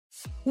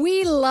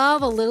We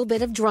love a little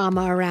bit of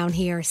drama around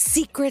here.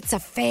 Secrets,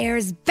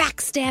 affairs,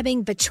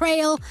 backstabbing,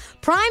 betrayal.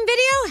 Prime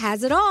Video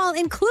has it all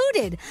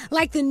included,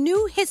 like the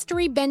new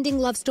history-bending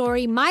love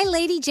story, My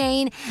Lady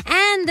Jane,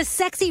 and the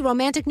sexy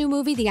romantic new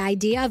movie, The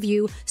Idea of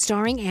You,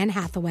 starring Anne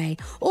Hathaway.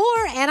 Or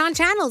add-on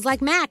channels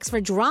like Max for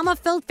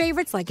drama-filled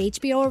favorites like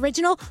HBO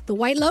original, The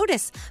White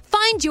Lotus.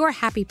 Find your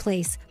happy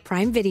place.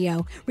 Prime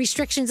Video.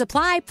 Restrictions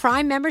apply.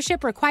 Prime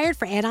membership required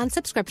for add-on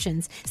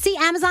subscriptions. See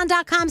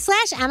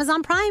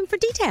Amazon.com/Amazon Prime for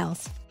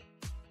details.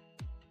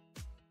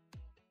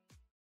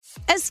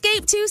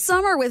 Escape to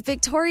summer with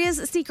Victoria's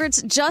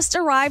Secret's just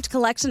arrived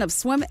collection of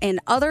swim and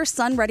other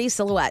sun-ready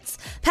silhouettes.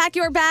 Pack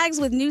your bags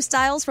with new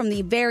styles from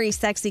the Very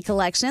Sexy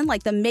collection,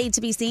 like the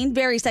made-to-be-seen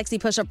Very Sexy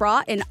push-up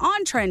bra in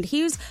on-trend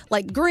hues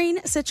like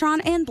green,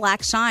 citron, and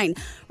black shine.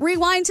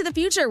 Rewind to the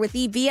future with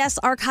the VS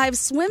Archive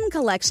swim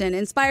collection,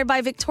 inspired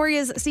by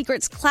Victoria's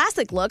Secret's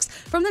classic looks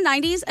from the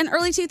 90s and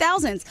early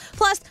 2000s.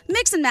 Plus,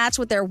 mix and match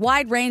with their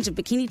wide range of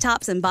bikini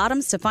tops and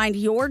bottoms to find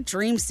your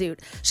dream suit.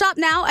 Shop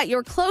now at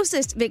your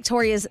closest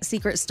Victoria's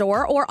Secret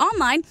store or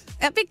online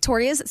at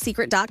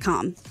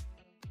victoriassecret.com.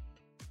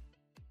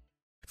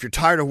 If you're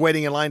tired of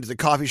waiting in line to the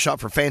coffee shop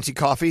for fancy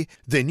coffee,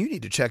 then you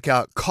need to check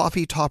out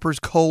Coffee Topper's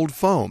Cold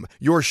Foam,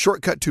 your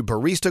shortcut to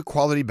barista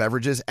quality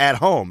beverages at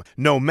home.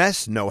 No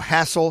mess, no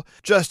hassle.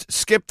 Just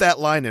skip that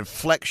line and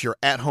flex your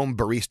at-home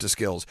barista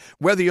skills.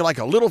 Whether you like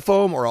a little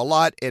foam or a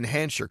lot,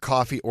 enhance your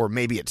coffee, or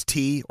maybe it's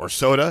tea or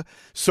soda.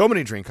 So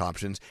many drink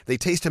options. They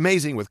taste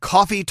amazing with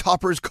Coffee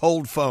Topper's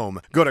Cold Foam.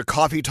 Go to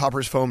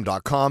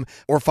coffeetoppersfoam.com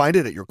or find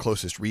it at your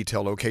closest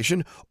retail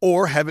location,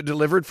 or have it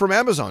delivered from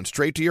Amazon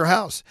straight to your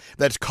house.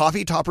 That's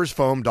coffeetoppersfoam.com.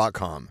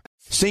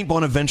 St.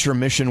 Bonaventure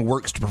Mission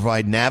works to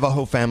provide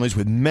Navajo families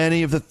with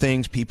many of the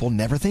things people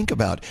never think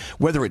about.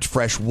 Whether it's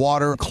fresh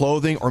water,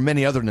 clothing, or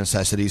many other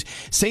necessities,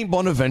 St.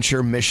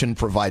 Bonaventure Mission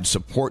provides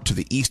support to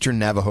the Eastern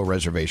Navajo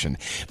Reservation.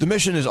 The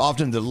mission is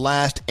often the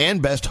last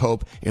and best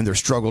hope in their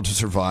struggle to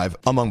survive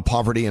among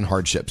poverty and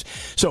hardships.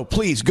 So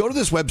please go to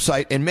this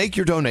website and make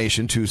your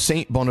donation to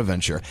St.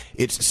 Bonaventure.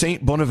 It's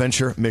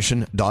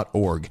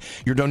stbonaventuremission.org.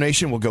 Your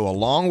donation will go a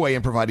long way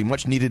in providing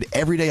much needed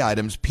everyday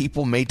items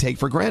people may take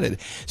for granted.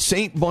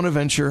 St.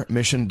 Bonaventuremission.org.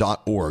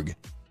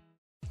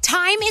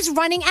 Time is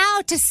running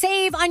out to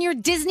save on your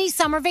Disney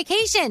summer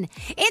vacation.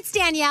 It's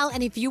Danielle,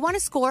 and if you want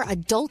to score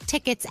adult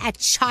tickets at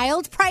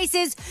child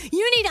prices,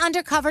 you need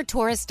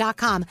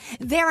UndercoverTourist.com.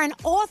 They're an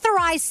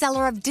authorized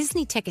seller of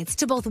Disney tickets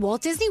to both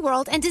Walt Disney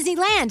World and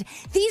Disneyland.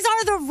 These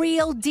are the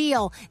real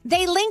deal.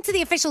 They link to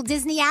the official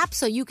Disney app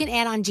so you can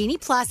add on Genie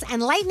Plus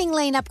and Lightning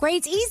Lane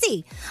upgrades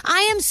easy.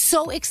 I am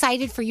so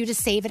excited for you to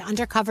save at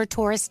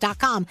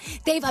UndercoverTourist.com.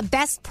 They have a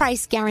best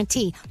price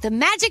guarantee. The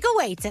magic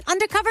awaits at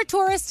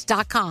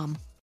UndercoverTourist.com.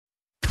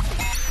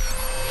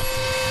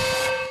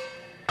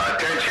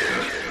 Attention,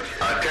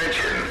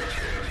 attention,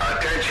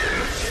 attention.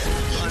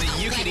 Honey,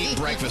 you can eat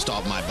breakfast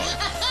off my butt.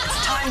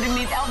 It's time to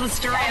meet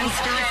Elvis Duran.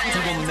 It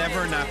will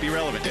never not be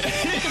relevant.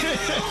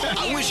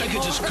 I wish I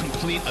could just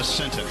complete a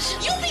sentence.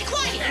 You be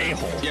quiet.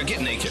 A-hole. Yeah,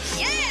 get naked.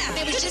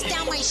 Yeah. It was just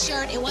down my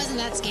shirt. It wasn't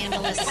that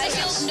scandalous. I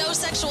feel no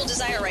sexual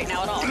desire right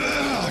now at all.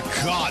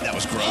 Oh, God, that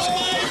was gross.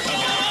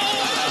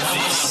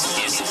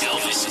 This is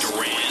Elvis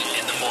Duran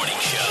in the Morning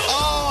Show.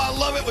 Oh, I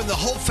love it when the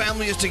whole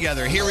family is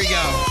together. Here we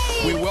go.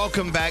 We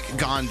welcome back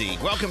Gandhi.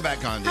 Welcome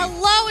back, Gandhi.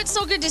 Hello, it's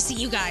so good to see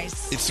you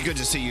guys. It's good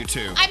to see you,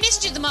 too. I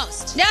missed you the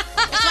most. No,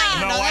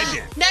 I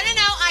did. No,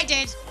 I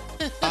did.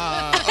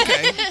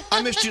 Okay.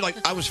 I missed you like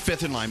I was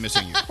fifth in line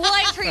missing you. Well,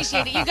 I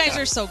appreciate it. You guys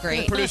are so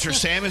great. Producer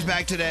Sam is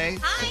back today.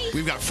 Hi.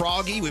 We've got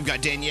Froggy. We've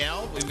got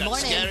Danielle. We've got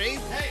Morning. Scary.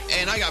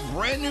 And I got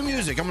brand new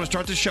music. I'm going to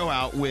start the show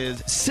out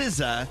with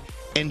SZA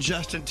and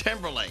Justin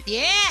Timberlake.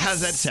 Yes. How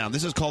does that sound?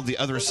 This is called The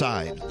Other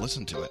Side.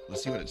 Listen to it.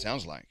 Let's see what it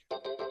sounds like.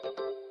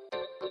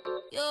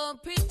 You're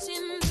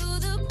preaching to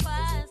the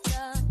choir,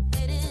 stop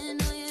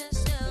betting on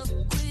yourself.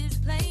 Quit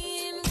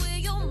playing with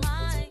your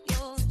mind,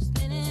 you're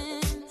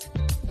spinning.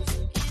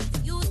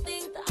 If you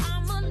think that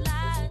I'm a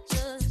lie,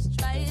 just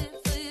try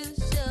it for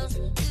yourself.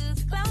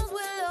 If clouds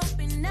will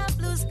open up,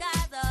 blue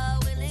skies are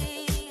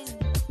willing.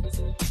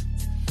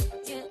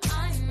 Yeah,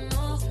 I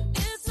know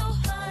it's so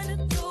hard to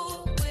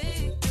throw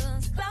away,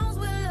 'cause clouds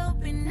will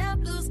open up,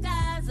 blue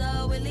skies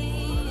are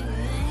willing.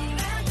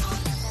 Back on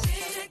the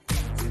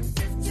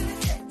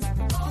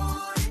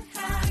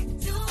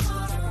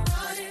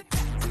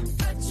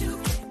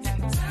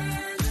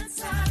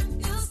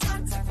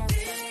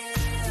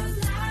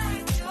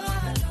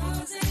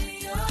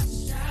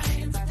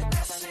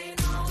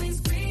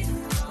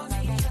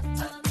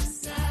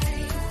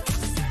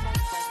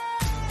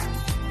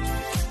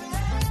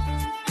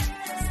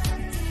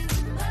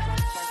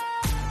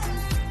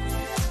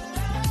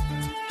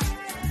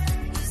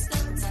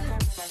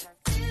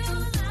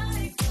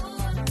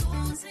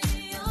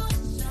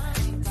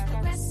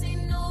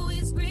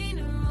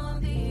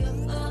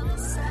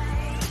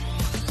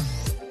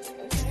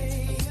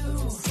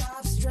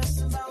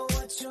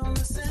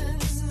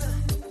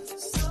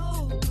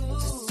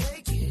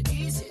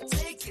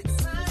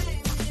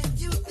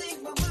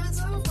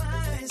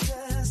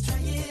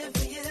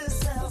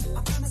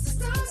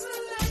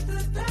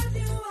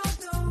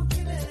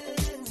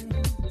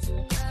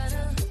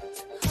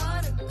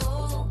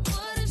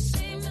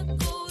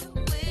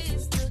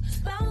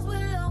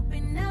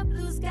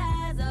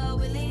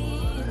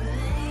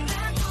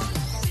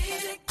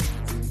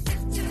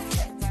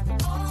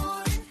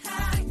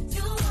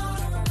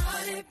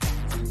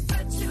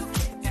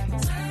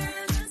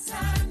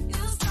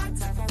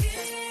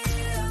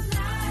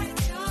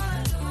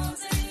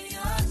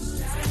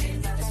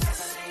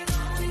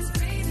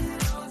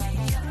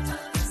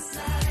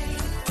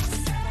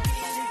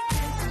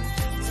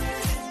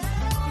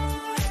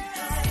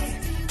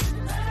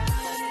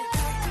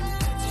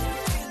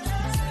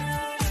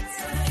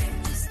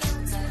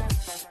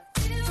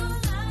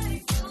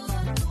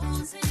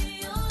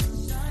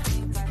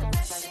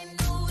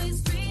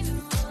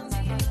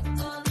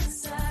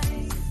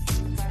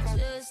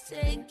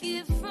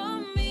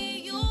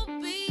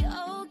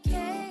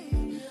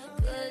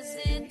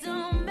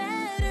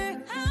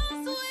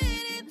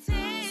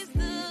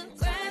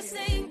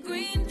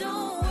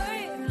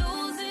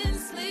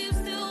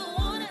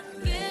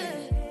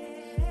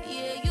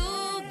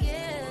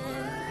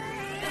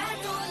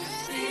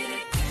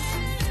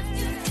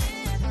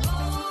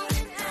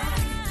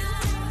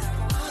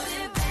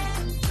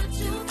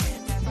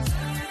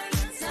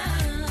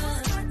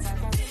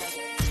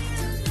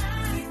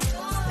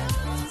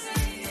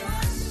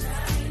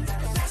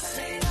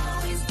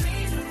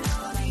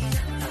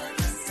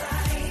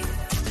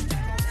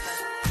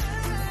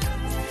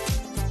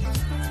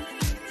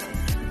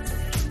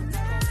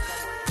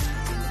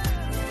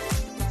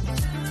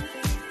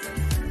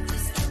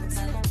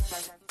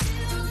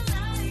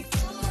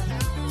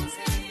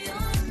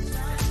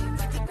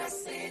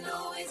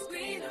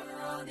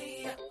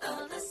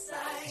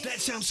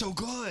that sounds so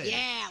good.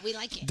 Yeah, we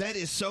like it. That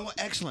is so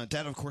excellent.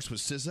 That, of course,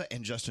 was SZA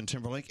and Justin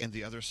Timberlake and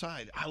The Other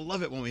Side. I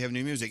love it when we have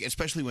new music,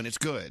 especially when it's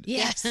good.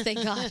 Yes,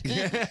 thank God.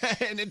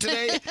 And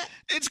today,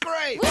 it's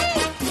great.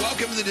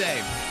 Welcome to the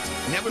day.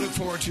 Now we look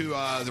forward to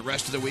the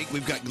rest of the week.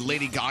 We've got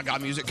Lady Gaga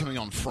music coming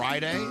on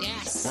Friday.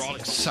 Yes. We're all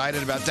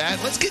excited about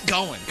that. Let's get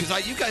going,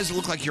 because you guys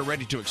look like you're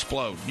ready to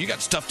explode. You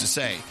got stuff to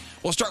say.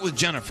 We'll start with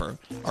Jennifer,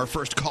 our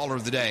first caller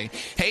of the day.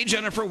 Hey,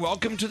 Jennifer,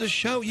 welcome to the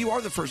show. You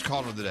are the first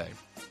caller of the day.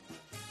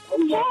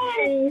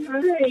 Yay!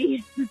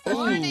 Hi.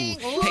 Morning.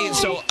 Hey,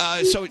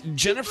 so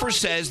Jennifer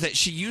says that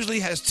she usually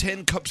has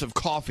 10 cups of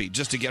coffee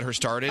just to get her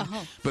started,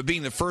 but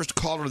being the first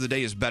caller of the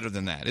day is better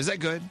than that. Is that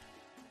good?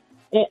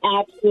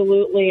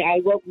 Absolutely.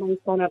 I woke my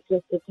son up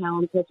just to tell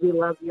him because we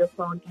love your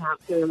phone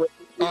captain and listen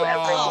to you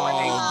every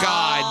morning. Oh,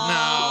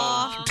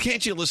 God, no.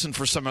 Can't you listen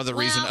for some other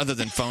reason other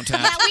than phone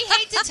tap? Now, we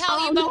hate to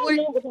tell you, but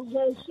the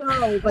whole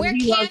show, but we're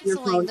he loves your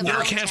canceling phone the tap.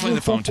 You're canceling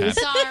the phone tap.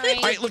 Sorry.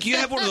 All right, look, you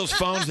have one of those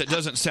phones that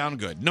doesn't sound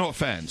good. No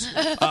offense.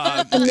 No,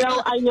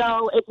 I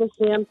know. It's a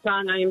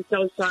Samsung. I am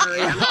so sorry.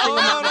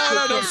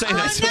 No, don't say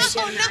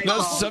that.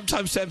 No.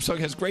 Sometimes Samsung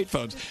has great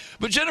phones.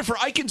 But Jennifer,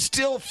 I can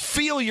still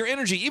feel your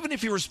energy. Even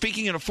if you were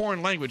speaking in a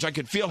foreign language, I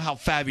could feel how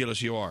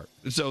fabulous you are.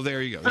 So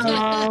there you go.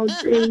 Oh,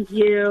 thank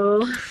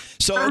you.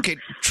 So, okay,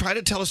 try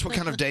to tell us what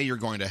kind of day you're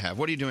going to have.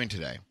 What are you doing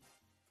today?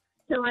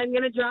 So I'm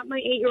going to drop my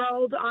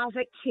 8-year-old off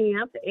at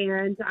camp,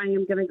 and I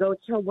am going to go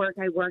to work.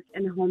 I work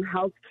in home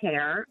health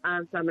care,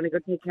 so I'm going to go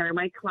take care of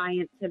my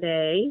client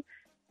today.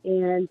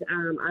 And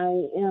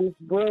I am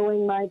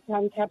brewing my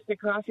 10 cups of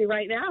coffee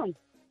right now.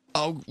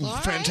 Oh,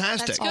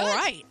 fantastic. That's good. All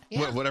right.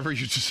 Whatever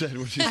you just said.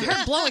 What you I said.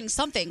 heard blowing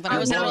something, but I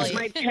wasn't really.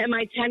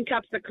 My 10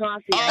 cups of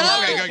coffee.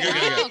 Oh,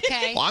 okay.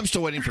 Okay. Well, I'm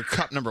still waiting for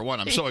cup number 1.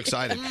 I'm so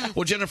excited.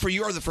 Well, Jennifer,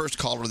 you are the first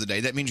caller of the day.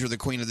 That means you're the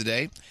queen of the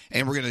day.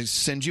 And we're going to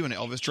send you an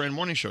Elvis Duran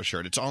Morning Show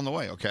shirt. It's on the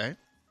way, okay?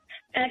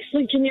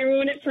 Actually, can you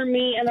ruin it for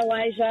me and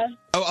Elijah?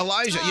 Oh,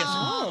 Elijah, yes.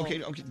 Okay.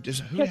 Who Because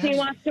he has it?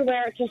 wants to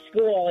wear it to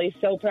school. He's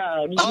so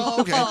proud.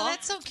 Oh, okay. Oh,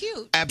 that's so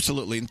cute.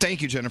 Absolutely. And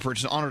thank you, Jennifer.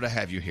 It's an honor to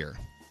have you here.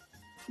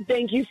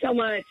 Thank you so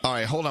much. All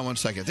right, hold on one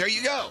second. There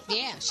you go.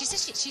 Yeah, she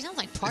says she sounds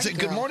like I party said,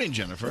 good girl. morning,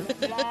 Jennifer.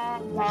 Yeah.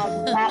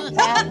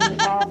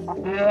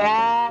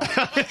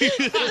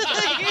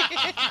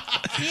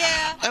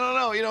 I don't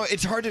know.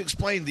 It's hard to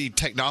explain the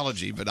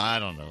technology, but I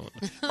don't know.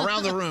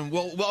 Around the room,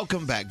 well,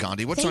 welcome back,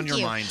 Gandhi. What's Thank on your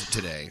you. mind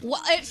today?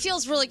 Well, it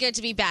feels really good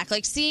to be back.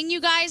 Like, seeing you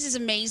guys is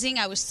amazing.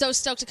 I was so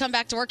stoked to come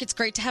back to work. It's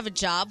great to have a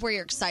job where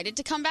you're excited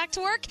to come back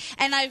to work.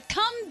 And I've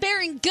come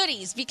bearing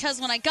goodies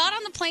because when I got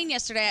on the plane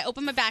yesterday, I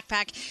opened my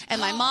backpack and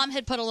my mom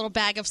had put a little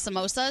bag of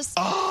samosas.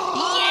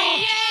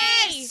 Oh!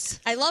 Yes!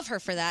 I love her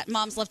for that.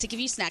 Moms love to give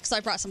you snacks, so I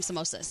brought some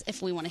samosas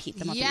if we want to heat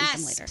them up and eat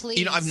them later.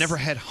 Please. I've never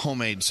had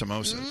homemade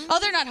samosas. Oh,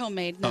 they're not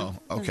homemade. No.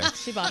 Oh, okay.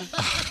 She bought them.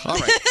 All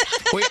right.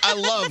 Wait, I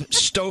love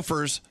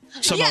Stouffer's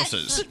samosas.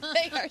 Yes,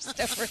 they are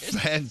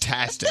Stouffer's.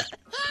 Fantastic.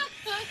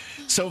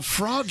 So,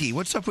 Froggy,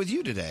 what's up with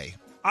you today?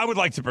 I would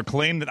like to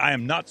proclaim that I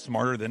am not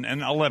smarter than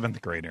an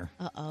 11th grader.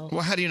 Uh-oh.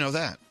 Well, how do you know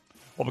that?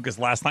 Well, because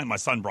last night my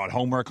son brought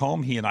homework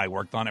home. He and I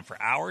worked on it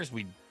for hours.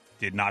 We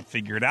did not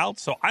figure it out.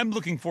 So I'm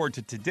looking forward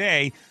to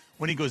today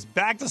when he goes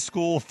back to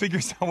school,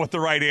 figures out what the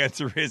right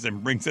answer is,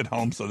 and brings it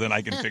home so then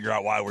I can figure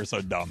out why we're so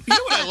dumb. You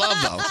know what I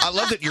love, though? I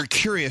love that you're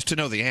curious to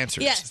know the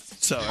answers. Yes.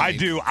 So I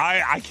do.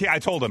 I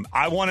told him,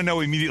 I want to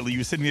know immediately.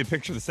 You send me a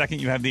picture the second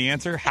you have the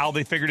answer, how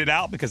they figured it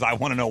out, because I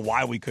want to know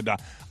why we could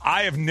not.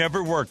 I have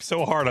never worked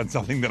so hard on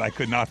something that I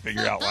could not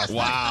figure out last night.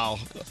 Wow.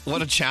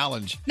 What a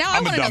challenge. Now I'm I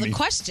a want to know the dummy.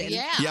 question.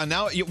 Yeah. Yeah,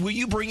 now, will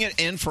you bring it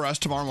in for us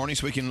tomorrow morning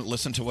so we can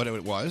listen to what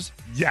it was?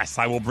 Yes,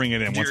 I will bring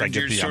it in once I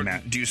get the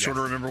net. Do you sort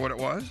of remember what it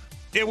was?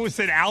 It was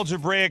an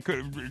algebraic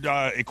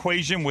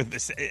equation with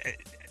this,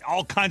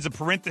 all kinds of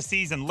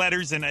parentheses and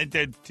letters and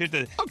to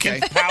the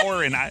nth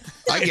power, and I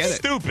get it's it.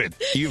 Stupid.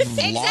 You've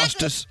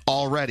lost us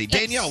already.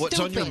 Danielle, what's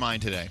on your stupid.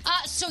 mind today?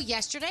 So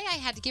yesterday I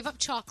had to give up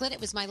chocolate.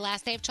 It was my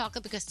last day of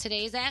chocolate because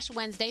today is Ash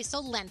Wednesday, so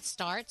Lent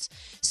starts.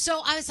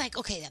 So I was like,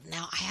 okay,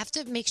 now I have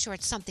to make sure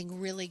it's something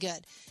really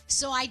good.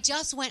 So I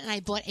just went and I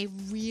bought a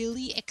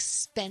really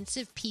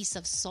expensive piece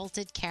of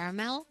salted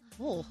caramel.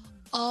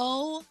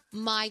 Oh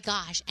my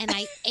gosh. And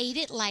I ate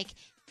it like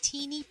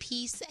teeny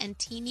piece and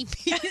teeny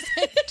piece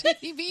and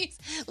teeny piece.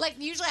 Like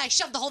usually I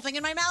shove the whole thing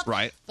in my mouth.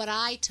 Right. But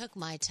I took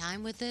my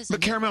time with this.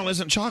 But caramel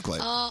isn't chocolate.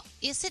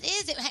 Yes, it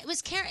is. It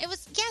was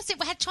yes,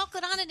 it had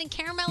chocolate on it and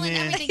caramel and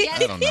everything. I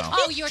Yes. don't know.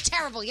 Oh, you're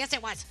terrible. Yes,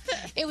 it was.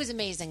 It was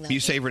amazing though. You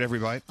savored every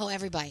bite? Oh,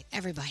 every bite.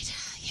 Every bite.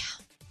 Yeah.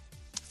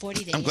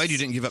 40 days. I'm glad you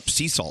didn't give up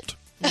sea salt.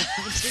 Who does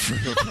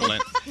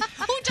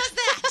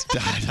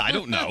that? I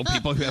don't know.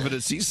 People who have it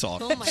at sea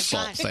salt Oh my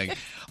salt gosh. thing.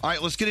 All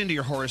right, let's get into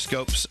your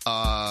horoscopes.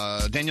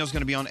 Danielle's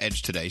going to be on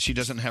edge today. She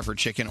doesn't have her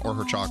chicken or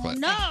her chocolate.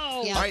 No.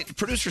 All right,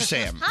 producer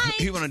Sam. Hi.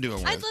 Who you want to do it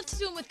with? I'd love to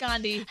do them with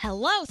Gandhi.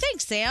 Hello.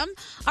 Thanks, Sam.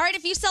 All right,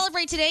 if you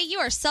celebrate today, you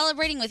are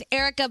celebrating with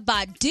Erica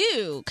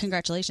Badu.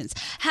 Congratulations.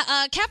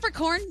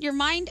 Capricorn, your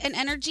mind and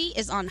energy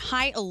is on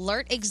high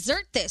alert.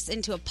 Exert this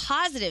into a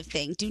positive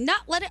thing. Do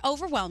not let it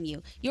overwhelm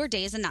you. Your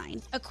day is a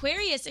 9.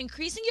 Aquarius,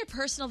 increasing your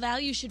personal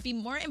value should be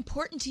more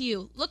important to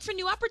you. Look for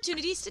new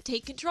opportunities to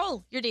take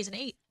control. Your day's an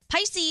 8.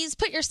 Pisces,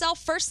 put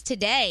yourself first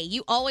today.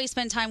 You always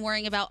spend time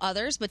worrying about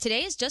others, but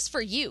today is just for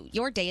you.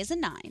 Your day is a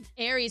 9.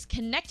 Aries,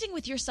 connecting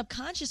with your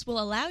subconscious will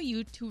allow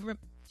you to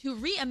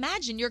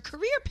reimagine your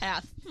career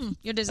path.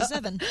 Your day's a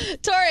 7.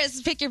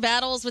 Taurus, pick your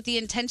battles with the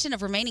intention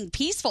of remaining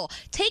peaceful.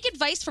 Take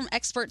advice from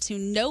experts who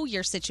know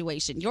your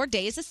situation. Your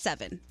day is a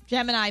 7.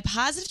 Gemini,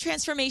 positive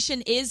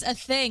transformation is a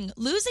thing.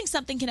 Losing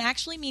something can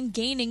actually mean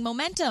gaining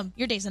momentum.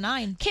 Your day's a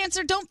 9.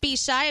 Cancer, don't be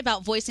shy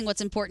about voicing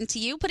what's important to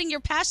you. Putting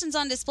your passions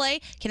on display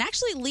can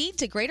actually lead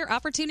to greater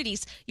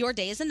opportunities. Your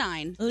day is a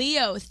 9.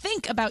 Leo,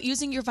 think about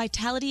using your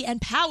vitality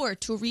and power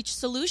to reach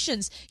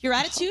solutions. Your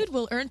attitude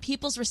will earn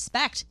people's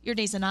respect. Your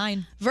day's a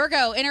 9.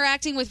 Virgo,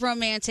 interacting with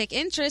romantic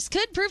interests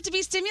could prove to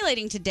be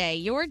stimulating today.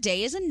 Your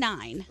day is a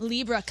 9.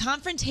 Libra,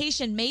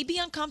 confrontation may be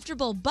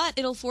uncomfortable, but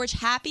it'll forge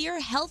happier,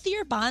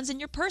 healthier bonds in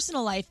your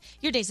personal life.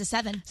 Your day's a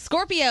 7.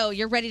 Scorpio,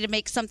 you're ready to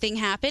make something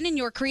happen, and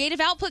your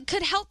creative output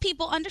could help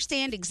people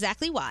understand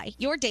exactly why.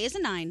 Your day is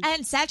a 9.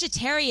 And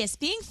Sagittarius,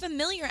 being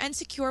familiar and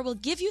secure will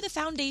give you the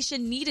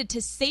foundation needed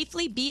to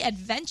safely be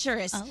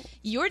adventurous.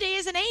 Your day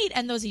is an 8,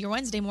 and those are your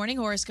Wednesday morning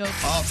horoscopes.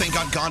 Oh, thank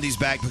God Gandhi's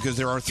back because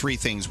there are 3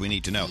 things we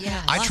need to know.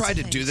 Yeah, I lots tried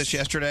of to do this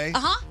yesterday,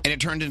 and it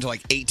turned into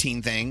like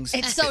 18 things.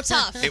 It's so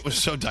tough. It was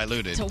so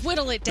diluted. To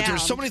whittle it But down.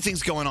 there's so many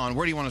things going on.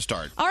 Where do you want to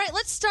start? All right,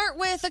 let's start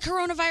with the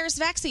coronavirus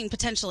vaccine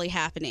potentially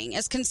happening.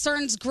 As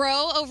concerns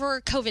grow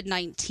over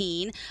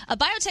COVID-19, a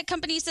biotech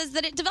company says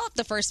that it developed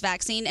the first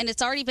vaccine and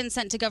it's already been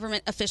sent to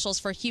government officials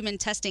for human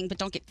testing. But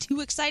don't get too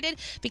excited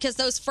because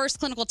those first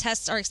clinical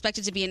tests are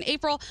expected to be in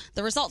April.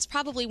 The results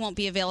probably won't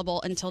be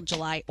available until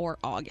July or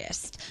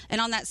August.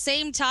 And on that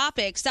same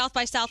topic, South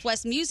by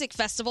Southwest Music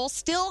Festival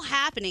still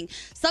happening.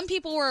 Some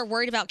people were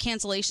worried about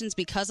cancellations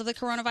because of the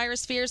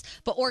coronavirus fears,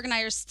 but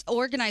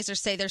organizers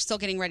say they're still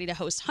getting ready to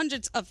host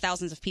hundreds of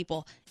thousands of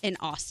people in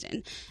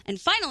Austin.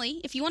 And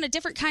finally, if you want a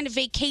different kind of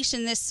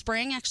vacation this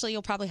spring, actually,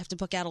 you'll probably have to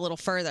book out a little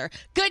further.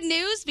 Good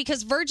news,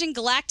 because Virgin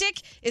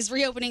Galactic is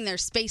reopening their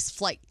space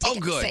flight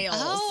ticket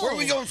sales. Where are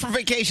we going for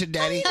vacation,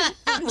 Daddy?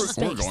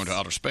 We're going to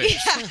outer space.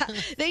 Yeah.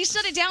 They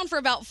shut it down for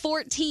about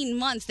 14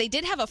 months. They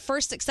did have a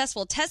first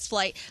successful test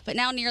flight, but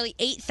now nearly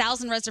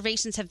 8,000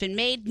 reservations have been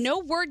made. No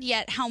word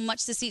yet how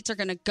much the seats are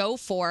going to go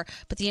for,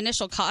 but the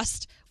initial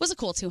cost was a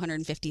cool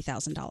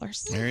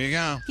 $250,000. There you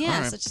go. Yeah,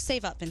 All right. so just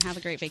save up and have a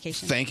great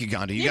vacation. Thank you,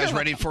 Gandhi. You You're guys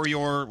ready welcome. for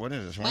your, what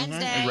is this?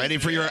 Wednesday. Ready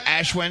for your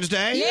Ash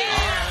Wednesday?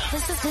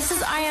 This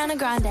is Ariana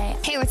Grande.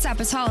 Hey, what's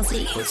up? It's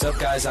Halsey. What's up,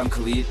 guys? I'm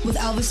Khalid. With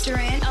Elvis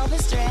Duran.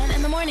 Elvis Duran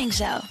and the Morning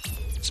Show.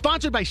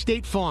 Sponsored by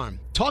State Farm.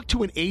 Talk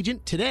to an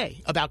agent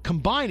today about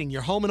combining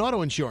your home and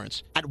auto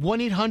insurance at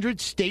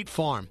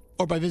 1-800-STATE-FARM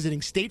or by visiting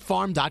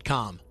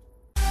statefarm.com.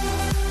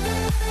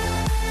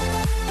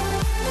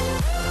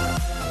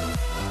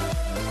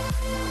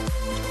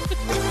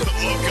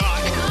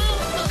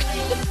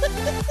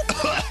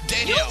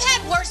 Danielle. You've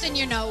had worse in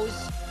your nose.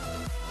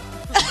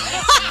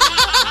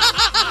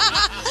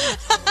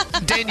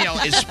 Danielle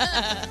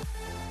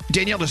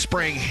is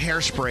spraying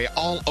hairspray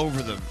all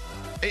over them.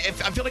 I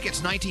feel like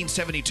it's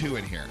 1972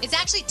 in here. It's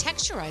actually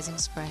texturizing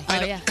spray.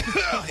 I know.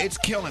 It's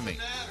killing me.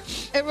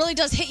 It really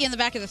does hit you in the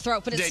back of the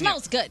throat, but it Danielle.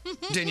 smells good.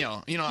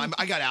 Danielle, you know,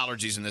 I got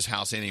allergies in this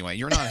house anyway.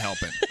 You're not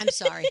helping. I'm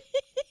sorry.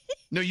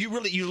 No, you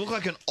look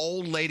like an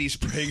old lady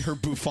spraying her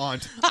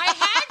bouffant. I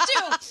had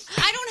to.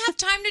 I don't have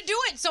time to do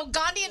it. So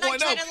Gandhi and I Well,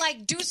 try no. to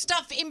like do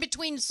stuff in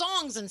between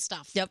songs and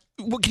stuff. Yep.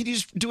 Well, can you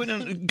just do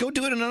it? Go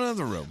do it in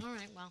another room. All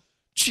right. Well,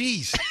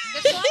 Jeez.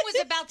 the song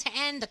was about to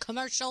end. The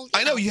commercial.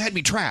 I know you had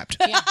me trapped.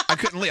 Yeah. I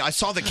couldn't leave. I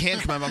saw the can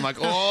come up. I'm like,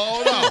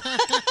 oh no,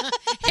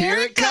 here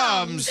it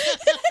comes.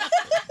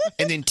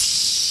 And then,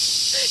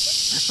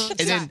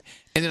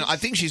 and then I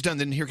think she's done.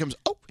 Then here comes.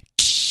 Oh.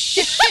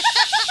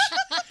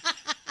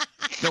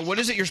 Now, what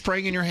is it you're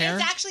spraying in your hair?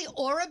 It's actually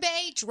Oribe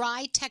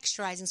dry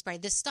texturizing spray.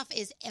 This stuff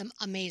is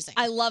amazing.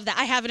 I love that.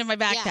 I have it in my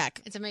backpack. Yeah,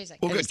 it's amazing.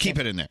 Well, good. Keep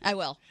it in there. I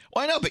will.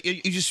 Well, I know, but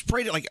you just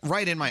sprayed it like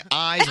right in my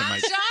eyes and my. I'm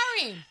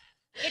sorry.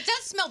 It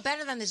does smell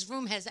better than this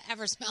room has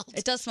ever smelled.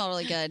 It does smell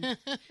really good.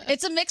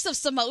 It's a mix of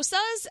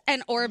samosas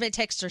and Oribe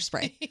texture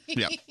spray.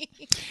 Yeah.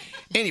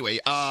 Anyway,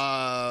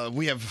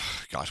 we have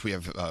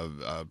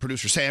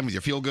producer Sam with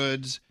your feel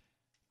goods,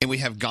 and we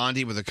have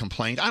Gandhi with a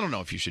complaint. I don't know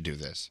if you should do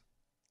this.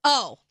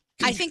 Oh,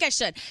 I think I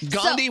should.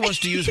 Gandhi wants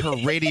to use her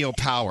radio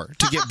power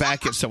to get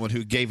back at someone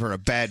who gave her a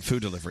bad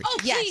food delivery. Oh,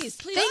 please.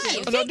 Thank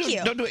you. Oh, Thank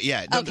you. Don't do it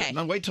yet. Don't Okay. do it.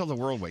 No, wait till the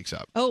world wakes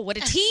up. Oh, what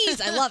a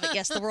tease. I love it.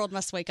 Yes, the world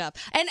must wake up.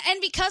 And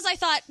because I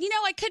thought,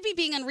 I could be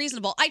being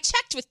unreasonable, I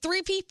checked with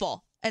 3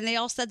 people, and they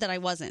all said that I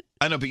wasn't.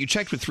 I know, but you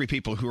checked with 3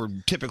 people who are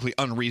typically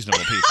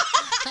unreasonable people.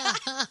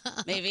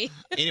 Maybe.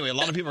 Anyway, a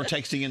lot of people are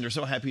texting in. They're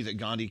so happy that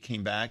Gandhi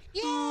came back.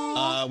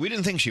 We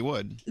didn't think she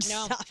would.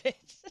 No. Stop it.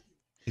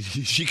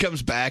 She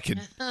comes back and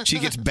she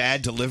gets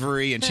bad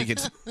delivery and she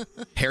gets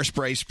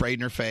hairspray sprayed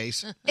in her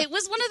face. It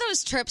was one of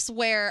those trips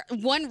where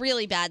one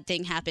really bad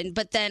thing happened,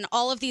 but then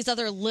all of these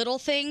other little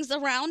things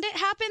around it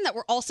happened that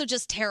were also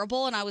just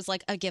terrible. And I was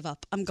like, I give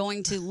up. I'm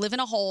going to live in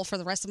a hole for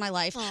the rest of my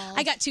life.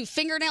 I got 2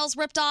 fingernails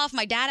ripped off.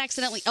 My dad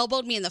accidentally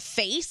elbowed me in the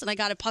face and I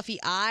got a puffy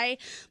eye.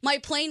 My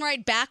plane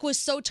ride back was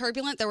so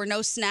turbulent. There were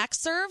no snacks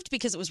served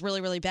because it was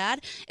really, really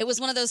bad. It was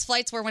one of those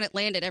flights where when it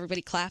landed,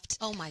 everybody clapped.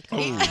 Oh my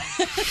God.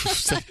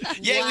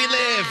 Yay, we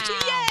lived.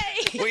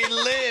 Yay. We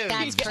lived.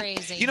 That's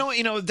crazy. You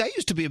know, that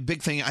used to be a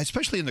big thing,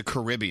 especially in the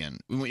Caribbean.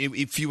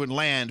 If you would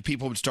land,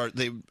 people would start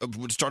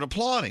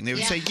applauding. They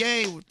would say,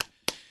 yay.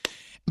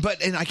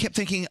 And I kept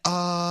thinking,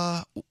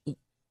 are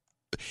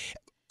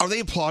they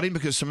applauding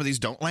because some of these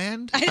don't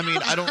land? I mean,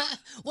 I don't.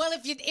 Well,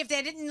 if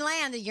they didn't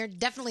land, you're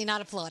definitely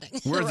not applauding.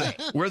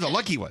 We're the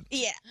lucky one.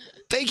 Yeah.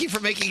 Thank you for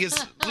making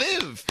us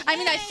live. I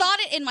mean, I thought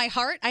it in my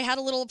heart. I had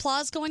a little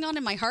applause going on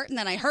in my heart, and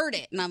then I heard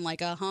it, and I'm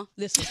like,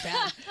 this is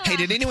bad. Hey,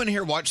 did anyone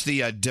here watch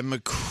the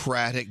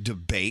Democratic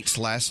debates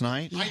last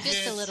night?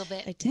 Just a little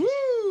bit. I did.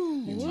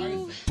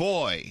 Woo.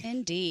 Boy.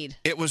 Indeed.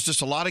 It was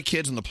just a lot of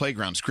kids on the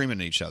playground screaming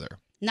at each other.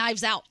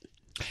 Knives out.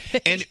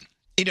 And,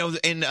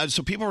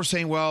 so people were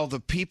saying, well, the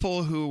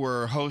people who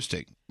were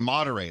hosting,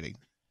 moderating,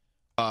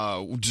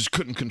 just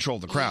couldn't control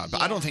the crowd.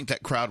 But I don't think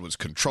that crowd was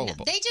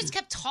controllable. They just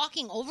kept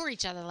talking over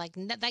each other like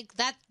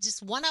that,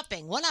 just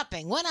one-upping.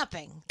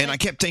 And I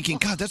kept thinking,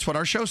 God, that's what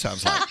our show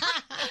sounds like.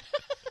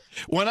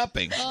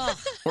 One-upping.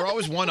 We're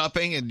always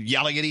one-upping and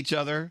yelling at each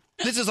other.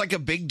 This is like a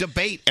big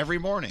debate every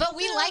morning. But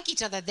we like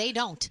each other. They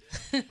don't.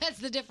 That's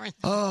the difference.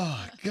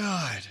 Oh,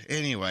 God.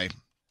 Anyway,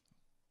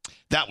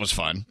 that was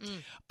fun.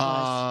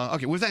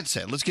 Okay, with that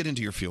said, let's get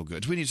into your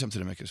feel-goods. We need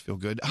something to make us feel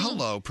good.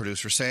 Hello,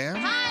 Producer Sam.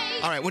 Hi.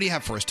 All right, what do you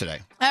have for us today?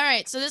 All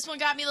right, so this one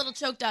got me a little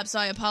choked up, so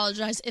I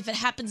apologize if it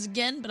happens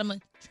again, but I'm going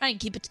to try and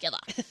keep it together.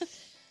 So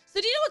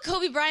do you know what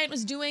Kobe Bryant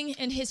was doing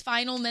in his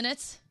final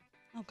minutes?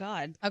 Oh,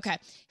 God. Okay.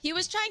 He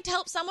was trying to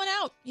help someone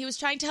out. He was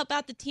trying to help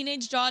out the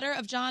teenage daughter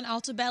of John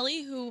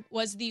Altobelli, who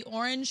was the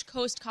Orange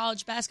Coast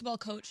College basketball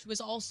coach, who was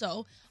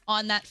also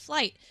on that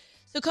flight.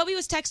 So Kobe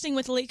was texting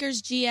with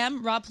Lakers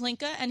GM Rob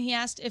Pelinka, and he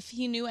asked if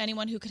he knew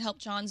anyone who could help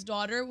John's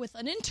daughter with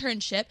an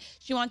internship.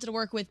 She wanted to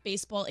work with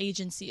baseball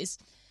agencies.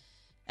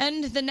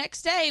 And the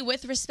next day,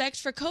 with respect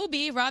for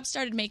Kobe, Rob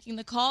started making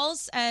the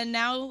calls, and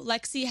now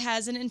Lexi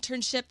has an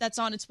internship that's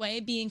on its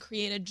way, being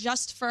created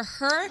just for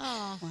her.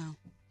 Oh,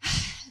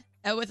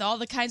 wow. With all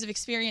the kinds of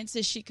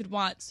experiences she could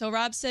want. So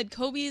Rob said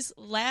Kobe's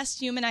last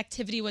human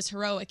activity was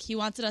heroic. He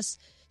wanted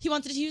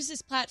to use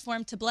his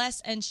platform to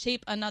bless and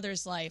shape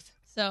another's life.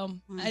 So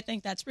I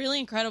think that's really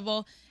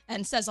incredible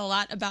and says a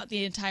lot about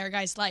the entire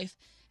guy's life.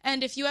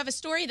 And if you have a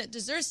story that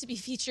deserves to be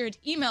featured,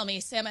 email me,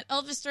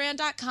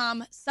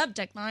 sam@elvisduran.com,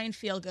 subject line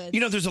feel good. You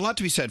know, there's a lot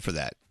to be said for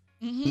that.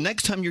 Mm-hmm.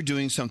 Next time you're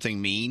doing something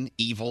mean,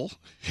 evil,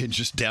 and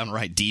just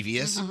downright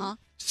devious,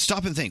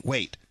 stop and think,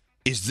 wait,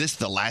 is this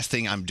the last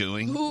thing I'm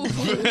doing? Ooh,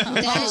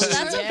 that's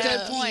a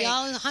good point.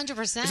 100%.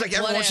 It's like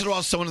every once in a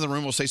while, someone in the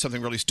room will say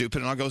something really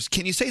stupid, and I'll go,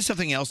 can you say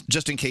something else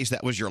just in case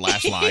that was your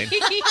last line?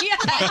 Start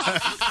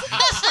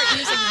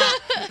using that.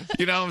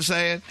 You know what I'm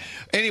saying?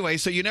 Anyway,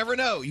 so you never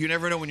know. You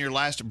never know when your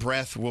last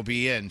breath will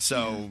be in.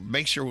 So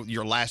make sure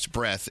your last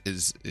breath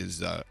is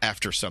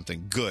after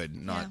something good,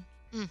 not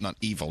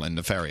evil and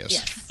nefarious.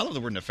 Yes. I love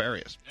the word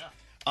nefarious.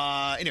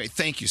 Yeah. Anyway,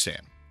 thank you,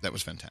 Sam. That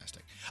was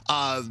fantastic.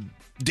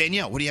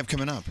 Danielle, what do you have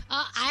coming up?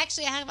 I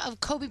have a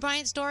Kobe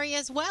Bryant story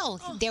as well.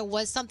 There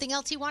was something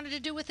else he wanted to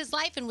do with his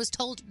life and was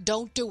told,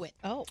 don't do it.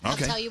 Oh, I'll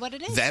tell you what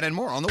it is. That and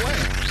more on the way.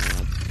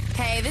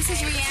 Hey, this is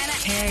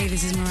Rihanna. Hey,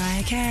 this is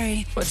Mariah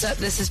Carey. What's up?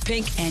 This is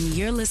Pink. And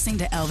you're listening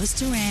to Elvis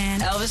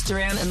Duran. Elvis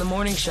Duran in the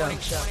Morning Show.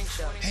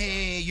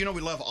 Hey, you know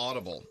we love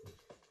Audible.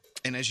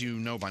 And as you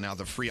know by now,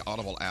 the free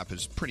Audible app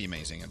is pretty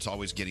amazing. It's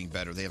always getting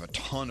better. They have a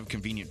ton of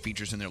convenient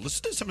features in there.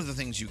 Listen to some of the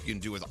things you can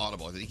do with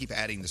Audible. They keep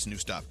adding this new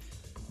stuff.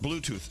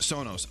 Bluetooth,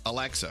 Sonos,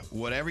 Alexa,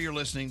 whatever you're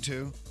listening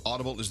to,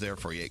 Audible is there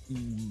for you. It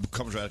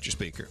comes right out your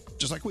speaker,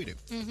 just like we do.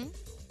 Mm-hmm.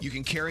 You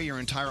can carry your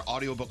entire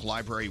audiobook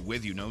library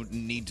with you. No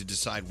need to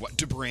decide what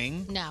to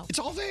bring. No. It's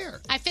all there.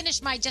 I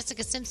finished my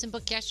Jessica Simpson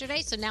book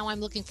yesterday, so now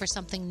I'm looking for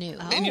something new.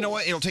 And you know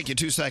what? It'll take you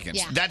 2 seconds.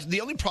 Yeah. That's the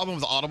only problem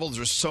with Audible is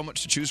there's so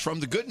much to choose from.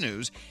 The good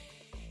news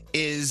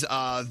is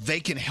they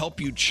can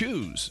help you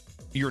choose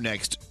your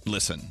next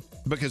listen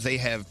because they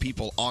have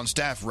people on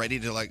staff ready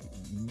to like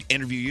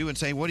interview you and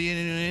say, what are you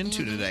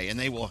into today? And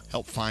they will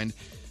help find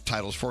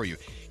titles for you.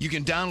 You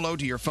can download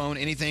to your phone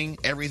anything,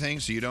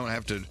 everything, so you don't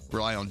have to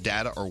rely on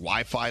data or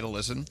Wi-Fi to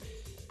listen.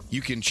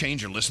 You can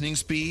change your listening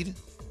speed.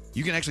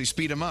 You can actually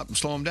speed them up and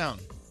slow them down.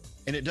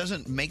 And it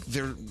doesn't make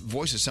their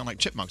voices sound like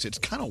chipmunks. It's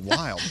kind of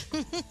wild.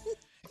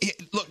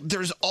 Look,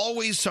 there's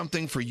always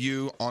something for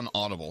you on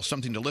Audible,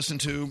 something to listen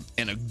to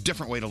and a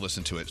different way to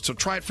listen to it. So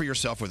try it for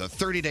yourself with a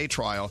 30-day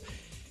trial.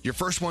 Your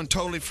first one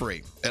totally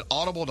free at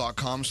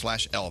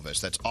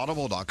audible.com/Elvis. That's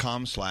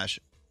audible.com/Elvis.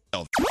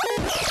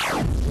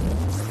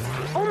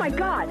 Oh my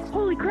God.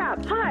 Holy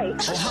crap. Hi.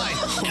 Oh, hi.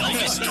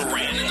 Elvis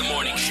Duran in the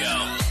morning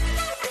show.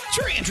 It's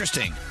very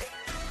interesting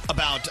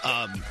about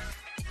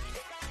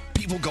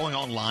people going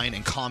online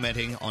and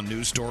commenting on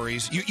news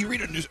stories. You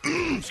read a news,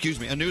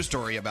 a news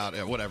story about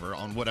whatever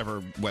on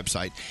whatever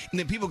website, and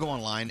then people go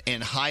online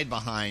and hide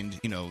behind,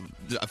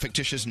 a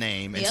fictitious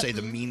name and Yep. say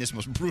the meanest,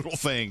 most brutal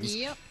things.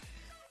 Yep.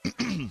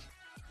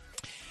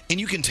 And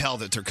you can tell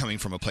that they're coming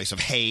from a place of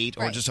hate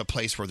or Right. just a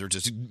place where they're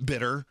just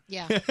bitter.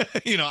 Yeah.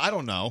 I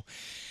don't know.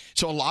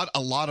 So a lot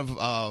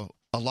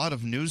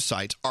of news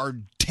sites are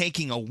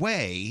taking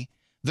away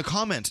the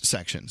comment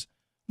sections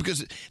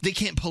because they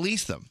can't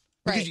police them.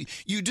 Because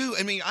Right. you do.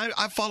 I mean,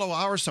 I follow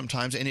ours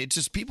sometimes, and it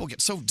just people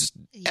get so just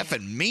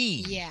effing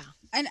mean. Yeah.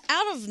 And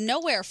out of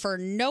nowhere for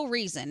no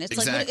reason. It's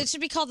like Exactly. it should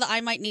be called the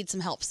I might need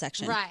some help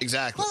section. Right.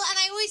 Exactly. Well, and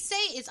I always say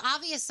it's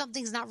obvious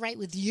something's not right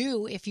with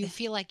you if you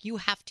feel like you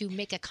have to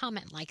make a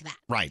comment like that.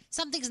 Right.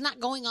 Something's not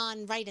going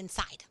on right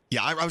inside.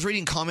 Yeah, I was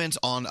reading comments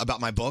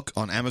about my book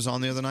on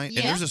Amazon the other night, and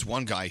Yeah. there's this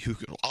one guy who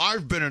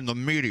I've been in the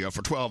media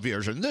for 12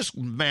 years, and this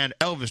man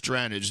Elvis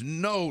Duran is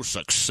no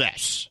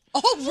success.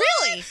 Oh,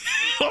 really?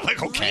 I'm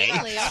like, okay.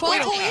 Really? Wait,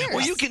 12 whole years.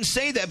 Well, you can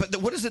say that, but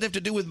what does it have to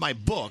do with my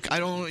book? I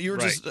don't. You're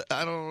just.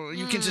 I don't.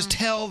 You can just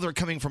tell they're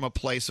coming from a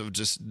place of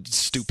just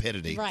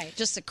stupidity. Right.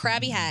 Just a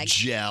crabby hag.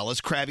 Jealous,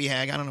 crabby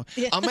hag. I don't know.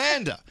 Yeah.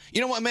 Amanda, you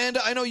know what, Amanda?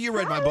 I know you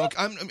read my book.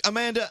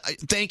 Amanda,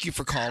 thank you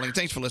for calling.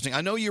 Thanks for listening.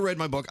 I know you read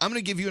my book. I'm going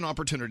to give you an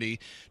opportunity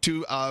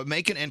to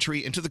make an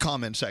entry into the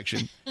comment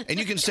section, and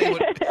you can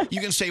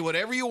say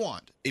whatever you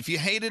want. If you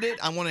hated it,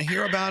 I want to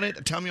hear about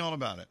it. Tell me all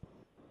about it.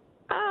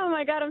 Oh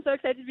my God, I'm so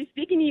excited to be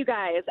speaking to you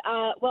guys.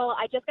 Well,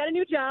 I just got a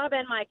new job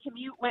and my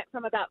commute went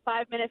from about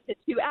 5 minutes to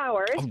 2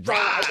 hours. So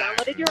I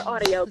downloaded your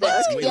audiobook.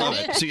 We love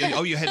it. So,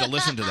 you had to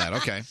listen to that.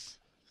 Okay.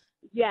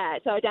 Yeah,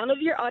 so I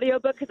downloaded your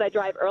audiobook because I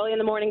drive early in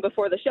the morning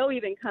before the show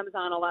even comes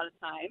on a lot of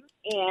times.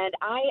 And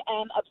I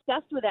am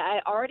obsessed with it. I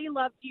already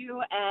loved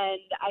you,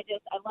 and I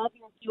love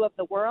your view of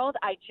the world.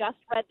 I just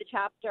read the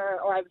chapter,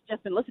 or I've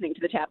just been listening to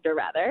the chapter,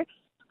 rather,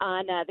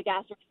 on the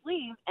gastric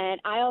sleeve, and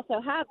I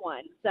also have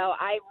one. So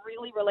I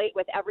really relate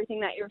with everything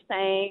that you're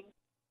saying,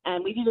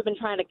 and we've even been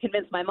trying to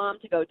convince my mom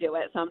to go do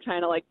it. So I'm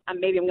trying to,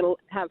 maybe I'm going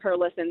to have her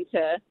listen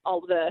to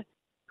all the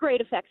great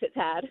effects it's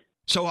had.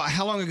 So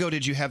how long ago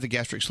did you have the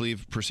gastric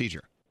sleeve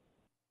procedure?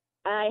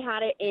 I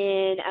had it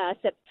in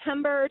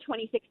September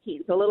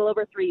 2016, so a little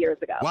over 3 years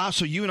ago. Wow.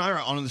 So you and I are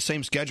on the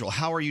same schedule.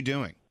 How are you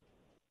doing?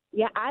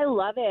 Yeah, I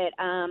love it.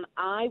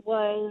 I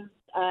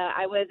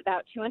was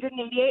about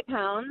 288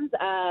 pounds,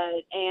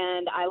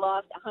 and I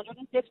lost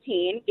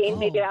 115, gained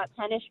maybe about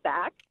 10-ish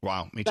back.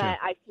 Wow, me too. But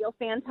I feel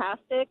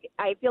fantastic.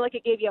 I feel like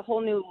it gave you a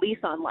whole new lease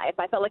on life.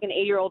 I felt like an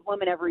 8-year-old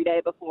woman every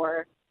day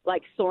before,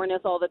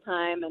 soreness all the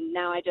time, and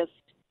now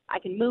I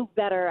can move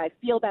better. I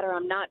feel better.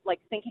 I'm not,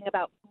 thinking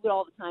about food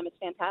all the time. It's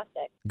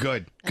fantastic.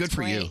 Good. Good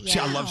for you. Yeah. See,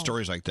 I love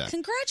stories like that.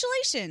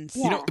 Congratulations.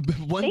 You know,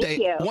 one Thank day,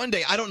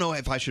 you. I don't know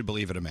if I should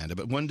believe it, Amanda,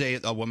 but one day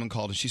a woman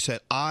called and she said,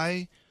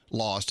 I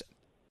lost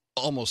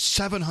almost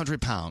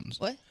 700 pounds.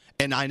 What?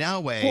 And I now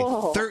weigh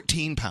Whoa.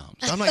 13 pounds.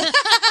 I'm like,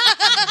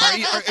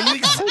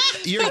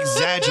 you're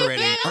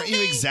exaggerating. Aren't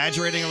you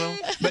exaggerating a little?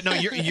 But no,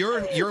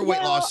 your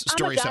weight loss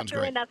story I'm a sounds doctor,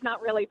 great. and that's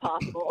not really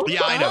possible.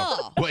 Yeah, I know.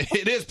 Oh. Well,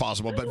 it is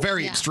possible, but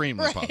very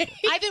extremely possible.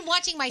 I've been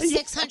watching my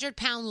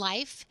 600-pound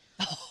life.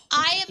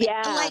 I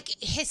am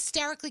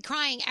hysterically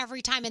crying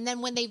every time, and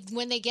then when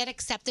they get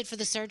accepted for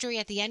the surgery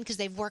at the end because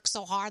they've worked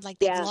so hard,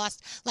 they've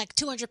lost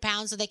 200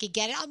 pounds so they could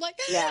get it. I'm like,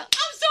 I'm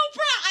so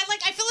proud.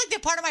 I feel like they're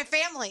part of my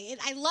family.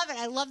 I love it.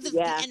 I love the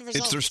end result.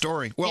 It's their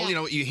story. Well,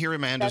 you hear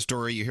Amanda's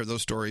story, you hear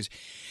those stories.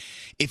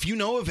 If you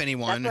know of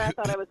anyone, That's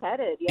where I thought I was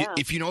headed. Yeah.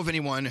 if you know of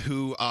anyone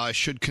who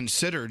should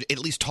consider at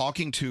least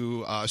talking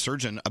to a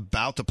surgeon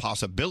about the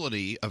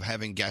possibility of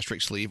having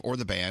gastric sleeve or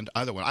the band,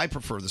 either one. I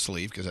prefer the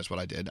sleeve because that's what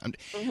I did.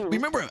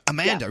 Remember,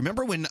 Amanda?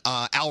 Remember when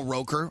Al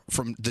Roker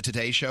from the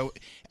Today Show,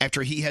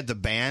 after he had the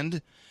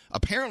band,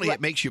 apparently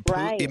it makes you poo.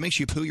 Right. It makes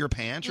you poo your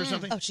pants or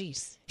something. Oh,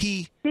 jeez.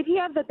 Did he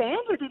have the band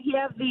or did he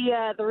have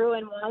the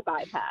Roux-en-Y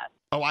bypass?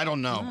 Oh, I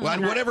don't know.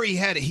 Well, whatever he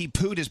had, he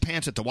pooed his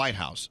pants at the White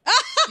House.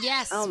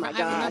 Yes. Oh, my I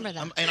God. remember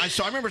that. And I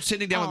remember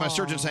sitting down with my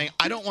surgeon saying,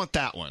 I don't want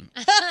that one.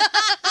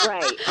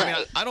 Right. I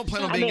mean, I don't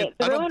plan on being.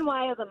 the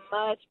Roux-en-Y is a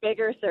much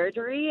bigger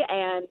surgery,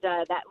 and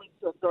that leads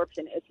to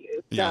absorption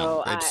issues.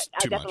 So Yeah, it's I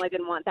too definitely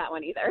didn't want that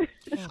one either.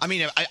 I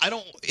mean, I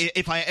don't.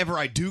 If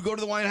I do go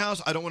to the White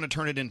House, I don't want to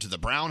turn it into the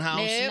Brown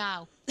House.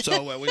 No.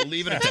 So we'll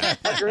leave it at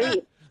that.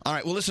 Agreed. All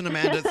right. Well, listen,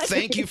 Amanda.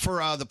 Thank you for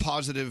the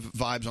positive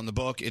vibes on the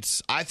book.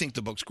 I think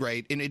the book's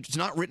great, and it's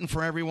not written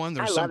for everyone.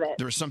 I love it.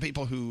 There are some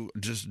people who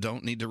just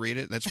don't need to read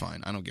it. That's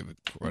fine. I don't give it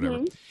whatever.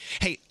 Mhm.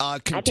 Hey, I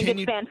think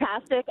continued it's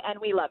fantastic,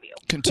 and we love you.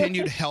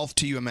 continued health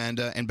to you,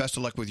 Amanda, and best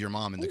of luck with your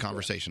mom in the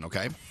conversation.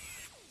 Okay.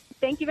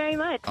 Thank you very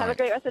much. All Have right. a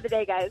great rest of the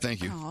day, guys.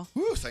 Thank you.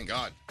 Woo, thank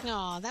God.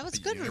 Oh, that was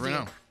good You with never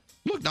you. know.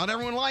 Look, not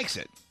everyone likes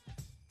it.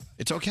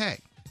 It's okay.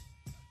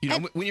 You know,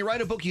 when you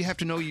write a book, you have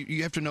to know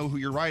you have to know who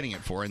you're writing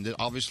it for, and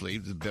obviously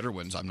the bitter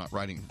ones, I'm not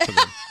writing for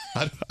them.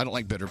 I don't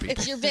like bitter people.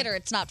 If you're bitter,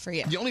 it's not for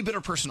you. The only bitter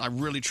person I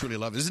really truly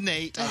love is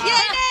Nate. Yay,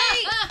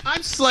 Nate!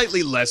 I'm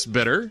slightly less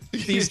bitter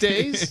these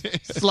days.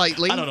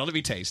 Slightly. I don't know. Let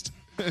me taste.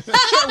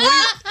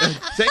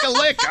 Take a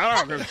lick.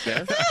 I don't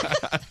know.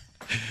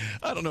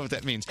 I don't know what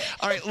that means.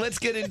 All right, let's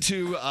get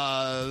into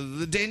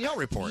the Danielle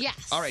report.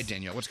 Yes. All right,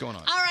 Danielle, what's going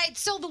on? All right,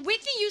 so the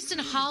Whitney Houston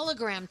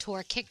hologram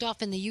tour kicked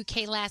off in the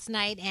UK last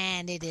night,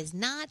 and it is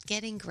not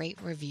getting great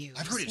reviews.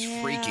 I've heard it's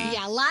freaky.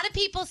 Yeah, a lot of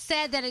people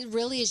said that it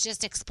really is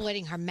just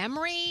exploiting her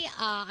memory.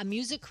 A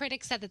music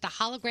critic said that the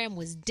hologram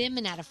was dim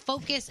and out of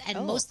focus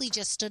and mostly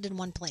just stood in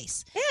one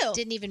place. Ew.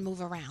 Didn't even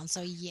move around,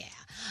 so yeah.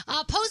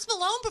 Post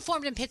Malone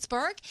performed in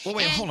Pittsburgh. Well,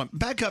 wait, and- hold on.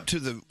 Back up to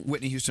the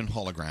Whitney Houston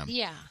hologram.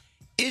 Yeah.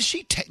 Is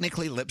she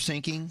technically lip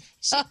syncing?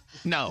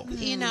 No.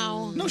 You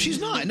know. No, she's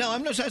not. No,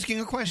 I'm just asking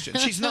a question.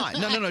 She's not.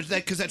 No,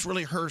 because that's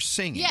really her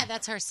singing. Yeah,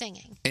 that's her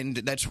singing. And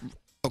that's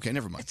okay.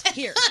 Never mind.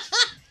 Here.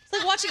 It's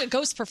like watching a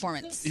ghost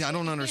performance. Yeah, I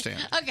don't understand.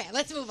 Okay,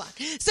 let's move on.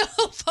 So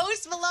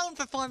Post Malone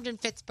performed in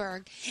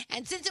Pittsburgh,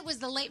 and since it was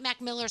the late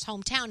Mac Miller's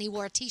hometown, he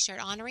wore a T-shirt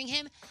honoring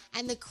him,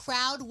 and the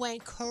crowd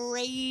went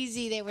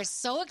crazy. They were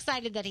so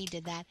excited that he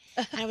did that,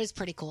 and it was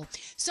pretty cool.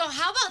 So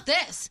how about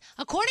this?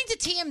 According to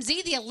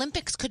TMZ, the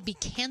Olympics could be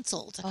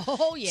canceled.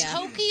 Oh, yeah.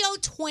 Tokyo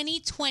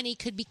 2020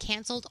 could be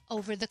canceled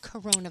over the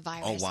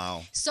coronavirus. Oh,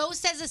 wow. So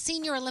says a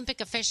senior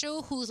Olympic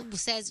official who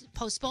says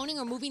postponing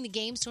or moving the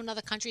games to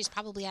another country is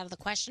probably out of the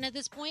question at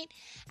this point.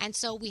 And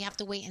so we have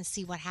to wait and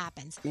see what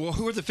happens. Well,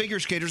 who are the figure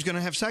skaters going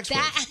to have sex with?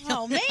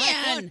 Oh,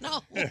 man.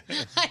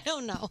 I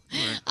don't know.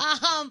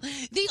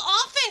 The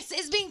Office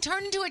is being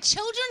turned into a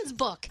children's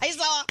book. I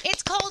saw.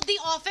 It's called The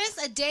Office,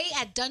 A Day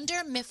at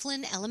Dunder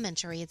Mifflin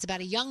Elementary. It's about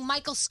a young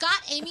Michael Scott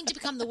aiming to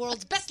become the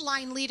world's best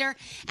line leader,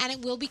 and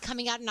it will be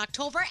coming out in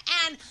October.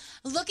 And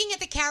looking at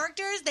the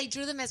characters, they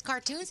drew them as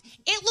cartoons.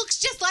 It looks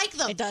just like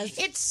them. It does.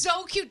 It's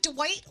so cute.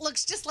 Dwight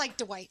looks just like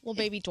Dwight. Little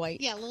baby Dwight.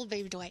 Yeah, little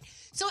baby Dwight.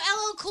 So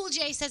LL Cool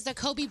J says that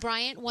Kobe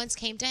Bryant once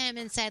came to him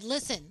and said,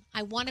 "Listen,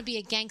 I want to be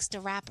a gangster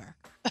rapper."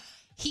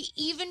 He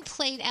even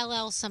played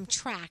LL some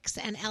tracks,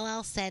 and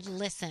LL said,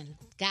 "Listen,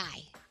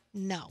 guy,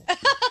 no.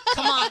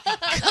 Come on,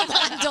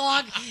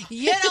 dog.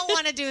 You don't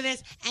want to do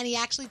this." And he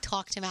actually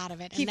talked him out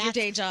of it. Keep your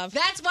day job.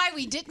 That's why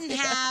we didn't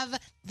have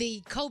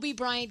the Kobe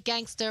Bryant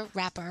gangster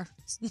rapper.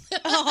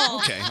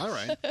 Okay, all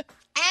right.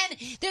 And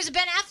there's a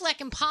Ben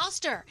Affleck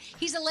imposter.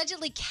 He's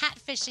allegedly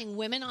catfishing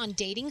women on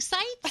dating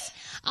sites.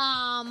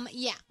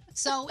 Yeah.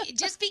 So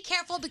just be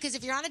careful, because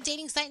if you're on a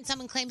dating site and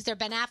someone claims they're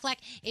Ben Affleck,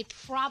 it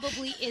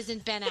probably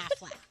isn't Ben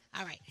Affleck.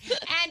 All right.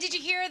 And did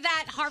you hear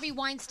that Harvey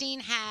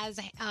Weinstein has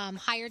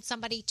hired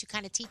somebody to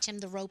kind of teach him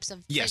the ropes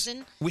of Yes,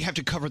 prison? we have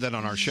to cover that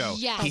on our show.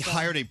 Yes. He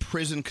hired a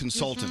prison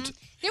consultant.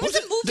 There was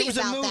a movie There was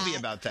about a movie that.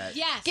 about that.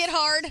 Yes. Get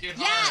Hard.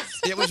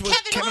 Yes. It was with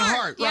Kevin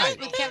Hart, Yeah, right.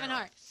 with Kevin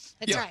Hart.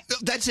 That's Yeah, right.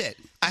 That's it.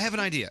 I have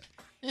an idea.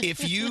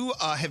 If you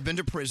have been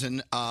to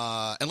prison,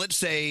 and let's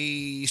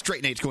say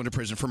Straight Nate's going to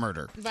prison for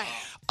murder, Right.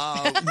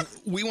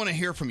 we want to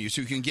hear from you so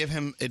you can give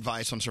him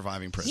advice on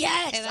surviving prison.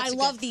 Yes, Yeah, I that's a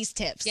love good- these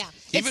tips. Yeah.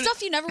 It's Even-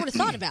 stuff you never would have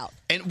thought about.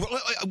 And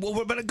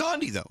what about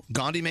Gandhi, though?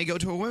 Gandhi may go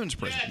to a women's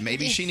prison.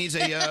 Maybe she needs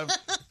a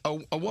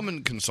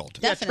woman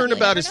consultant. Yeah,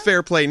 turnabout is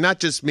fair play, not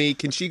just me.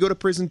 Can she go to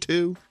prison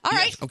too? All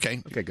right.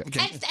 Okay. Okay, good. Okay.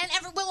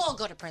 And we'll all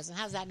go to prison.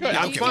 How's that? Good, Do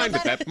I'm you feel fine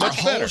with better? that. Our Much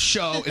whole better.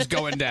 show is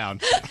going down.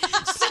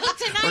 So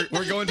tonight,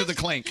 We're going to the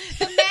clink.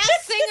 The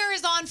Masked Singer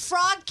is on.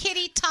 Frog,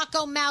 Kitty,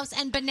 Taco, Mouse,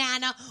 and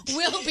Banana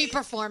will be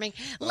performing.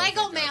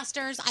 Lego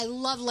Masters. I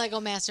love Lego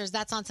Masters.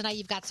 That's on tonight.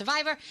 You've got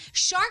Survivor.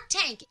 Shark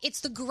Tank.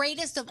 It's the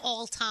greatest of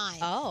all time.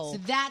 Oh. So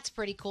that's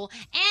pretty cool.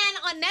 And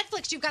on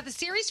Netflix, you've got the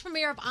series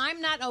premiere of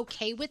I'm Not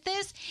Okay With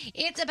This.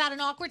 It's about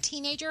an awkward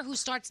teenager who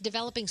starts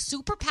developing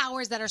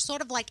superpowers that are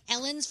sort of like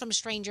Ellen's from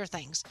Stranger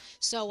Things.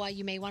 So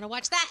you may want to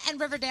watch that.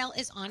 And Riverdale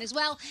is on as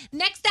well.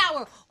 Next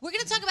hour, we're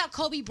going to talk about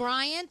Kobe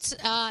Bryant.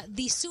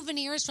 The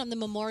souvenirs from the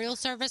memorial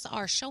service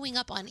are showing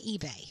up on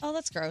eBay. Oh,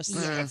 that's gross.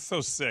 That's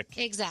so sick.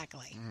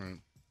 Exactly.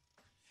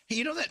 Hey,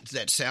 you know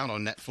that sound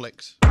on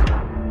Netflix?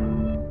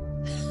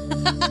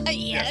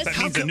 Yes, that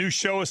means a new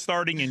show is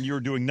starting and you're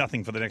doing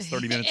nothing for the next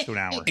 30 minutes to an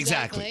hour.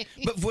 Exactly.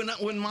 But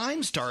when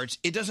mine starts,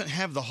 it doesn't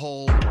have the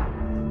whole.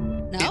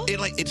 No?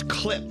 It's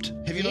clipped.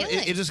 Have you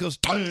noticed? It just goes.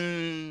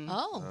 Dun.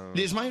 Oh.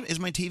 Is my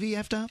TV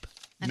effed up?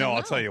 No,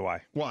 I'll tell you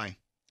why. Why?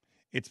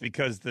 It's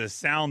because the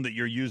sound that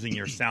you're using,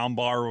 your sound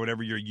bar or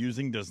whatever you're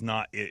using,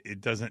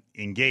 it doesn't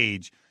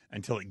engage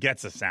until it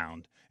gets a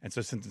sound. And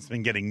so since it's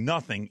been getting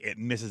nothing, it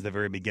misses the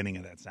very beginning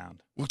of that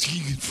sound. Well,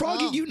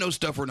 Froggy, you know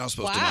stuff we're not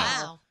supposed to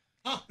know.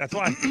 Wow. That's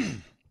why.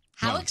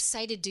 How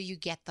excited do you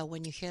get, though,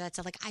 when you hear that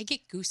stuff? Like, I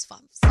get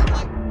goosebumps. I'm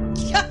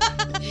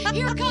like,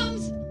 here it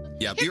comes.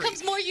 Yeah, Here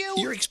comes more you.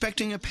 You're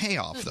expecting a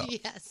payoff, though.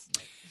 Yes.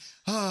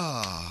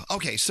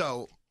 Okay,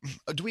 so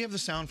do we have the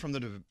sound from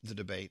the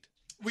debate?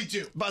 We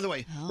do. By the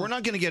way, we're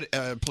not going to get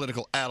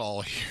political at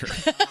all here.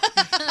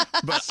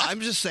 But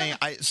I'm just saying,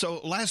 so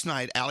last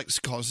night, Alex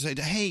calls and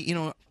said, hey,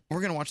 we're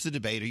going to watch the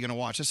debate. Are you going to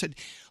watch? I said,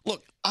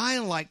 look, I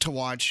like to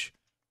watch.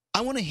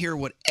 I want to hear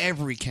what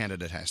every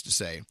candidate has to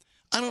say.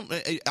 I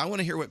want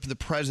to hear what the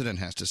president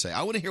has to say.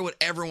 I want to hear what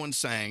everyone's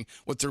saying,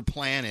 what their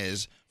plan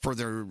is for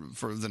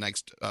the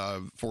next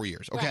 4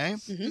 years. Okay.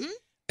 Right.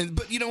 Mm-hmm.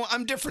 But,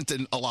 I'm different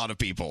than a lot of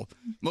people.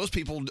 Most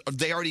people,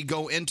 they already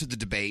go into the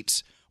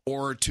debates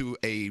or to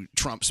a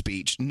Trump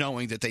speech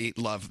knowing that they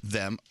love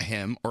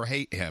him, or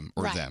hate him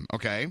or Right. them,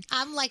 okay?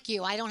 I'm like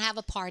you. I don't have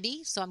a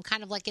party, so I'm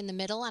kind of like in the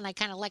middle, and I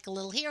kind of like a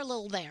little here, a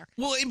little there.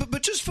 Well,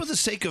 but just for the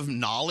sake of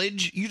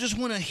knowledge, you just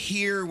want to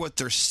hear what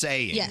they're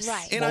saying. Yes.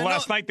 Right. And well, I know-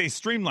 last night they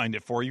streamlined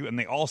it for you, and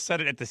they all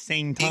said it at the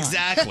same time.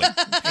 Exactly.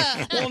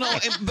 Well, no,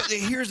 but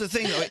here's the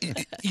thing.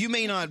 Though. You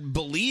may not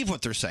believe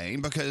what they're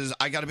saying because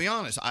I got to be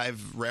honest.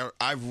 I've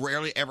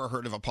rarely ever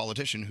heard of a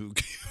politician who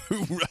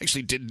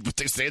actually did what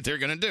they say they're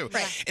going to do.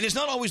 Right. And it's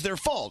not always their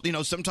fault.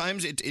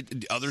 Sometimes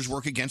others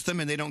work against them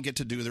and they don't get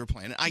to do their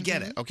plan. I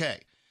get it. Okay.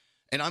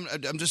 And I'm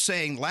just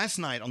saying. Last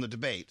night on the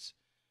debates.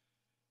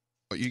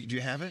 Do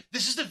you have it?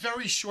 This is the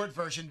very short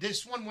version.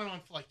 This one went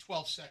on for like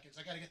 12 seconds.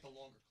 I got to get the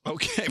longer.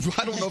 Okay, well,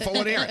 I don't know if I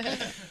want to hear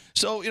it.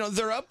 So,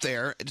 they're up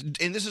there,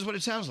 and this is what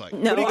it sounds like.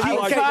 No, I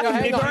was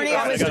talking, Bernie,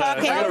 I was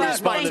talking about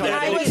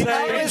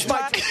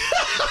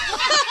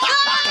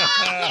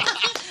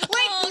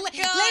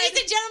Ladies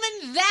and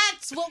gentlemen,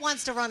 that's what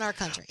wants to run our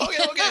country.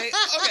 Okay.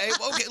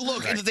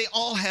 Look, they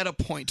all had a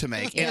point to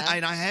make,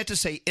 and I had to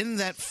say, in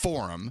that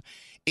forum,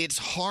 it's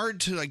hard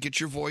to get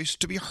your voice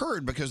to be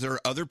heard because there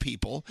are other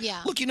people.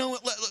 Yeah. Look,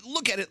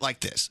 look at it like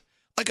this: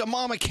 like a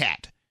mama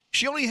cat.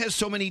 She only has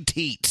so many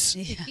teats.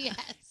 Yes.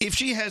 If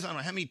she has, I don't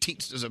know, how many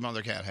teats does a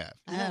mother cat have?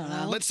 I don't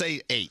know. Let's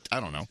say 8. I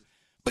don't know.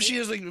 But she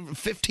has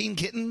 15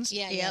 kittens.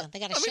 Yeah. They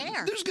got to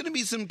share. There's going to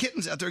be some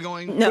kittens out there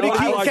going. No,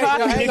 I was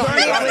talking, Bernie,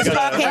 I was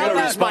talking about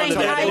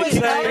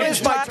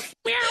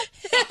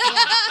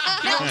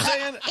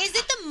Is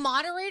it the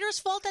moderator's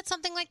fault that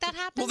something like that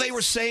happens? Well, they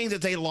were saying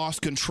that they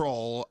lost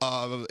control.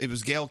 It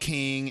was Gail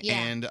King Yeah.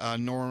 and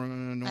Nora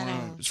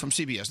from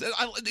CBS.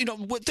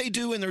 What they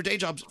do in their day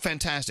jobs,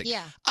 fantastic.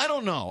 Yeah. I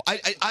don't know.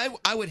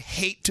 I would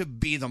hate to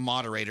be the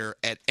moderator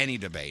at any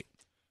debate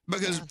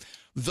because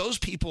those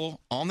people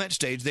on that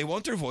stage, they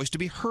want their voice to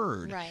be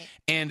heard. Right.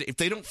 And if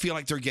they don't feel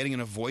like they're getting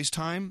enough voice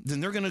time,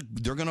 then they're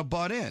gonna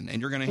butt in, and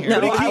you're gonna hear.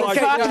 No, I was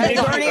talking,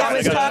 Bernie, I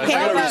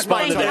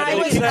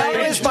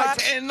was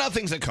talking and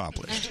nothing's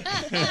accomplished.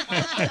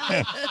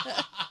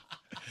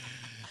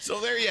 So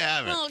there you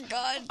have it. Oh,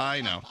 God.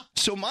 I know.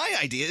 So my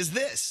idea is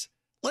this: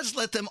 let's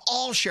let them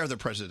all share the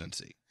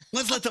presidency.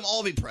 Let's let them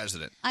all be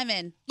president. I'm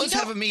in. Let's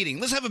have a meeting.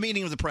 Let's have a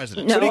meeting with the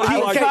president. No, I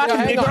was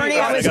talking, Bernie,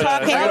 I was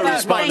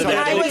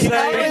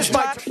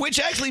talking Which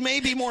actually may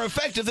be more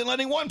effective than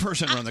letting one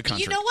person run the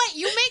country. You know what?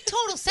 You make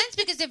total sense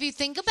because if you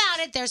think about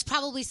it, there's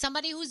probably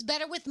somebody who's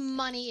better with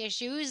money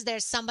issues.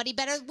 There's somebody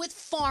better with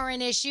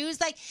foreign issues.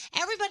 Like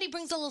everybody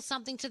brings a little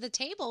something to the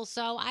table.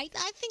 So I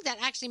think that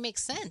actually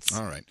makes sense.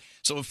 All right.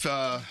 So if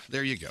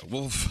there you go.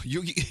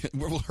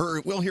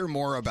 We'll hear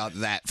more about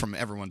that from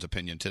everyone's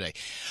opinion today.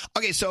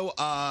 Okay. So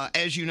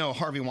as you know,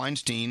 Harvey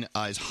Weinstein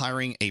is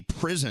hiring a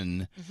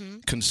prison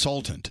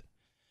consultant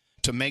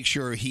to make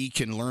sure he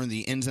can learn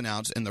the ins and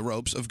outs and the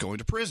ropes of going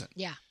to prison.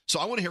 Yeah. So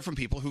I want to hear from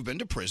people who've been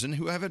to prison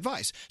who have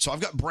advice. So I've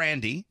got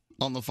Brandy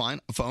on the phone.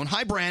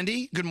 Hi,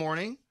 Brandy. Good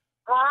morning.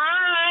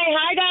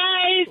 Hi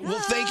guys.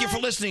 Well, thank you for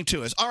listening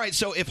to us. All right.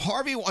 So if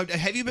Harvey,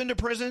 have you been to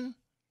prison?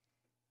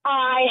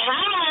 I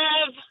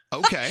have.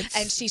 Okay.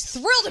 And she's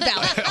thrilled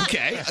about it.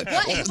 Okay.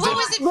 What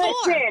was it for?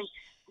 Listen,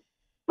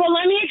 well,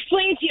 let me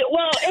explain to you.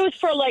 Well, it was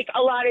for like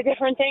a lot of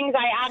different things.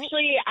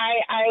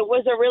 I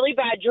was a really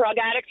bad drug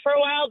addict for a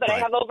while, but I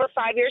have over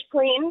 5 years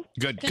clean.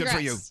 Good for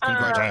you.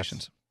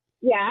 Congratulations.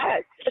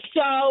 Yes.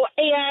 So,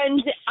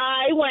 and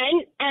I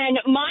went, and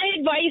my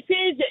advice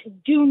is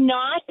do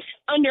not,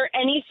 under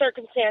any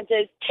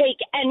circumstances, take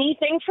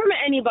anything from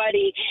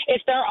anybody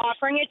if they're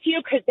offering it to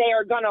you because they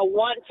are going to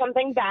want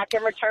something back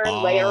in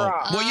return later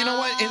on. Well, you know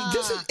what? And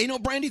this is,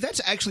 Brandy,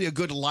 that's actually a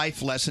good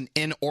life lesson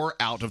in or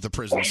out of the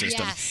prison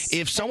system. Yes.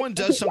 If someone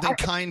does something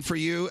kind for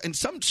you, and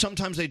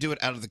sometimes they do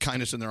it out of the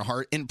kindness in their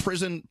heart, in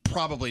prison,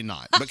 probably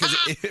not. Because,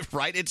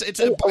 right? It's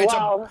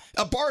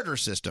a barter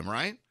system,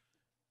 right?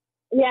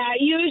 Yeah,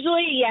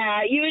 usually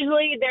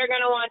they're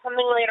going to want something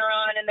later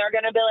on, and they're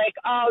going to be like,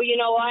 oh, you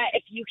know what?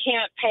 If you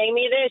can't pay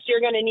me this, you're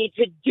going to need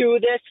to do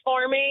this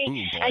for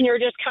me. And you're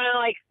just kind of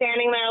like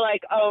standing there like,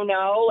 oh,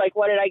 no, like,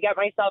 what did I get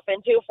myself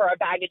into for a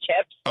bag of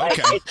chips?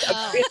 Okay.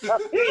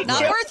 Like,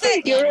 Not worth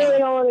it. You really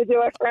don't want to do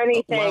it for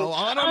anything. Well,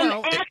 I don't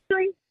know.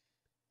 Actually,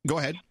 go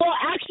ahead. Well,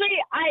 actually,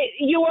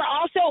 you were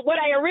also what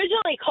I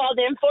originally called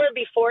in for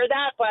before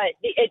that, but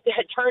it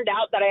had turned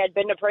out that I had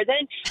been to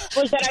prison,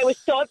 was that I was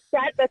so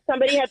upset that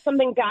somebody had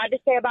something bad to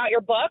say about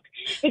your book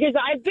because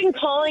I've been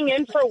calling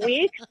in for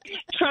weeks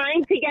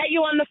trying to get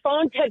you on the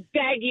phone to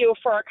beg you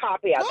for a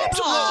copy of it.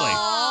 Absolutely.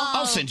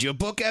 I'll send you a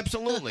book.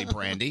 Absolutely,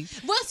 Brandy.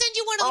 We'll send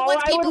you one of the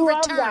ones I people would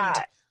love returned.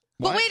 that.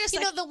 But What? wait a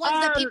second. You know the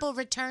ones that people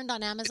returned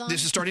on Amazon?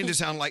 This is starting to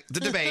sound like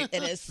the debate.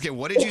 It is. Okay,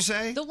 what did you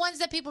say? The ones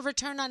that people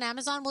returned on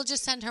Amazon, we'll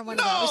just send her one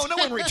No, of those. no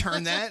one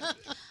returned that.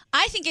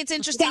 I think it's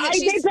interesting that They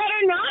she's. better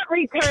not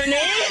return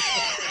it.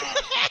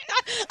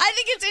 I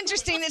think it's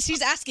interesting that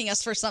she's asking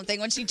us for something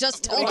when she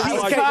just told us.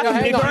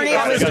 Bernie,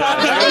 I was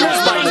talking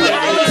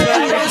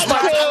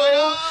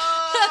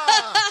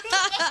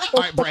All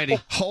right, Brandy,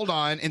 hold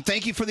on, and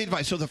thank you for the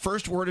advice. So the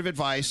first word of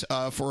advice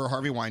for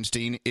Harvey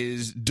Weinstein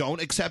is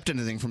don't accept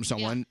anything from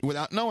someone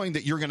without knowing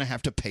that you're going to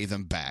have to pay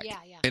them back. Yeah.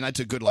 And that's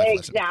a good life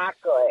lesson.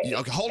 Exactly. Yeah,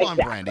 okay, hold on,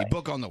 Brandy.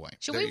 Book on the way.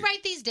 Should There we you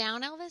write these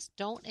down, Elvis?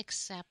 Don't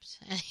accept.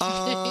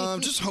 go.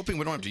 Just hoping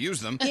we don't have to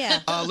use them. Yeah.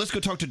 Let's go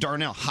talk to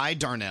Darnell. Hi,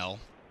 Darnell.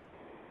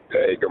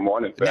 Hey, good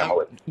morning,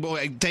 family.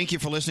 Well, thank you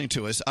for listening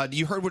to us.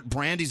 You heard what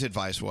Brandy's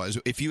advice was.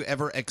 If you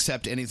ever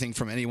accept anything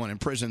from anyone in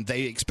prison,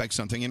 they expect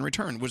something in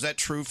return. Was that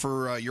true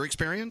for your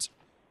experience?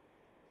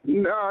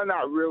 No,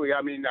 not really.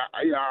 I mean,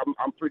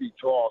 I'm pretty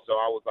tall, so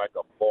I was like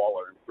a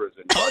baller in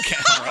prison. Okay,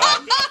 all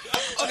right.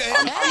 Okay.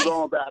 I'm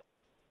going back.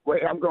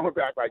 I'm going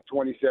back like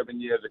 27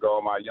 years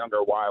ago, my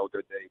younger,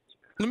 wilder days.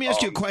 Let me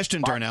ask you a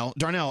question, Darnell.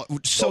 Darnell,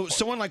 so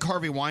someone like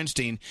Harvey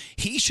Weinstein,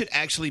 he should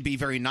actually be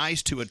very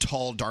nice to a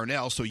tall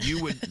Darnell, so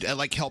you would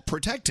help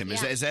protect him.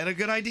 Is that a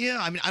good idea?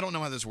 I mean, I don't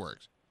know how this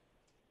works.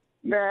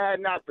 Nah,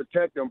 not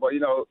protect him, but he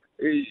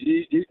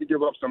can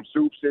give up some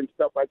soups and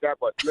stuff like that.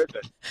 But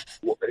listen,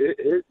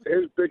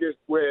 his biggest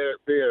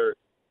fear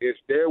is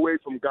stay away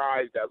from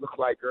guys that look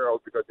like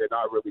girls because they're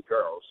not really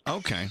girls.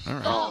 Okay, all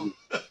right.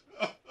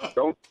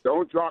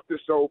 Don't drop the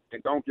soap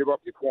and don't give up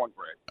your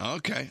cornbread.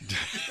 Okay,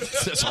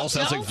 this all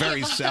sounds like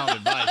very sound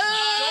advice.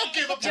 Don't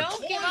give up your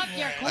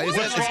cornbread.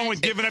 What's wrong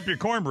with giving up your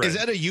cornbread? Is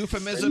that a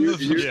euphemism?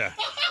 Yeah.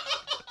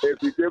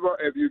 If you give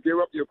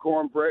up your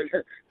cornbread,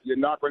 you're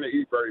not going to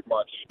eat very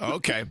much.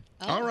 Okay,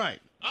 all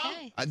right.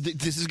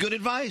 This is good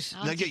advice.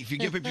 If you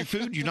give up your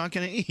food, you're not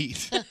going to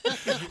eat.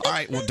 All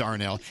right, well,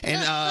 Darnell,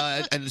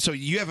 and so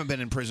you haven't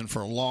been in prison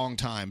for a long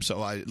time. So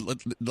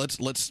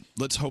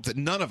let's hope that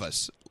none of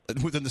us,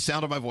 within the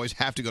sound of my voice,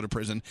 have to go to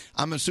prison.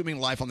 I'm assuming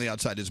life on the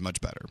outside is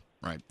much better,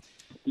 right?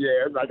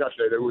 Yeah, like I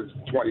said, it was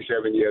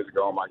 27 years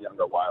ago in my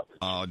younger wild.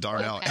 Oh,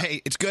 Darnell. Okay.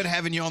 Hey, it's good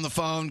having you on the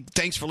phone.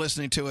 Thanks for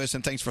listening to us,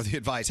 and thanks for the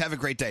advice. Have a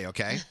great day,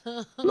 okay?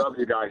 Love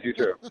you guys. You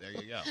too. There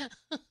you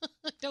go.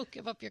 Don't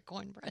give up your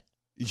cornbread.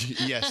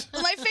 Yes.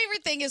 My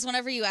favorite thing is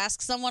whenever you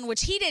ask someone,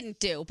 which he didn't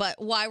do,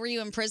 but why were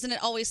you in prison?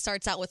 It always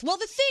starts out with, well,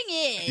 the thing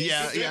is.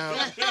 Yeah. See,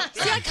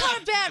 I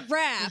caught a bad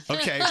rap.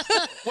 Okay.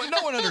 What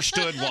no one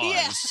understood was.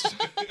 Yeah.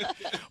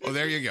 Well,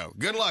 there you go.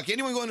 Good luck.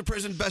 Anyone going to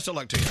prison, best of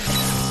luck to you.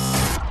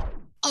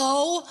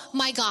 Oh,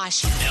 my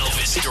gosh.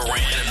 Elvis Duran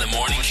in the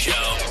morning show.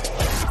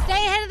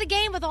 Stay ahead of the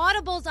game with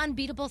Audible's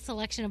unbeatable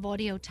selection of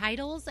audio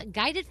titles,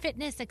 guided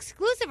fitness,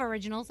 exclusive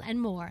originals, and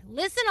more.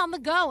 Listen on the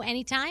go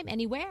anytime,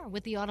 anywhere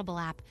with the Audible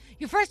app.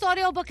 Your first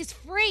audiobook is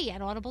free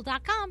at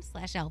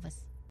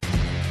audible.com/Elvis.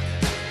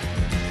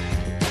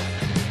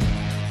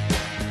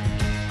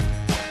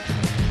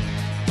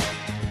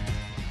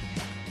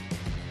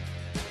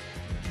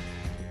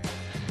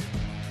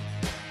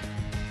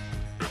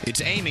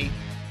 It's Amy.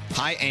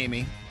 Hi,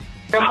 Amy.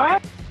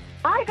 Hi,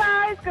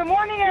 guys. Good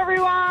morning,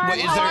 everyone. Wait,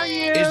 How are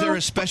you? is there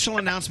a special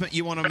announcement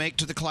you want to make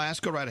to the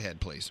class? Go right ahead,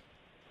 please.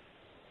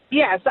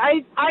 Yes,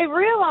 I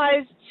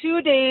realized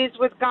 2 days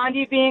with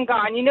Gandhi being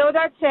gone. You know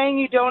that saying,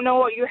 you don't know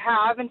what you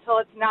have until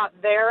it's not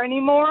there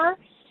anymore?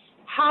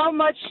 How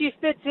much she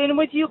fits in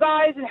with you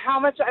guys and how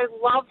much I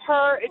love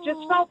her. It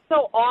just felt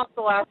so off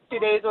the last 2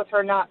 days with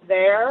her not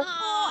there.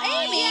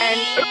 Oh, Amy.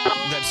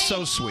 That's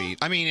so sweet.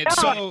 I mean, it's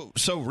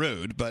so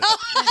rude, but...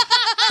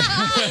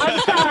 I'm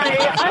sorry.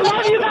 I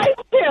love you guys,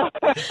 too.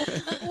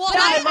 Well,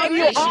 I love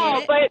you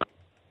all, but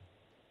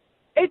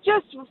it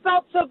just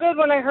felt so good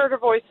when I heard her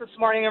voice this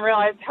morning and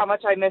realized how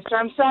much I missed her.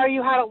 I'm sorry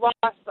you had a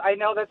loss. I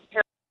know that's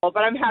terrible, but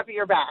I'm happy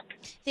you're back.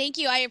 Thank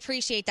you. I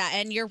appreciate that.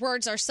 And your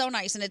words are so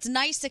nice. And it's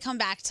nice to come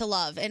back to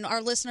love. And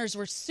our listeners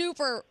were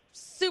super,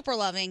 super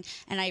loving.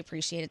 And I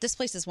appreciate it. This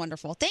place is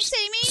wonderful. Thanks,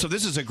 Amy. So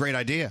this is a great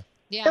idea.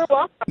 Yeah.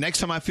 Next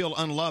time I feel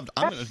unloved,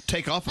 I'm going to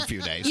take off a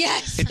few days.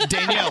 Yes.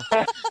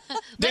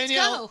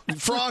 Danielle,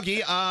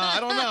 Froggy, I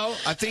don't know.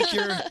 I think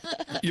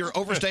you're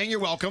overstaying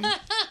your welcome.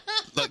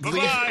 Look, No,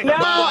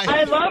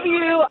 I love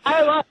you.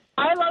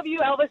 I love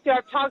you, Elvis.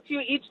 I've talked to you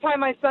each time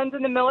my son's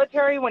in the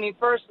military, when he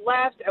first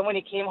left and when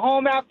he came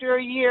home after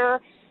a year.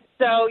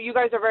 So you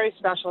guys are very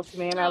special to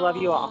me, and I love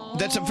you all.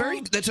 That's a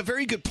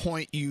very good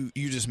point you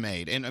just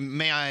made. And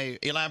may I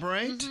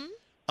elaborate? Mm-hmm.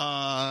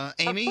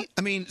 Amy,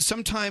 I mean,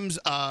 sometimes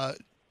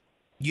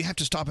you have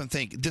to stop and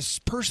think, this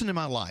person in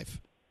my life,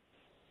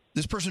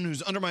 this person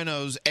who's under my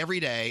nose every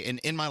day and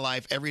in my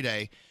life every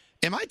day,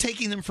 am I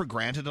taking them for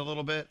granted a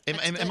little bit?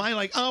 Am I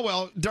like, oh,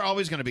 well, they're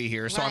always going to be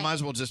here, so I might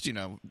as well just,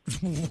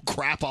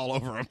 crap all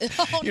over them.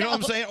 You know what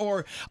I'm saying?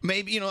 Or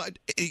maybe,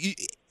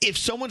 if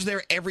someone's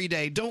there every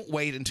day, don't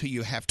wait until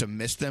you have to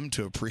miss them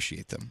to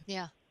appreciate them.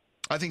 Yeah.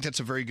 I think that's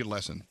a very good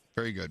lesson.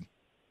 Very good.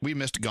 We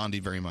missed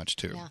Gandhi very much,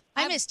 too. Yeah.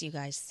 I missed you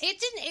guys.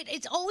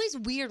 It's always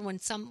weird when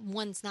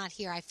someone's not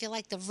here. I feel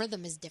like the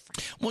rhythm is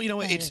different. Well,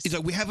 it's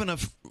like we have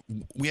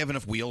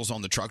enough wheels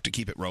on the truck to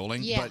keep it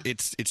rolling, Yeah. but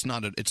it's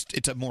not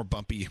it's a more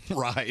bumpy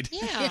ride.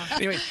 Yeah.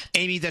 Anyway,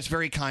 Amy, that's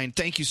very kind.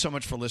 Thank you so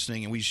much for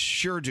listening, and we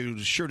sure do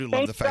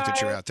love the fact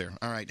that you're out there.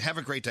 All right, have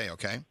a great day,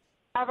 okay?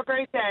 Have a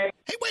great day.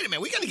 Hey, wait a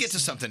minute. We got to get to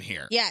something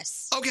here.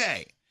 Yes.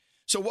 Okay.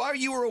 So while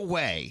you were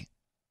away,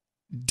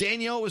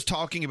 Danielle was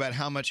talking about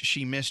how much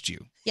she missed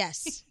you.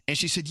 Yes. And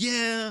she said,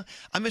 yeah,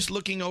 I miss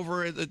looking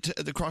over at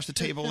across the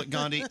table at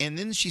Gandhi. And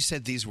then she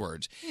said these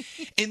words.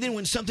 And then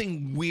when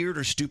something weird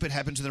or stupid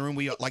happens in the room,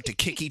 we like to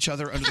kick each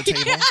other under the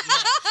table.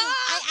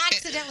 I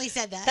accidentally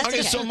said that.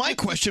 Okay, so my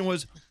question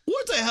was,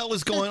 what the hell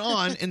is going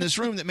on in this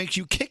room that makes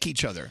you kick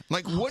each other?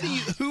 Like,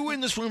 who in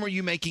this room are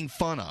you making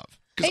fun of?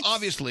 Because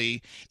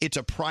obviously it's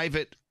a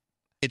private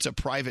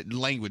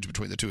language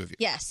between the two of you.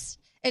 Yes.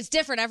 It's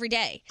different every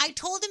day. I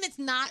told him it's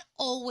not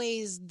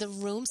always the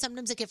room.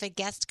 Sometimes, like, if a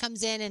guest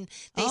comes in and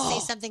they say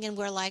something and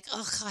we're like,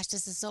 oh, gosh,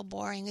 this is so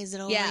boring. Is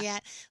it over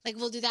yet? Like,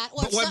 we'll do that.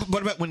 Or But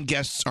what about when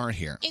guests aren't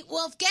here?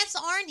 Well, if guests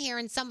aren't here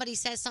and somebody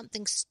says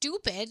something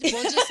stupid,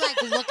 we'll just,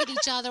 like, look at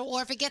each other.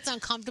 Or if it gets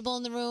uncomfortable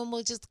in the room,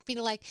 we'll just be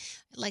like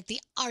the,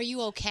 are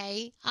you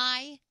okay?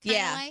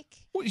 Like.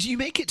 Well, you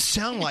make it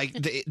sound like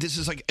this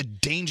is like a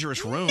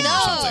dangerous room or No.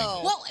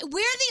 something. Well, we're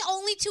the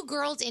only two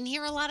girls in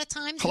here a lot of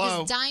times.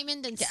 Hello? Because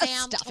Diamond and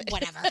Sam,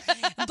 whatever.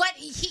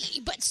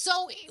 but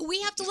so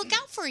we have to look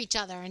out for each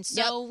other, and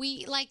so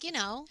we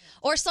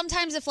Or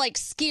sometimes if like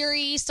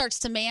Scary starts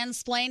to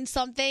mansplain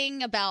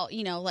something about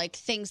like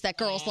things that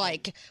girls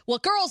like,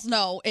 what girls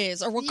know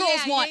is, or what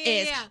girls want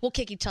is, we'll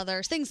kick each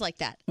other, things like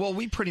that. Well,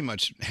 we pretty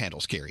much handle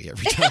Scary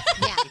every time.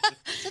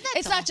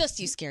 It's not just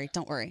you, Scary.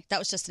 Don't worry. That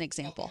was just an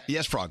example.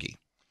 Yes, Froggy.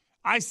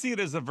 I see it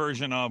as a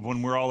version of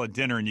when we're all at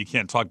dinner and you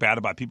can't talk bad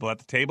about people at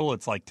the table.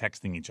 It's like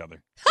texting each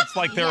other. It's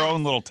like their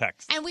own little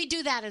text. And we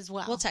do that as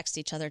well. We'll text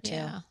each other too.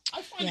 Yeah.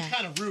 I find it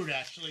kind of rude,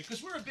 actually,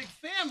 because we're a big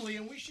family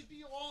and we should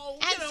be all.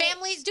 And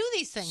families do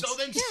these things. So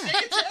then say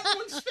it to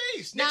everyone's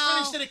face. Next time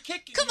instead of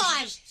kicking, Come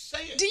on. just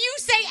say it. Do you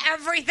say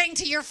everything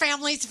to your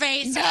family's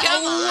face? No.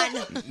 Come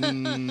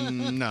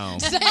on. No. No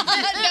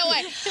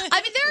way.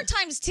 I mean, there are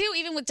times too,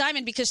 even with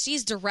Diamond, because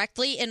she's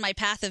directly in my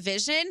path of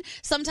vision.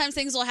 Sometimes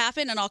things will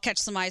happen, and I'll catch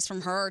some eyes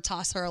from her or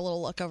toss her a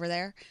little look over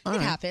there. All it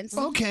right. happens.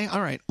 Okay,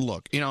 all right.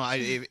 Look,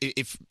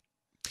 if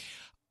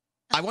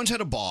I once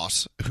had a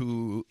boss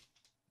who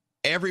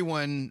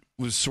everyone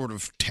was sort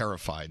of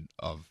terrified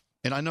of,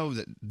 and I know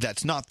that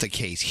that's not the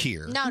case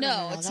here.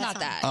 No, it's not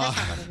that. That's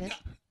not what it is.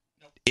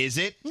 Is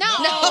it?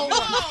 No.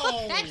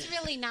 That's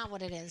really not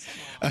what it is.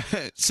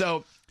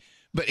 So,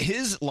 but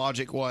his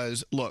logic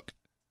was, look,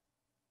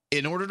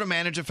 in order to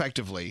manage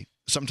effectively,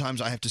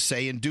 sometimes I have to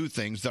say and do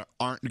things that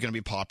aren't going to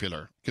be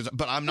popular.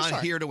 But I'm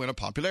not here to win a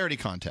popularity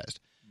contest.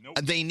 Nope.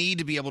 They need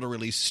to be able to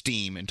release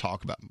steam and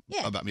talk about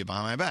me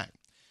behind my back.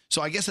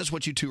 So I guess that's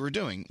what you two are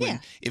doing.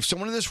 If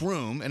someone in this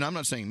room, and I'm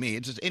not saying me,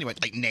 it's just anyway,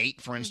 like Nate,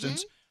 for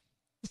instance,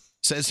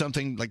 says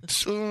something like,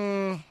 it's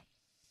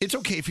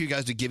okay for you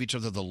guys to give each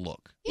other the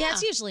look. Yeah,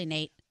 it's usually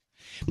Nate.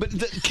 But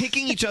the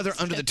kicking each other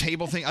under the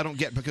table thing, I don't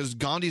get, because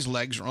Gandhi's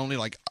legs are only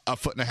like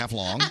 1.5 feet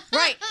long.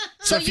 Right.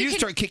 So if you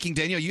start kicking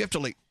Danielle, you have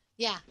to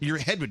Yeah. your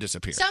head would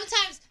disappear.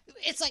 Sometimes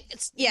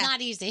it's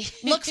not easy.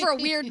 Look for a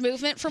weird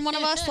movement from one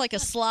of us, like a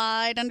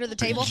slide under the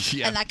table,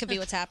 and that could be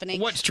what's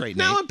happening. What's straight,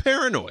 Now I'm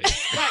paranoid.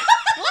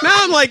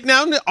 Now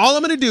all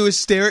I'm going to do is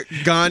stare at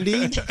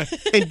Gandhi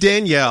and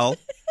Danielle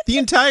the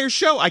entire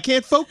show. I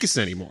can't focus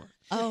anymore.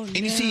 Oh, and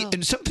you see,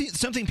 and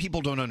something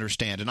people don't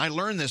understand, and I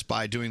learned this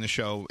by doing the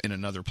show in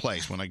another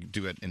place when I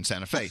do it in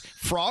Santa Fe.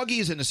 Froggy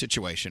is in a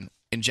situation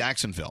in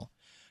Jacksonville.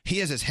 He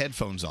has his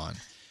headphones on.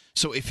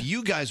 So if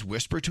you guys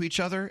whisper to each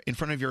other in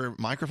front of your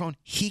microphone,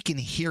 he can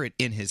hear it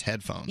in his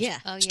headphones. Yeah.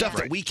 Stuff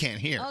that we can't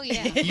hear. Oh,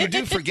 yeah. You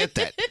do forget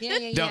that,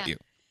 don't you?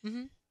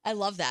 Mm-hmm. I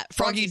love that.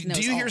 Froggy,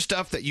 Froggy do you hear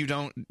stuff that you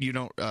don't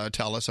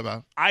tell us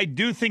about? I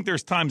do think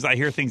there's times I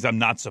hear things I'm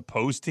not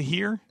supposed to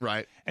hear.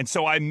 Right. And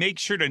so I make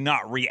sure to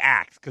not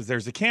react because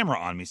there's a camera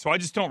on me. So I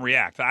just don't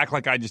react. I act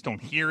like I just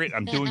don't hear it.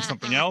 I'm doing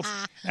something else,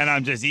 and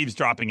I'm just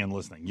eavesdropping and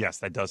listening. Yes,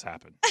 that does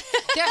happen.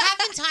 There have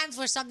been times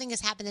where something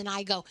has happened and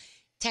I go,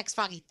 text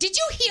Froggy, did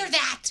you hear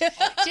that?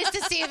 Just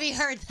to see if he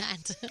heard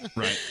that.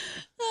 Right.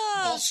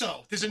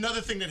 Also, there's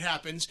another thing that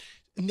happens.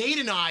 Nate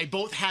and I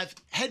both have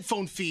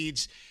headphone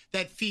feeds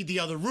that feed the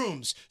other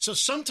rooms. So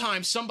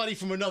sometimes somebody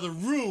from another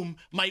room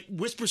might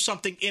whisper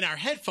something in our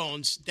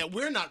headphones that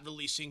we're not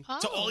releasing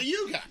to all of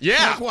you guys.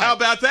 Yeah, how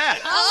about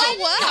that? Oh,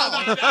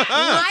 wow.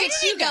 Why Why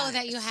did you know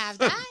that you have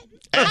that?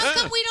 How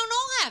come we don't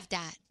all have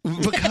that?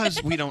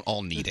 Because we don't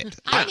all need it.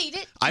 I need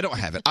it. I don't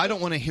have it. I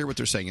don't want to hear what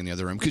they're saying in the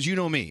other room because you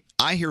know me.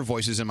 I hear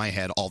voices in my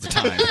head all the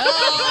time.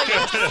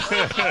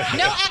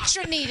 No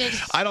extra needed.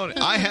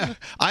 I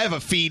have a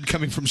feed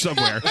coming from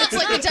somewhere. It's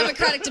like a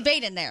Democratic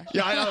debate in there.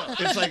 Yeah, I know.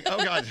 It's like,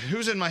 oh God,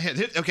 who's in my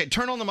head? Okay,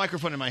 turn on the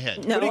microphone in my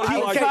head. No, Yeah,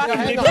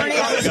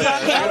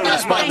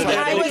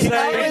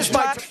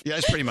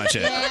 that's pretty much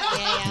it.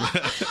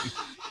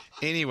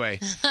 Anyway,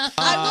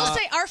 I will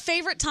say our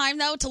favorite time,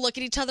 though, to look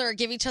at each other or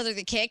give each other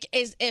the kick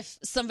is if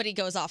somebody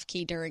goes off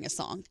key during a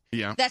song.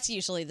 Yeah. That's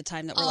usually the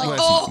time that we're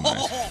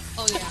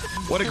Oh, yeah.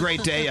 what a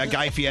great day.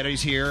 Guy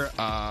Fieri's here.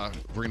 We're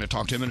going to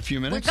talk to him in a few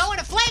We're minutes. going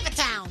to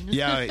Flavortown.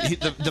 Yeah,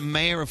 the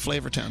mayor of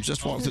Flavortown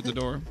just walked through the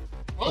door.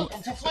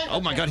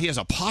 Oh my God, he has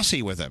a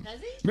posse with him.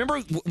 Remember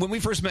when we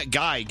first met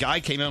Guy? Guy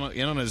came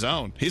in on his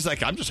own. He's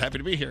like, I'm just happy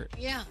to be here.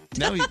 Yeah.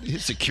 Now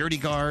he's security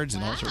guards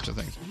and all sorts of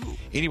things.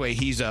 Anyway,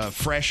 he's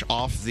fresh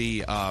off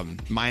the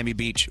Miami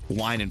Beach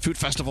Wine and Food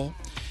Festival.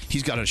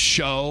 He's got a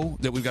show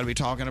that we've got to be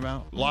talking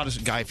about. A lot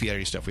of Guy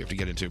Fieri stuff we have to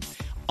get into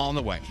on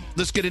the way.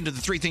 Let's get into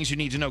the 3 things you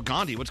need to know.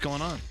 Gandhi, what's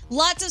going on?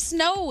 Lots of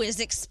snow is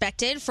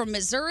expected from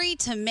Missouri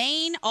to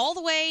Maine all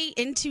the way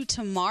into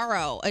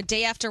tomorrow. A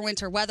day after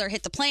winter weather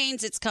hit the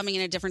plains, it's coming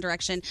in a different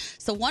direction.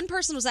 So one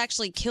person was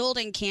actually killed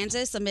in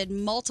Kansas amid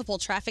multiple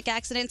traffic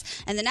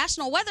accidents, and the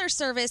National Weather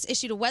Service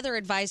issued a weather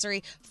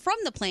advisory from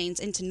the plains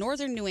into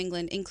northern New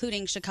England,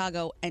 including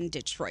Chicago and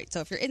Detroit.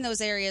 So if you're in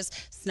those areas,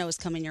 snow is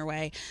coming your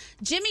way.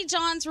 Jimmy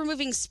John's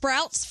removing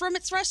Sprouts from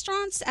its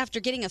restaurants after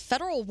getting a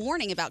federal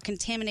warning about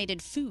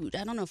contaminated food.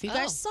 I don't know if you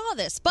guys saw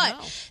this, but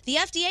the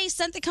FDA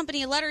sent the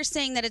company a letter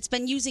saying that it's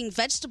been using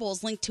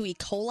vegetables linked to E.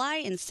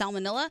 coli and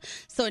salmonella.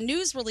 So a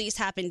news release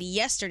happened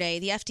yesterday.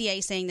 The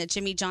FDA saying that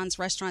Jimmy John's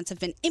restaurants have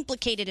been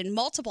implicated in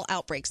multiple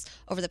outbreaks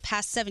over the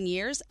past 7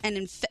 years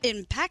and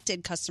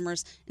impacted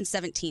customers in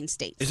 17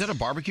 states. Is that a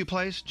barbecue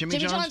place, Jimmy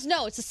John's?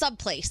 No, it's a sub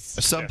place.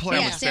 A sub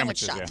place? Yeah, sandwich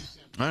shop.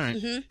 All right.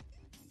 Mm-hmm.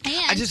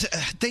 I just,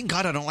 thank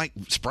God I don't like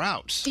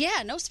Sprouts.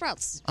 Yeah, no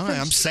Sprouts. All right,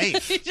 I'm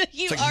safe. You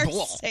It's like are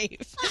bull.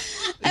 safe.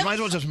 You might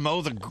as well just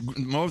mow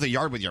the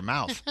yard with your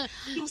mouth.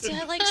 See,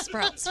 I like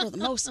Sprouts for the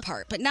most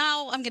part, but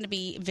now I'm going to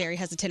be very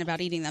hesitant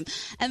about eating them.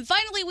 And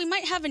finally, we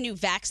might have a new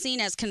vaccine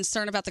as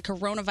concern about the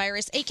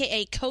coronavirus,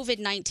 aka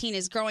COVID-19,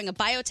 is growing. A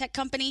biotech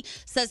company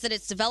says that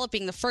it's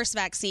developing the first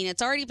vaccine.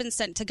 It's already been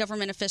sent to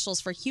government officials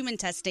for human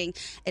testing.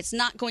 It's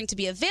not going to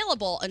be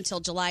available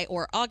until July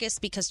or August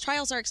because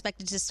trials are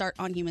expected to start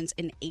on humans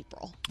in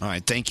April. All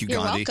right, thank you,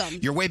 You're Gandhi. welcome.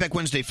 Your Way Back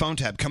Wednesday phone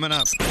tab coming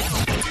up.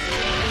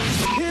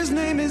 His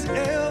name is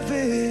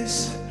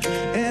Elvis,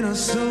 and I'm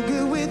so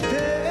good with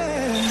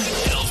that.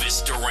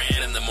 Elvis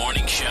Duran in the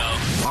morning show.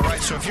 All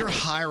right, so if you're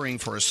hiring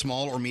for a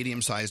small or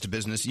medium-sized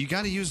business, you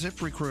got to use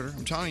ZipRecruiter.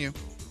 I'm telling you.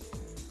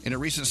 In a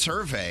recent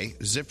survey,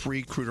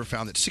 ZipRecruiter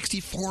found that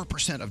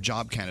 64% of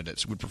job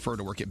candidates would prefer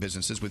to work at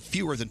businesses with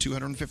fewer than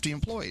 250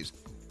 employees.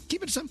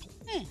 Keep it simple.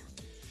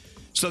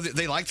 So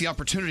they like the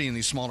opportunity in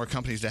these smaller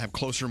companies to have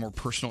closer, more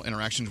personal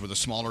interactions with a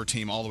smaller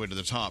team all the way to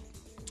the top.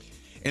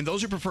 And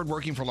those who preferred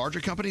working for larger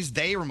companies,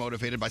 they were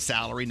motivated by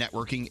salary,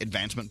 networking,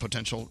 advancement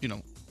potential,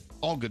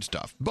 all good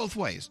stuff. Both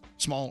ways,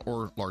 small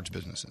or large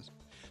businesses.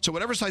 So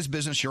whatever size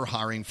business you're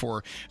hiring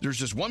for, there's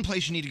just one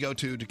place you need to go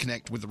to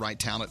connect with the right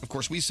talent. Of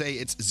course, we say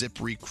it's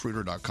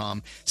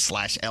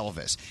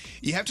ZipRecruiter.com/Elvis.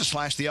 You have to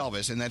slash the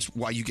Elvis, and that's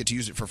why you get to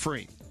use it for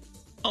free.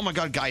 Oh my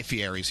God, Guy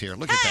Fieri's here.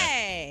 Look at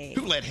that.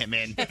 Who let him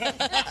in?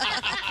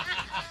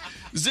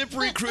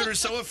 ZipRecruiter is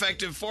so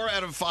effective. 4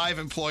 out of 5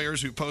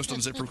 employers who post on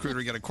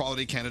ZipRecruiter get a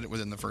quality candidate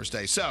within the first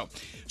day. So,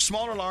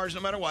 small or large,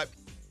 no matter what,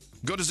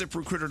 go to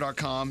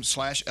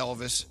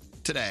ZipRecruiter.com/Elvis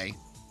today.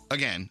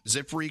 Again,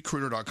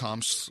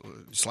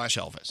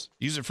 ZipRecruiter.com/Elvis.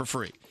 Use it for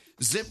free.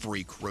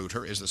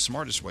 ZipRecruiter is the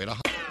smartest way to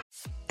hire.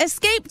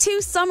 Escape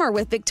to summer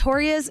with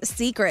Victoria's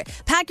Secret.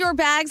 Pack your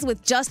bags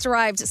with just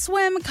arrived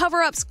swim,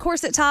 cover-ups,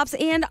 corset tops,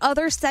 and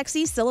other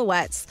sexy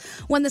silhouettes.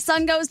 When the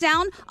sun goes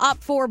down,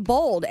 opt for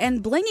bold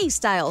and blingy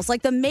styles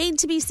like the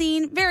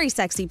made-to-be-seen, very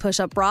sexy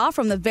push-up bra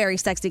from the Very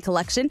Sexy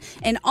collection,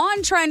 and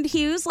on-trend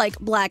hues like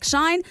black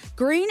shine,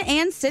 green,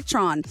 and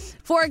citron.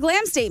 For a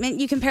glam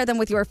statement, you can pair them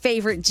with your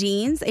favorite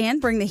jeans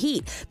and bring the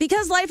heat.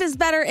 Because life is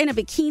better in a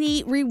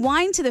bikini,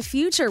 rewind to the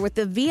future with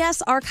the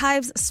VS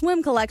Archives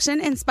swim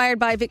collection inspired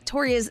by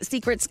Victoria's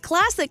Secret's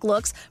classic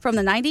looks from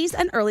the 90s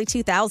and early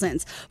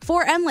 2000s.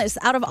 For endless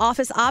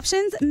out-of-office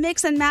options,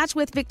 mix and match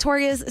with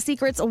Victoria's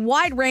Secret's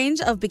wide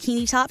range of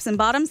bikini tops and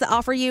bottoms that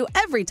offer you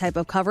every type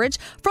of coverage,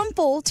 from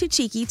full to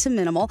cheeky to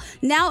minimal,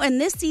 now in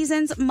this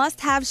season's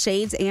must-have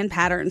shades and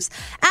patterns.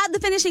 Add the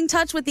finishing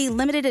touch with the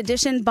limited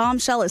edition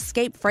Bombshell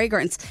Escape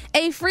fragrance,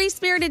 a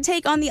free-spirited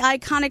take on the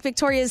iconic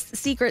Victoria's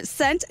Secret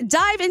scent.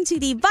 Dive into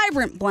the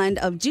vibrant blend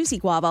of juicy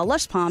guava,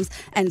 lush palms,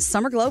 and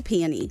summer glow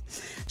peony.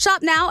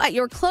 Shop now at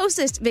your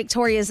closest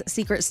Victoria's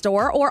Secret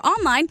store or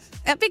online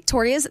at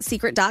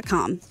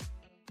victoriassecret.com.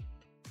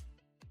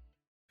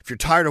 If you're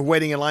tired of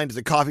waiting in line to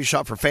the coffee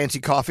shop for fancy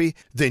coffee,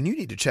 then you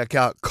need to check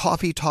out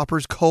Coffee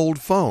Topper's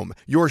Cold Foam,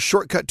 your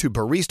shortcut to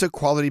barista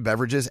quality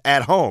beverages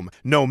at home.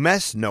 No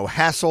mess, no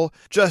hassle.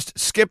 Just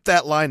skip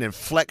that line and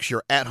flex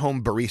your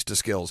at-home barista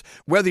skills.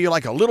 Whether you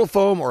like a little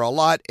foam or a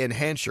lot,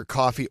 enhance your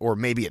coffee, or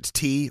maybe it's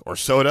tea or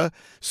soda.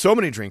 So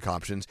many drink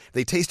options.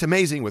 They taste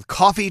amazing with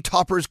Coffee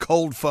Topper's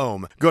Cold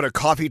Foam. Go to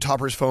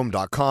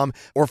coffeetoppersfoam.com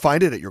or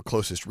find it at your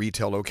closest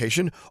retail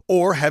location,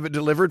 or have it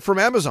delivered from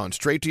Amazon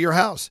straight to your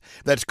house.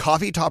 That's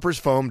coffeetoppersfoam.com.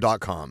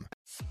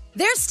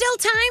 There's still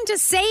time to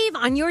save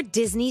on your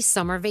Disney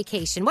summer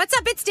vacation. What's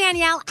up? It's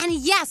Danielle. And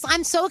yes,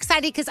 I'm so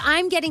excited because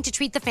I'm getting to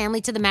treat the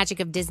family to the magic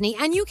of Disney,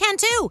 and you can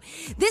too.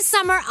 This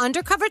summer,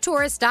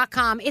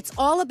 undercovertourist.com, it's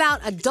all about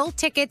adult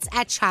tickets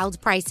at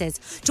child prices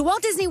to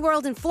Walt Disney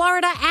World in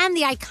Florida and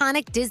the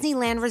iconic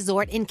Disneyland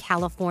Resort in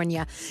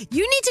California.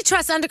 You need to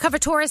trust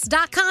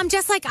undercovertourist.com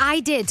just like I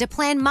did to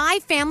plan my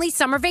family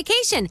summer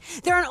vacation.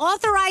 They're an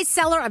authorized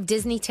seller of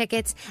Disney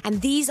tickets, and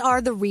these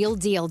are the real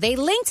deal. They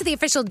link to the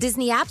official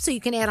Disney app so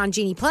you can add on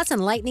Genie Plus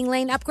and Lightning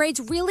Lane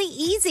upgrades really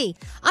easy.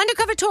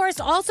 Undercover Tourist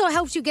also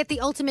helps you get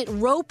the ultimate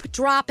rope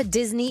drop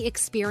Disney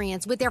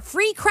experience with their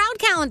free crowd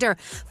calendar.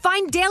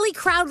 Find daily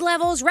crowd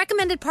levels,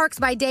 recommended parks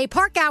by day,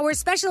 park hours,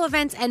 special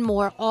events, and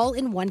more, all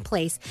in one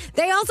place.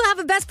 They also have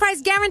a best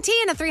price guarantee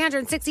and a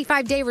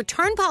 365-day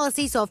return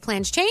policy, so if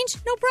plans change,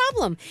 no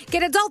problem.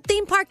 Get adult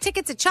theme park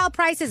tickets at child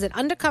prices at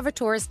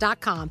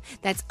undercovertourist.com.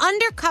 That's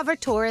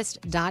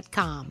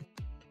undercovertourist.com.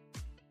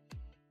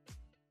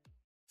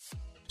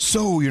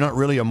 So, you're not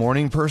really a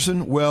morning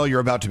person? Well,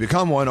 you're about to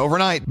become one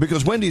overnight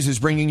because Wendy's is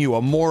bringing you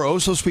a more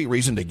oh-so-sweet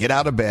reason to get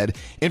out of bed.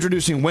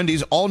 Introducing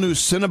Wendy's all-new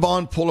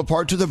Cinnabon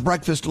Pull-Apart to the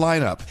breakfast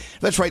lineup.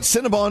 That's right,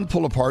 Cinnabon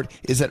Pull-Apart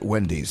is at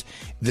Wendy's.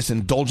 This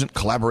indulgent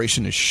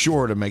collaboration is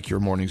sure to make your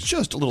mornings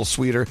just a little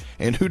sweeter,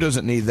 and who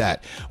doesn't need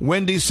that?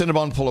 Wendy's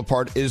Cinnabon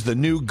Pull-Apart is the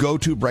new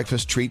go-to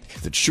breakfast treat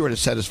that's sure to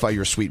satisfy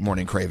your sweet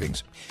morning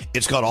cravings.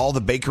 It's got all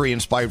the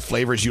bakery-inspired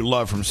flavors you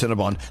love from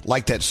Cinnabon,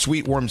 like that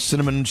sweet, warm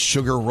cinnamon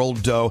sugar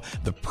rolled dough,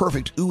 the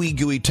perfect ooey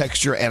gooey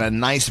texture, and a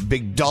nice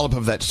big dollop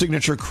of that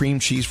signature cream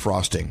cheese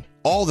frosting.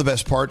 All the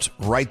best parts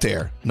right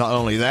there. Not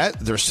only that,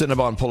 their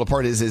Cinnabon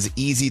Pull-Apart is as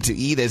easy to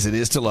eat as it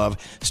is to love.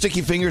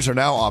 Sticky fingers are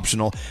now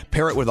optional.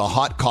 Pair it with a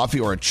hot coffee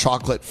or a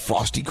chocolate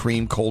frosty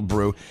cream cold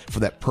brew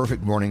for that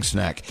perfect morning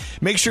snack.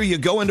 Make sure you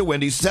go into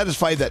Wendy's,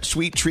 satisfy that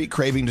sweet treat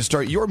craving to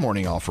start your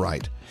morning off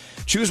right.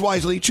 Choose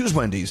wisely, choose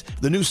Wendy's,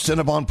 the new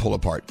Cinnabon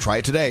Pull-Apart. Try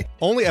it today.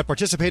 Only at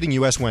participating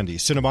U.S.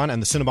 Wendy's. Cinnabon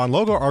and the Cinnabon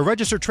logo are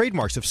registered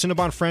trademarks of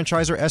Cinnabon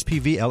Franchisor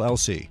SPV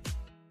LLC.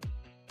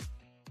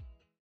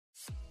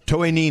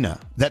 Toenina,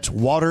 that's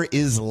water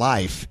is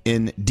life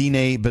in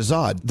Diné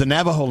Bazad, the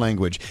Navajo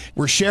language.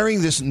 We're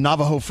sharing this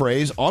Navajo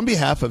phrase on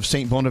behalf of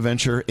St.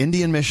 Bonaventure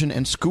Indian Mission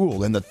and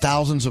School and the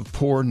thousands of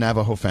poor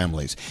Navajo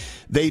families.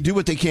 They do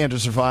what they can to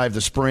survive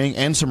the spring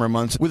and summer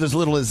months with as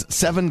little as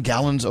 7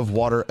 gallons of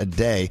water a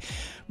day.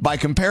 By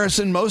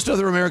comparison, most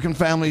other American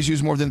families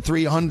use more than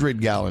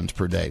 300 gallons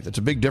per day. That's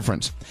a big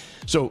difference.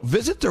 So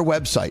visit their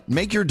website.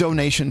 Make your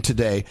donation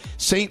today,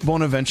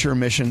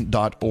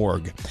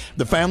 stbonaventuremission.org.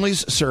 The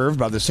families served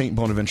by the St.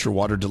 Bonaventure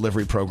Water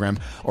Delivery Program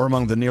are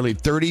among the nearly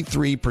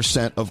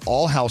 33% of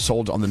all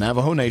households on the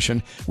Navajo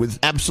Nation with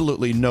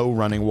absolutely no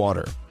running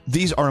water.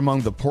 These are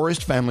among the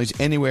poorest families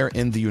anywhere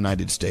in the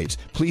United States.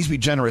 Please be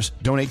generous.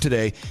 Donate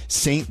today,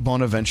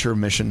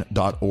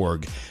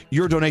 stbonaventuremission.org.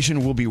 Your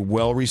donation will be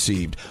well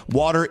received.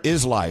 Water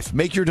is life.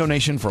 Make your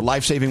donation for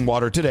life-saving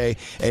water today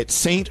at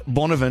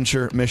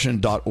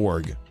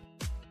stbonaventuremission.org.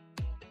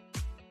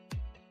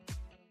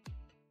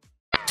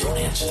 Don't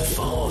answer the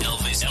phone.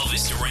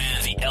 Elvis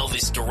Duran, the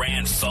Elvis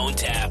Duran phone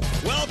tap.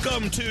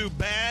 Welcome to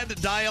Bad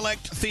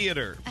Dialect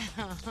Theater.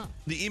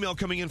 The email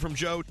coming in from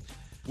Joe.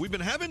 We've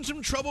been having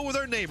some trouble with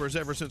our neighbors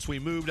ever since we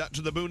moved out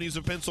to the boonies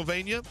of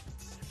Pennsylvania.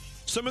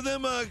 Some of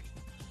them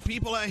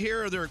people out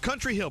here, they're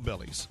country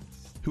hillbillies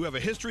who have a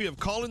history of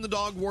calling the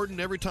dog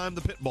warden every time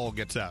the pit bull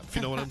gets out, if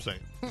you know what I'm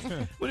saying.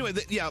 Well,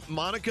 anyway,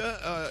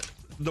 Monica,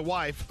 the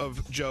wife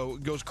of Joe,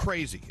 goes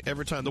crazy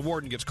every time the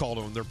warden gets called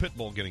on their pit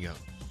bull getting out.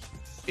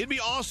 It'd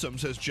be awesome,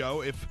 says Joe,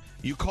 if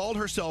you called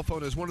her cell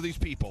phone as one of these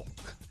people,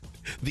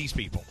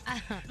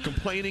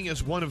 complaining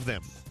as one of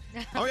them.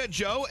 All right,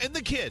 Joe and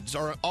the kids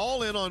are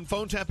all in on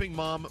phone tapping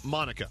mom,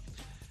 Monica.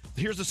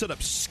 Here's the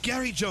setup.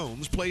 Scary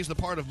Jones plays the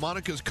part of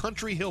Monica's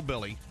country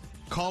hillbilly,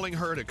 calling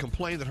her to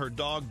complain that her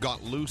dog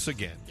got loose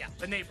again. Yeah,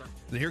 the neighbor.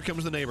 And here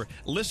comes the neighbor.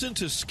 Listen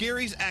to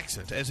Scary's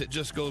accent as it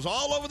just goes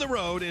all over the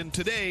road in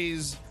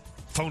today's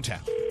phone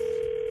tap.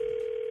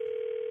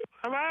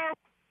 Hello?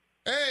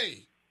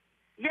 Hey,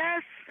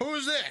 Yes,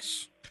 who's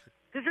this?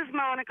 this is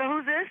Monica.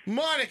 Who's this?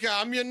 Monica,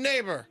 I'm your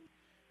neighbor.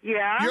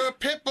 Yeah? Your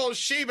pit bull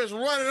Sheba's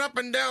running up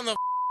and down the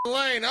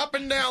lane. Up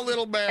and down,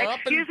 little bear.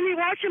 Excuse me,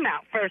 watch him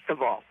out, first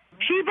of all.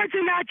 Sheba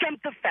do not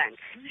jump the fence.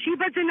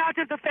 Sheba do not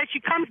jump the fence. She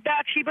comes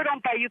back. Sheba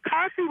don't bite. You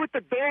constantly with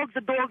the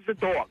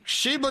dogs.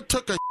 Sheba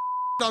took a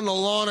on the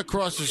lawn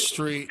across the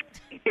street.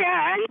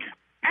 Yeah,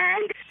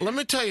 and? Let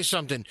me tell you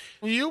something.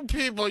 You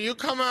people, you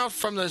come out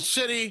from the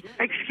city.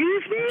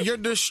 Excuse me? You're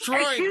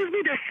destroying. Excuse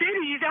me, the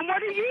cities, and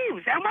what are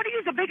you?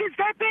 The biggest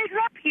dirtbags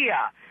up here.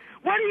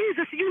 What are you?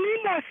 You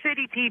need more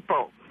city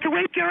people to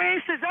wake your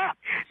asses up.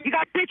 You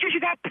got pictures,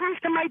 you got proof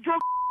that my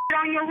dog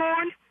on your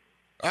lawn?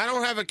 I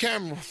don't have a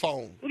camera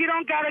phone. You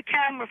don't got a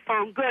camera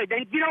phone. Good.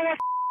 Then you know what?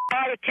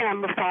 Buy a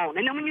camera phone.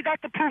 And then when you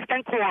got the proof,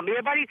 then call me.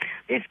 Everybody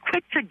is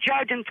quick to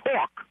judge and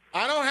talk.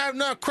 I don't have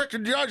no quick to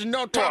judge and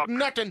don't talk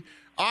nothing.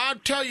 I'll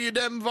tell you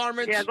them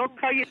varmints. Yeah, go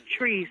cut your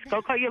trees.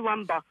 Go cut your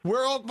lumber.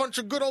 We're all a bunch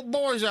of good old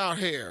boys out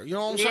here. You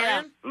know what I'm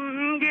saying?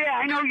 Mm-hmm. Yeah,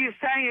 I know you're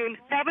saying.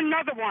 Have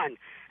another one.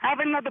 Have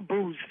another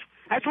booze.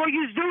 That's what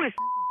you do is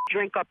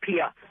drink up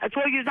here. That's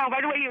what you know.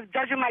 By the way, you're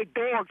judging my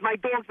dogs. My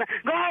dogs.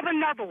 Go have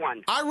another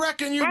one. I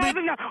reckon you Go be. have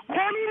another. Call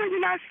me when you're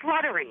not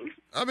sluttering.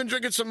 I've been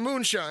drinking some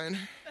moonshine.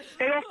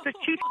 Stay off the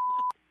cheap.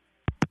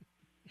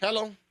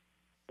 Hello.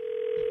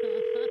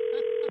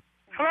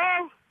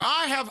 Hello?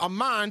 I have a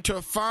mind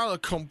to file a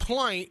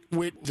complaint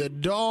with the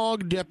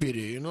dog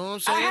deputy. You know what I'm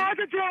saying? I had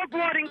the dog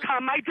warden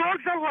come. My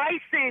dogs are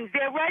licensed.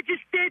 They're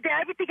registered.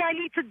 Everything I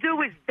need to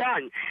do is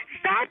done.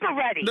 Stop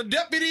already. The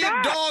deputy Stop.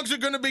 and dogs are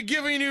going to be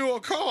giving you a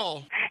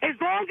call. As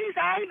long as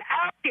I'm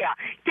out there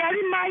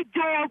getting my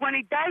dog when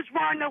he does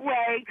run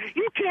away,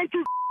 you can't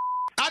do.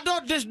 I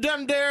thought this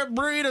damn there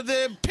breed of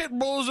the pit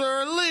bulls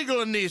are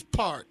illegal in these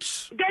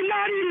parts. They're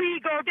not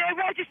illegal. They're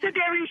registered.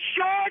 They're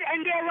insured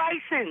and they're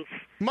licensed.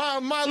 My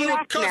little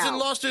Enough cousin now.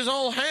 lost his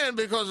whole hand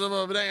because of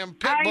a damn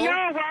pit I bull.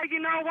 know. Well, you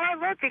know what?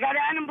 Look, they got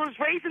animals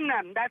raising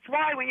them. That's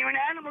why when you're an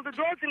animal, the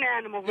dog's an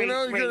animal. You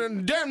know, you're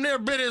gonna damn near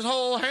bit his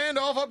whole hand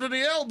off up to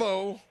the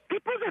elbow.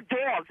 People are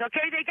dogs,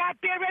 okay? They got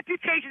their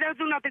reputation. They don't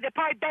do nothing. They're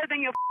probably better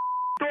than your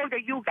dog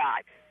that you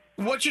got.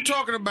 What you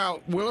talking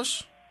about,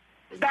 Willis?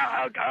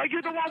 Are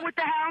you the one with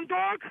the hound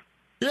dog?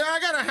 Yeah, I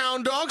got a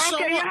hound dog. So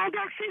Okay, your what? hound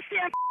dog sits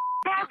there and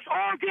barks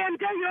all damn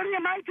day. You don't hear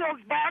my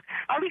dogs bark.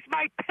 At least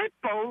my pit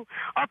bull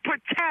will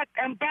protect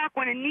and bark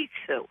when it needs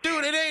to.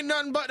 Dude, it ain't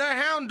nothing but a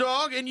hound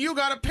dog, and you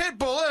got a pit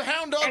bull. A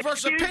hound dog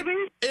versus a pit.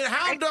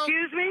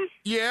 Excuse me?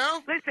 Yeah?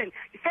 Listen,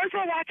 first of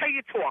all, watch how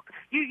you talk.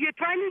 You're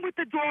threatening with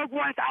the dog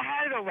once. I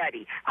had it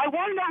already. I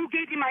want to know who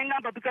gave you my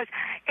number because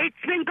it's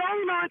been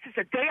going on since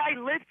the day I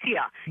lived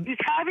here. You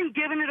haven't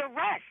given it a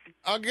rest.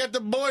 I'll get the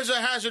boys of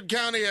Hazard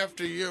County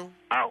after you.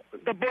 Oh,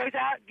 the boys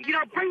out. You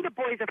know, bring the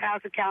boys of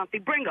Hazard County.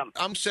 Bring them.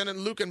 I'm sending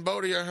Luke and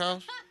Bo to your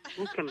house.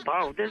 Luke and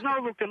Bo? There's no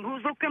Luke and...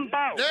 Who's Luke and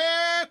Bo?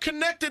 They're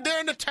connected. They're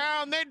in the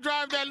town. They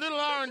drive that little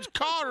orange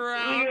car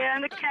around. Yeah,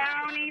 in the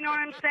county, you know what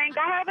I'm saying?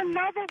 Go have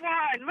another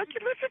one.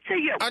 Listen to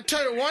you. I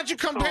tell you, why don't you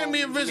come pay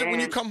me a visit when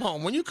you man. come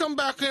home? When you come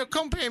back here,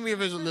 come pay me a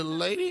visit, little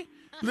lady.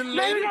 Little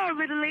lady. No,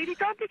 little lady.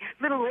 Don't be...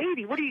 Little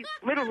lady. What are you...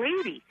 Little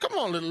lady. Come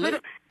on, little lady.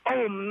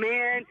 Oh,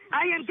 man.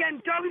 I am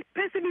getting done. He's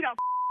pissing me the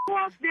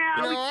off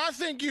now. You know, I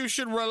think you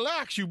should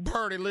relax, you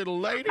birdie little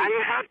lady. I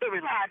don't have to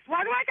relax.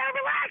 Why do I gotta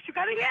relax? You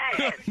gotta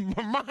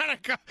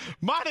get it.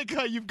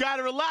 Monica, you've got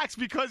to relax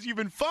because you've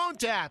been phone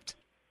tapped.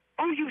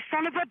 Oh, you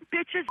son of a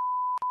bitches.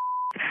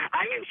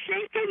 I am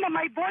shaking and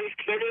my voice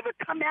can't even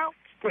come out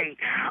straight.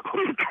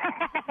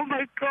 Oh,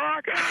 my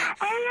God.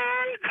 Oh,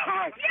 my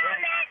God.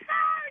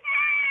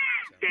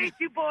 Thank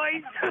you,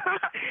 boys.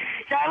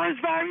 That was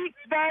very,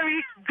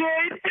 very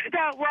good.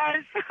 That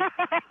was.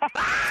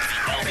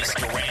 Elvis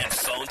Duran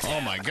phone tap.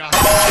 Oh my God.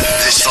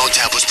 This phone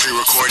tap was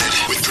pre-recorded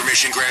with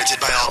permission granted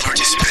by all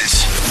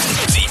participants.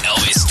 The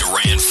Elvis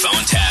Duran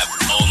phone tap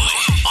only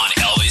on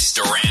Elvis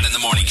Duran in the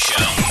Morning Show.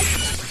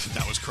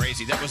 That was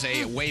crazy. That was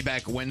a way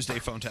back Wednesday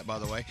phone tap, by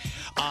the way.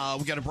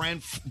 We got a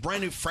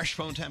brand new fresh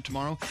phone tap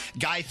tomorrow.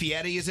 Guy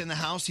Fieri is in the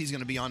house. He's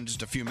going to be on in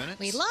just a few minutes.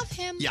 We love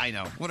him. Yeah, I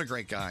know. What a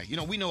great guy. You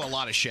know, we know a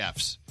lot of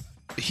chefs.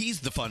 He's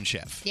the fun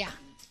chef. Yeah.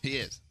 He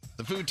is.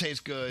 The food tastes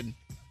good.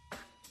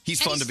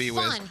 He's And fun to be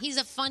fun. with. He's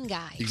a fun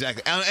guy.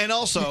 Exactly. And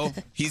also,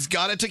 he's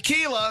got a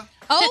tequila.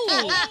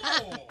 Oh.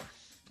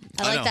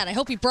 I like know. that. I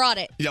hope he brought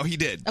it. No, he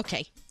did.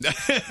 Okay.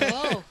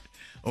 Whoa.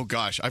 Oh,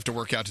 gosh. I have to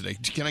work out today.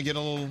 Can I get a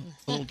little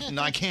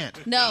no, I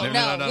can't. No,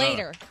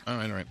 later. All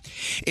right.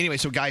 Anyway,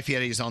 so Guy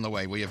Fieri is on the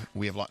way. We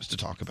have lots to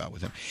talk about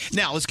with him.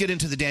 Now, let's get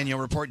into the Danielle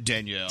report.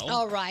 Danielle.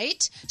 All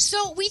right.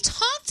 So we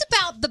talked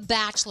about The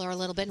Bachelor a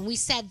little bit, and we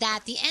said that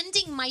the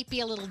ending might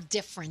be a little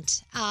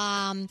different.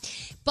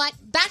 But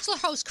Bachelor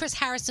host Chris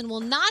Harrison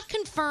will not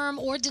confirm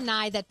or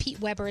deny that Pete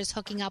Weber is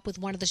hooking up with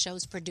one of the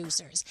show's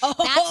producers. Oh.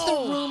 That's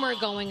the rumor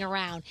going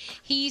around.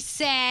 He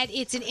said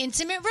it's an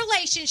intimate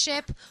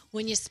relationship.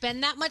 When you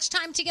spend that much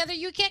time together,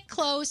 you get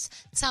close.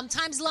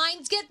 Sometimes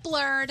lines get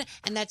blurred,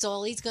 and that's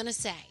all he's going to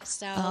say.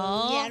 So,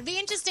 yeah, it'd be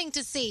interesting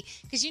to see,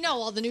 because you know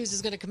all the news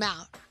is going to come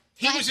out.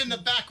 He was in the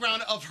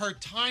background of her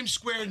Times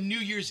Square New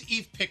Year's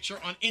Eve picture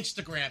on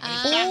Instagram.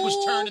 And his back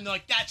was turned, and they're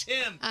like, that's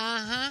him.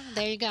 Uh-huh.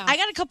 There you go. I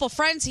got a couple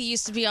friends who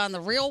used to be on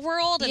The Real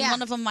World, and Yeah.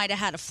 one of them might have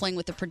had a fling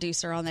with the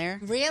producer on there.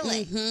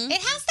 Really? Mhm. It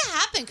has to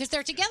happen because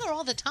they're together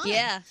all the time.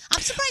 Yeah.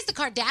 I'm surprised the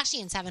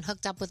Kardashians haven't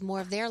hooked up with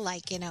more of their,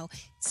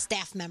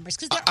 staff members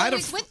because they're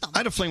always with them. I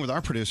had a fling with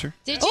our producer.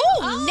 Did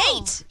you?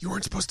 Nate. You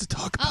weren't supposed to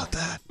talk about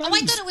that. Oh, I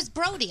thought it was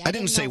Brody. I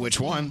didn't say which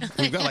one.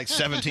 We've got like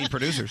 17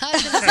 producers.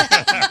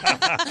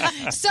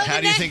 So How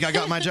do you think I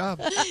got my job?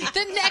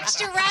 The next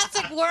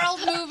Jurassic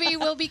World movie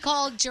will be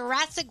called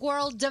Jurassic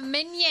World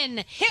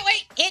Dominion. Can't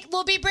wait. It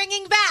will be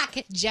bringing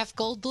back Jeff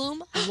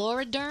Goldblum,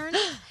 Laura Dern,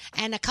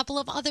 and a couple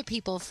of other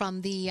people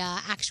from the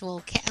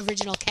actual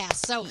original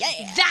cast. So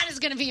that is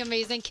going to be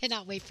amazing.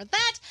 Cannot wait for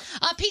that.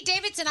 Pete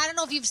Davidson, I don't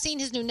know if you've seen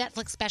his new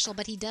Netflix special,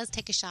 but he does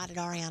take a shot at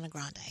Ariana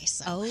Grande.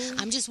 So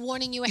I'm just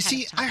warning you You ahead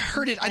see, of time. I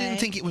heard it. I didn't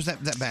think it was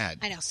that bad.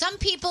 I know. Some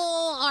people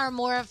are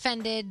more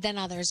offended than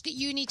others.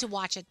 You need to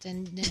watch it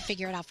and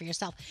figure it out for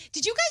yourself.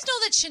 Did you guys know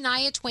that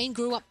Shania Twain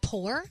grew up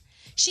poor?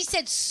 She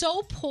said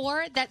so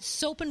poor that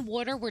soap and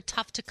water were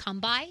tough to come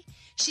by.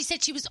 She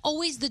said she was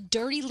always the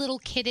dirty little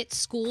kid at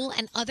school,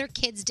 and other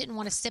kids didn't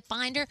want to sit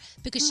behind her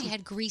because she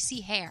had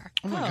greasy hair.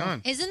 Oh, my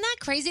God. Isn't that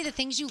crazy, the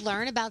things you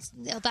learn about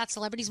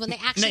celebrities when they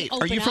actually Nate,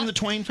 open are you from up? the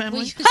Twain family?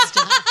 Will you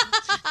stop?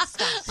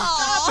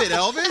 Stop it,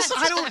 Elvis.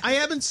 I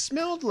haven't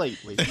smelled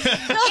lately.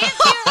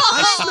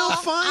 I smell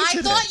fine I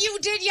today. thought you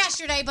did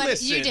yesterday, but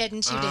Listen. you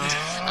didn't. You didn't.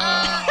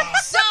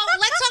 So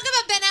let's talk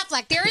about Ben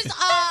Affleck. There is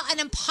an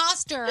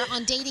imposter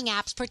on dating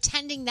apps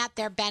pretending that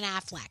they're Ben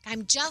Affleck.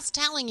 I'm just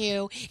telling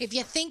you, if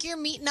you think you're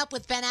meeting up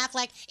with Ben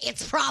Affleck,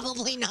 it's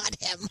probably not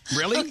him.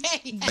 Really?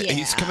 Okay.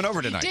 He's coming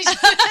over tonight.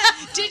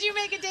 Did you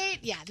make a date?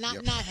 Yeah, not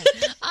him.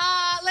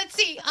 Let's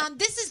see.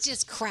 This is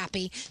just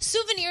crappy.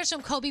 Souvenirs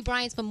from Kobe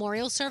Bryant's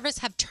memorial service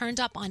have turned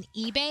up on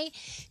eBay.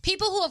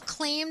 People who have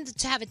claimed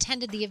to have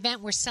attended the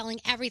event were selling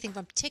everything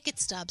from ticket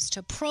stubs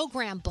to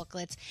program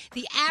booklets.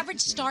 The average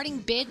starting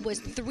bid was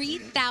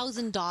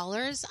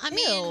 $3,000. I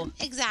mean,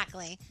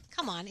 exactly.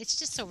 Come on, it's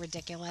just so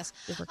ridiculous.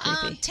 Super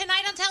creepy.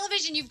 Tonight on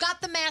television, you've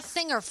got The Masked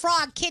Singer,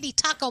 Frog, Kitty,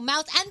 Taco,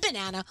 Mouth, and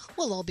Banana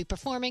will all be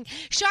performing.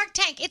 Shark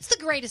Tank, it's the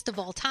greatest of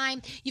all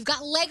time. You've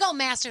got Lego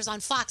Masters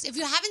on Fox. If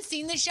you haven't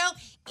seen this show,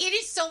 it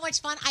is so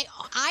much fun.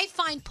 I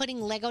find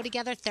putting Lego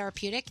together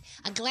therapeutic.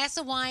 A glass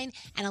of wine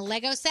and a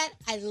Lego set,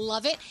 I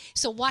love it.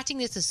 So watching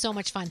this is so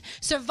much fun.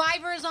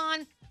 Survivor is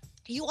on.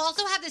 You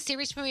also have the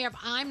series premiere of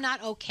I'm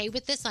Not Okay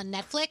With This on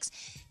Netflix.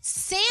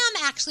 Sam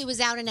actually was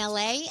out in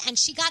LA and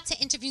she got to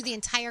interview the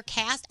entire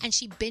cast and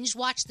she binge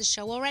watched the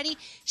show already.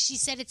 She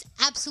said it's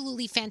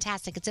absolutely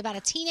fantastic. It's about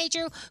a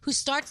teenager who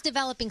starts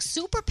developing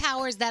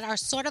superpowers that are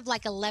sort of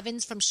like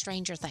Elevens from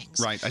Stranger Things.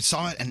 Right. I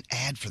saw an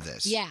ad for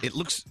this. Yeah. It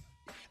looks...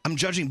 I'm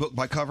judging book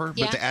by cover,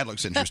 Yeah. but the ad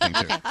looks interesting, too.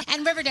 Okay.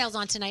 And Riverdale's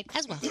on tonight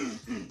as well.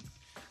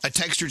 A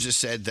texter just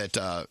said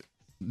that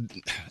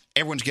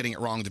everyone's getting it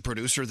wrong. The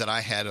producer that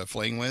I had a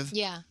fling with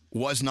Yeah.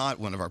 was not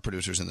one of our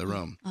producers in the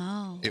room.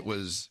 Oh. It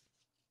was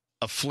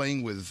a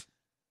fling with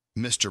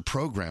Mr.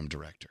 Program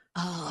Director.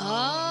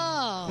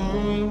 Oh.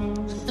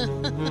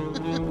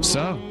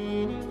 So,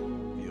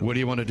 what do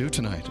you want to do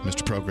tonight,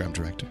 Mr. Program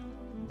Director?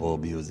 Ball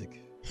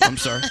music. I'm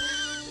sorry?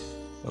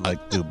 I'd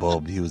like to do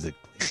ball music.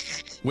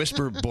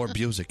 Whisper ball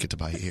music into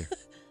my ear.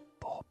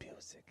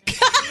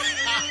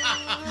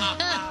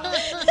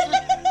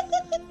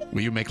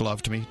 Will you make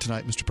love to me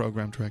tonight, Mr.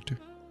 Program Director?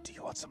 Do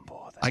you want some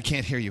more of that? I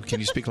can't hear you. Can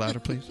you speak louder,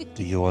 please?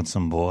 Do you want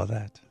some more of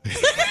that?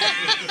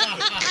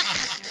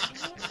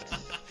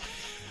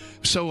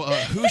 So,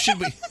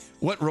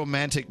 what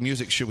romantic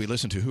music should we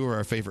listen to? Who are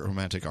our favorite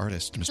romantic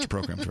artists, Mr.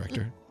 Program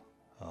Director?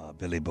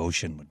 Billy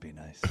Boshin would be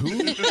nice. Who?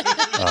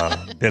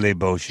 Billy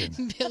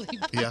Boshin.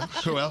 Yeah.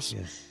 Who else?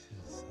 Yes.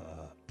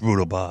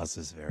 Bruno Mars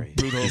is very...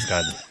 Bruno. He's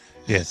got,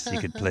 yes, he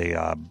could play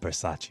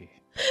Versace.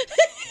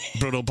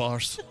 Bruno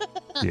Mars.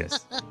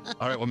 Yes.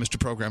 All right, well, Mr.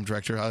 Program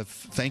Director,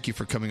 thank you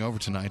for coming over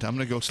tonight. I'm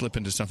going to go slip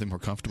into something more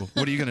comfortable.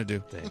 What are you going to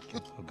do? Thank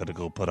you. I'm going to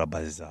go put on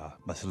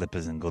my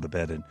slippers and go to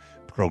bed and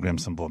program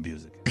some more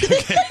music.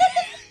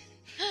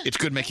 It's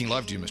good making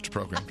love to you, Mr.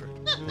 Program Director.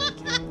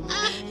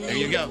 There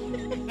you go.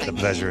 The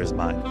pleasure is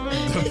mine.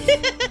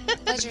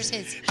 Pleasure's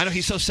his. I know,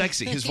 he's so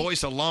sexy. His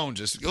voice alone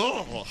just...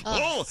 So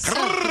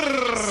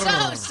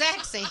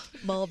sexy.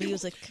 Ball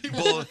music.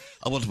 I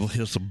want to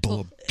hear some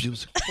ball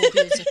music.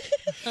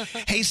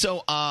 Hey,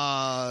 so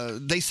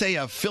they say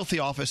a filthy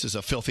office is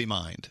a filthy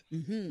mind.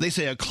 Mm-hmm. They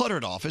say a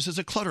cluttered office is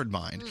a cluttered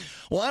mind.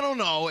 Well, I don't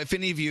know if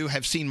any of you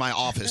have seen my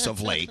office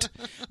of late,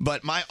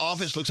 but my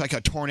office looks like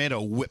a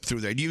tornado whipped through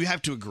there. Do you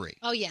have to agree?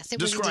 Oh, yes. It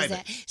Describe really does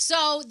that.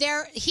 So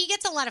he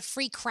gets a lot of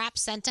free crap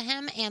sent to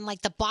him, and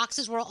like the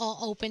boxes were all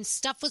open.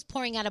 Stuff was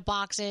pouring out of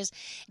boxes.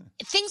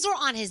 Things were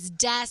on his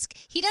desk.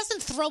 He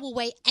doesn't throw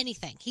away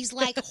anything. He's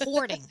like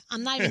hoarding.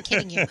 I'm not even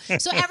kidding you.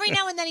 So every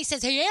now and then he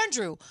says, hey,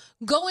 Andrew,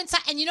 go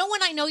inside. And you know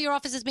when I know your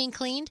office is being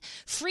cleaned?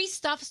 Free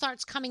stuff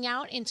starts coming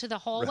out into the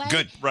hallway.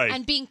 Good, right.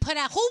 And being put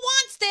out. Who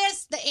wants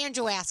this? The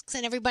Andrew asks,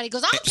 and everybody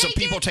goes, I'll So take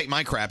people it. take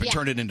my crap and Yeah.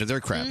 turn it into their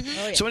crap. Mhm.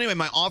 Oh, yeah. So anyway,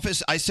 my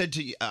office. I said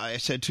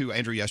to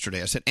Andrew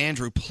yesterday. I said,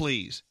 Andrew,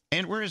 please.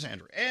 And where is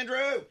Andrew?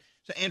 Andrew.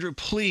 So Andrew,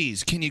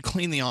 please, can you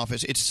clean the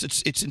office?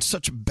 It's in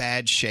such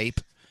bad shape.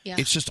 Yeah.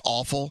 It's just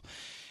awful.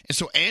 And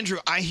so Andrew,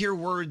 I hear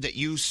word that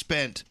you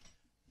spent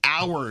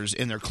hours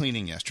in there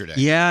cleaning yesterday.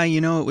 Yeah,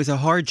 it was a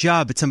hard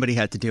job, but somebody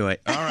had to do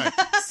it. All right.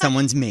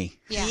 Someone's me.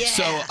 Yeah.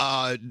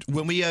 So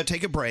when we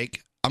take a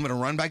break, I'm going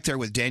to run back there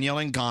with Danielle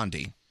and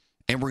Gandhi,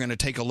 and we're going to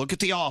take a look at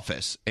the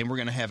office, and we're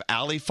going to have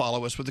Allie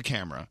follow us with the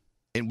camera,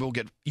 and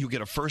you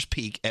get a first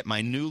peek at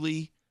my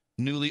newly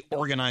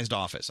organized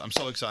office. I'm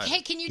so excited.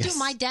 Hey, can you do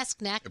my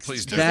desk next?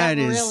 Please do. 'Cause that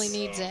That is- really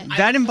needs it.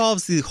 That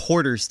involves the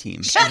hoarders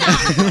team.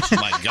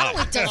 My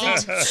God.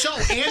 So,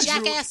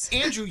 Jackass.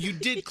 Andrew, you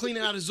did clean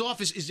out his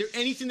office. Is there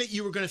anything that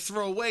you were going to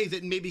throw away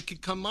that maybe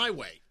could come my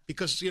way?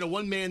 Because,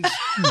 one man's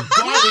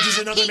garbage is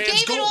another He man's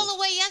gave gold. it all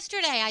away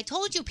yesterday. I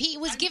told you, Pete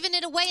was giving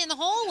it away in the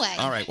hallway.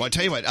 All right. Well, I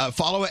tell you what.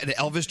 Follow it at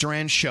Elvis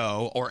Duran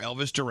Show or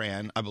Elvis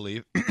Duran, I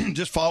believe.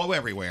 Just follow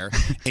everywhere,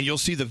 and you'll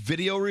see the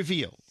video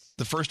reveal.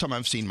 the first time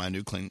I've seen my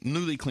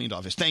newly cleaned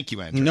office. Thank you,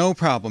 Andrew. No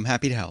problem.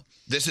 Happy to help.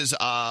 This is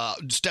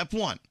step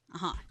one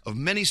of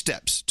many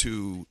steps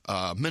to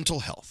mental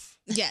health.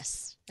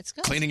 Yes. Let's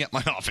go. Cleaning up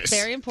my office.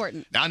 Very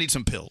important. Now I need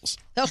some pills.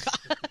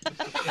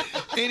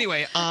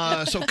 Anyway,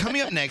 so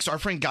coming up next, our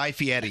friend Guy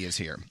Fieri is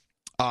here.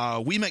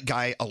 We met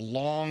Guy a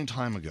long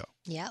time ago.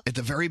 Yep. At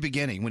the very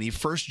beginning, when he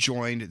first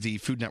joined the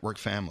Food Network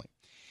family.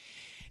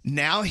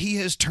 Now he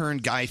has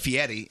turned Guy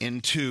Fieri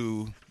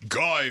into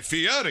Guy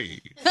Fieri.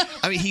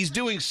 I mean, he's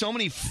doing so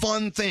many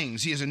fun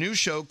things. He has a new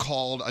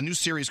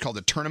series called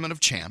The Tournament of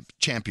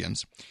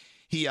Champions.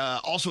 He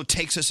also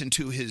takes us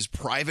into his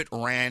private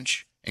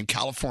ranch in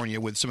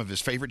California with some of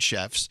his favorite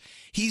chefs.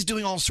 He's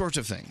doing all sorts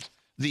of things.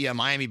 The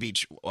Miami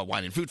Beach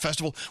Wine and Food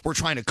Festival. We're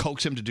trying to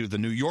coax him to do the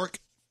New York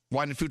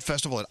Wine and Food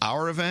Festival at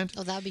our event.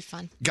 Oh, that would be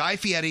fun. Guy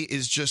Fieri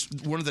is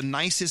just one of the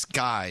nicest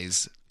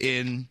guys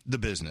in the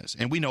business.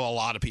 And we know a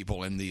lot of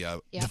people in the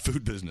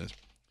food business.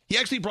 He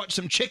actually brought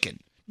some chicken.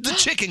 The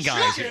chicken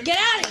guy is here. Get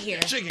out of here.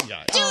 Chicken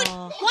guy. Dude,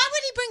 why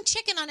would he bring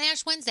chicken on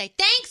Ash Wednesday?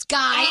 Thanks,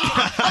 Guy.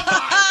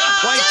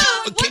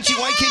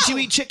 Why can't you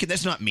eat chicken?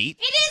 That's not meat.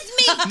 It is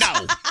meat.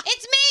 No.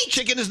 It's meat.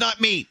 Chicken is not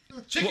meat.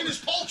 Chicken is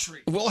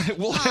poultry. We'll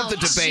have the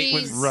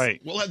debate.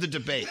 We'll have the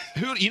debate.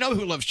 Who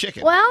loves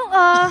chicken? Well,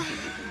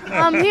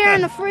 I'm here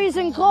in the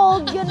freezing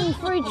cold getting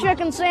free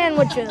chicken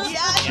sandwiches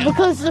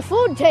because the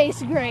food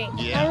tastes great.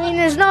 Yeah. I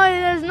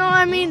mean,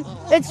 I mean,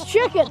 it's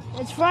chicken.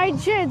 It's fried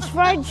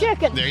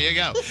chicken. There you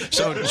go.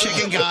 So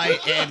Chicken Guy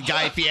and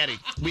Guy Fieri.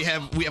 We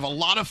have a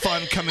lot of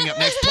fun coming up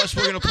next. Plus,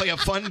 we're going to play a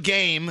fun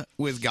game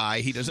with Guy.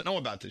 He doesn't know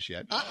about this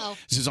yet. Uh-oh.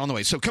 This is on the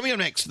way. So coming up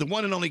next, the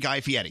one and only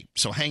Guy Fieri.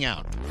 So hang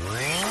out.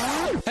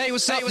 Hey,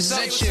 what's up? This is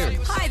Ed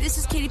Sheeran. Hi, this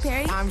is Katy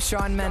Perry. I'm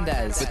Shawn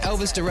Mendes with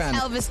Elvis Duran.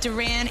 Elvis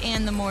Duran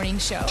and the Morning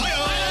Show.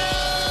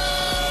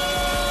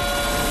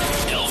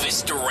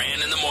 Elvis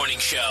Duran in the Morning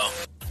Show.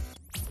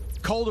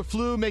 Cold or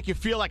flu make you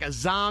feel like a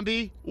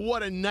zombie?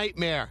 What a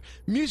nightmare.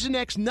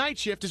 Mucinex Night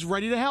Shift is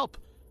ready to help.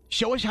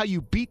 Show us how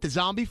you beat the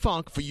zombie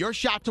funk for your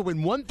shot to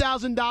win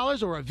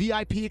 $1,000 or a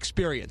VIP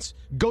experience.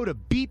 Go to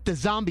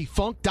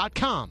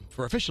beatthezombiefunk.com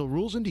for official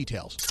rules and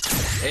details.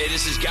 Hey,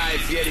 this is Guy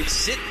Fieri.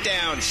 Sit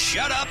down,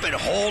 shut up, and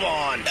hold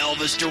on.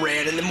 Elvis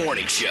Duran in the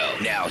Morning Show.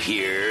 Now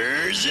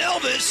here's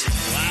Elvis.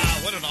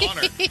 Wow, what an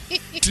honor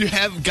to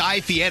have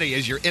Guy Fieri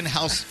as your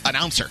in-house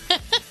announcer.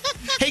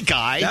 Hey,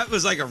 Guy. That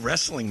was like a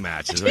wrestling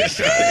match. Is what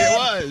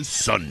It was.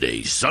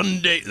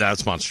 Sunday.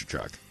 That's Monster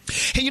Truck.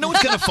 Hey, you know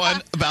what's kind of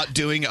fun about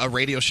doing a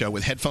radio show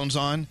with headphones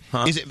on?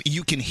 Is it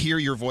you can hear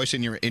your voice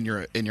in your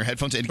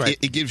headphones, and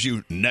it gives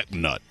you neck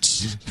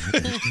nuts.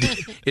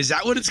 Is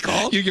that what it's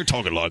called? You're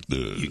talking like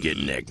this. You get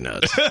neck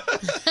nuts.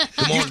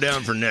 Come on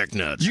down for neck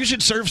nuts. You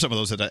should serve some of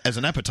those as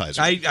an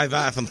appetizer. I've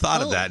often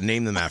thought of that.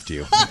 Name them after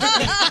you.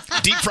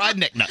 Deep fried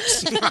neck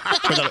nuts with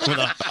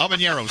a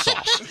habanero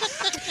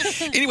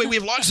sauce. Anyway, we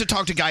have lots to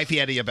talk to Guy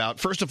Fieri about.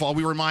 First of all,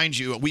 we remind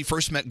you, we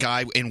first met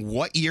Guy in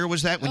what year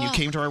was that when you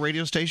came to our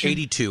radio station?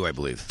 82, I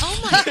believe.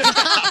 Oh, my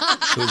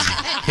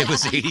God. It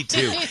was 82.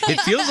 It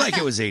feels like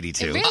it was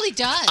 82. It really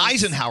does.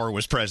 Eisenhower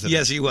was president.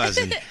 Yes, he was.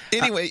 And,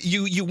 anyway,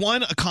 you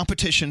won a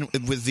competition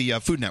with the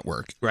Food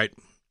Network. Right.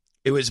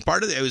 It was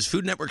it was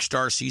Food Network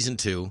Star Season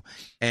 2,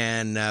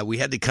 and we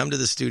had to come to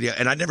the studio,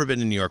 and I'd never been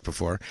to New York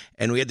before,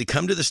 and we had to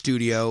come to the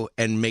studio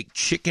and make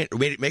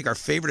our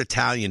favorite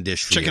Italian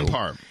dish for Chicken you.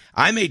 parm.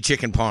 I made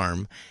chicken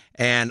parm.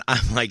 And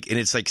I'm like, and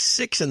it's like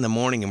 6 a.m,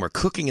 and we're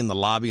cooking in the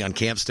lobby on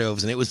camp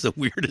stoves, and it was the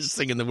weirdest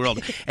thing in the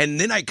world. And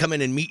then I come in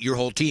and meet your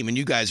whole team, and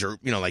you guys are,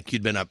 like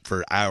you'd been up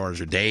for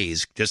hours or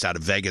days just out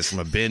of Vegas from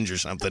a binge or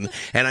something.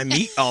 And I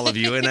meet all of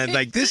you, and I'm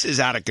like, this is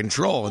out of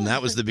control. And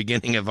that was the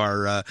beginning of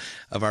our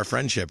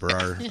friendship or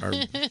our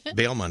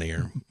bail money.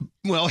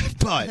 Well,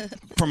 but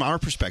from our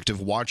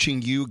perspective,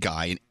 watching you,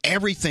 Guy, and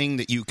everything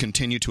that you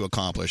continue to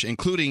accomplish,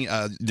 including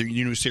the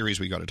new series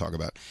we got to talk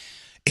about,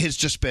 has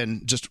just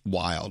been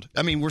wild.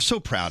 I mean, we're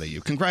so proud of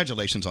you.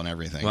 Congratulations on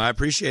everything. Well, I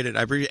appreciate it.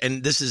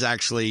 And this is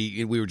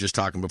actually, we were just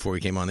talking before we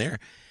came on the air.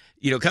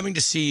 Coming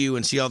to see you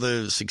and see all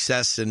the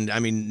success, and I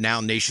mean, now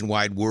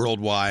nationwide,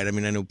 worldwide. I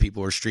mean, I know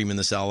people are streaming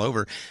this all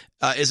over.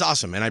 Is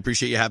awesome, and I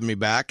appreciate you having me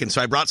back. And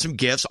so I brought some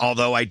gifts,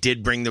 although I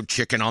did bring the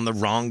chicken on the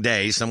wrong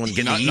day. Someone's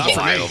getting evil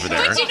eye over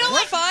there. But you know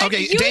what?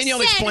 Okay, You Danielle,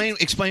 said-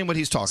 explain what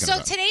he's talking So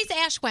about. today's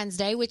Ash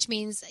Wednesday, which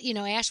means,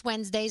 Ash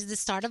Wednesday is the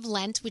start of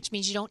Lent, which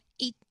means you don't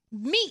eat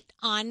meat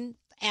on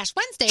Ash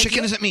Wednesday.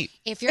 Chicken isn't meat.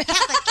 If you're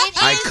Catholic,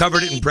 I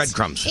covered it in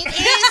breadcrumbs. It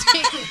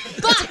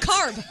is, but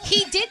carb.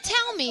 He did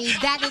tell me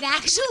that it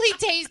actually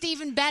tastes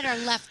even better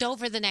left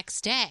over the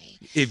next day.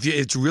 If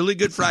it's really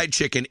good fried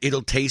chicken,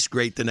 it'll taste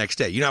great the next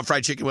day. You know how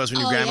fried chicken was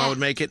when your grandma would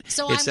make it?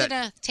 So It's I'm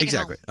gonna take it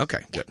home. Exactly. Okay,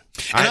 good.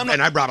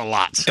 And I brought a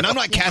lot. so- And I'm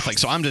not Catholic,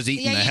 so I'm just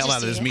eating the you hell just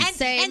out of this eat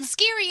meat. it. And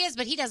Scary is,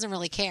 but he doesn't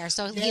really care.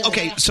 So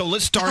Okay, so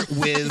let's start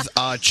with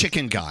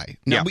Chicken Guy.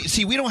 Now,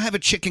 we don't have a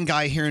Chicken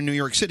Guy here in New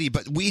York City,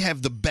 but we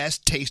have the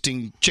best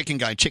tasting Chicken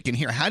Guy chicken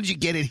here. How did you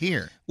get it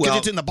here? Because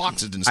it's in the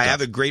boxes and stuff. I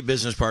have a great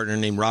business partner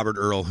named Robert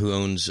Earl who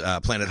owns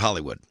Planet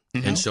Hollywood.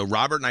 And so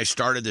Robert and I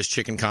started this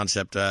chicken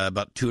concept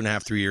about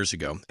 2.5, 3 years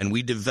ago. And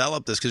we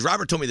developed this because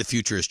Robert told me the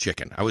future is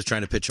chicken. I was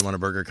trying to pitch him on a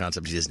burger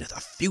concept. He says, no, the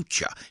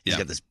future. He's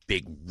got this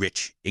big,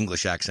 rich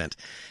English accent.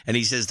 And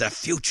he says, the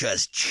future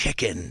is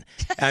chicken.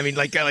 I mean,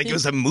 like it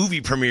was a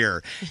movie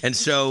premiere. And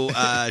so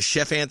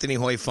Chef Anthony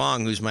Hoi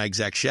Fong, who's my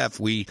exec chef,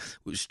 we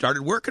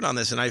started working on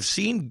this. And I've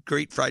seen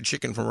great fried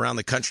chicken from around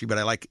the country, but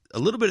I like a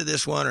little bit of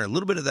this one or a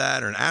little bit of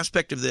that or an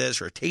aspect of this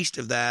or a taste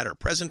of that or a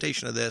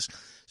presentation of this.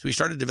 So we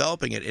started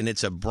developing it, and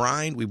it's a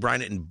brine. We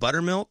brine it in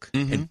buttermilk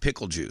and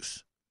pickle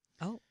juice.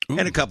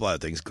 And a couple other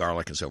things,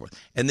 garlic and so forth.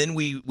 And then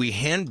we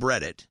hand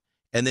bread it,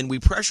 and then we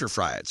pressure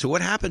fry it. So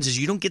what happens is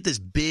you don't get this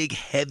big,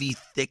 heavy,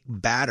 thick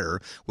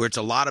batter where it's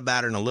a lot of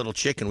batter and a little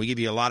chicken. We give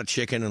you a lot of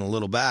chicken and a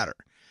little batter.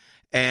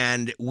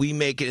 And we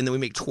make it, and then we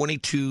make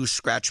 22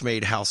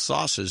 scratch-made house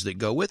sauces that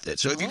go with it.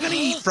 So if you're going to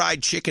eat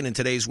fried chicken in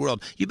today's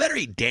world, you better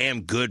eat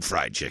damn good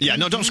fried chicken. Yeah,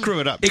 no, don't screw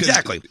it up.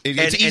 Exactly.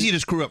 It's easy to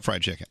screw up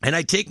fried chicken. And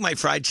I take my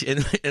fried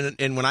chicken,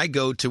 and when I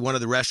go to one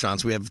of the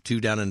restaurants, we have 2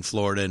 down in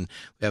Florida, and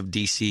we have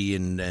D.C.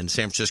 and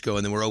San Francisco,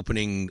 and then we're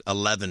opening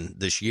 11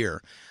 this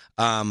year.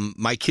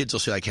 My kids will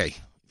say, like, hey,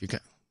 if you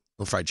got a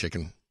little fried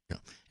chicken,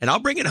 and I'll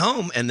bring it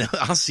home, and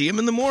I'll see them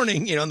in the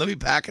morning, and they'll be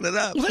packing it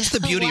up. Well, that's the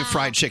beauty of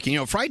fried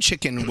chicken. Fried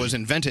chicken was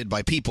invented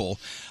by people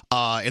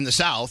in the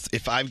South.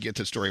 If I get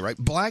the story right,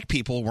 black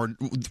people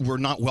were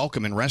not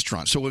welcome in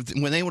restaurants. So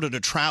when they wanted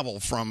to travel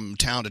from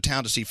town to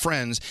town to see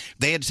friends,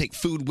 they had to take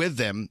food with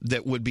them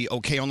that would be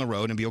okay on the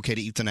road and be okay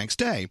to eat the next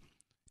day.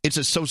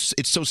 It's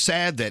so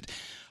sad that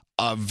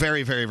a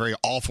very, very, very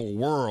awful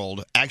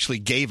world actually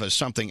gave us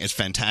something as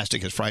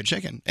fantastic as fried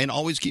chicken. And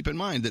always keep in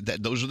mind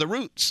that those are the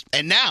roots.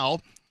 And now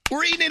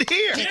we're eating it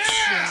here.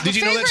 Yeah. Did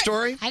you know that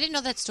story? I didn't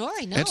know that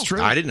story. No, That's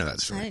true. I didn't know that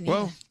story.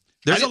 Well,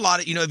 there's a lot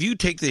of, if you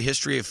take the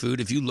history of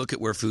food, if you look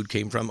at where food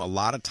came from, a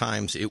lot of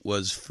times it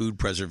was food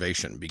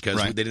preservation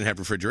because they didn't have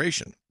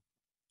refrigeration.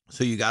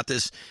 So you got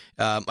this,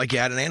 like you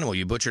had an animal,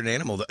 you butchered an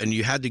animal, and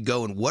you had to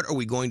go and what are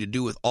we going to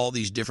do with all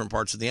these different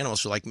parts of the animal?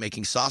 So like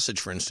making sausage,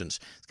 for instance,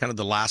 it's kind of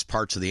the last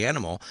parts of the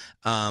animal,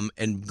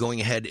 and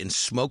going ahead and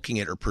smoking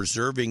it or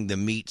preserving the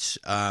meats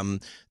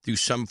through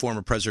some form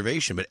of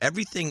preservation. But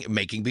everything,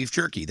 making beef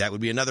jerky, that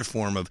would be another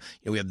form of,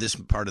 we have this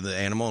part of the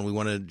animal and we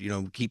want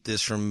to, keep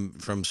this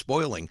from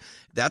spoiling.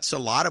 That's a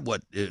lot of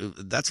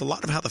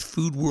how the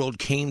food world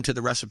came to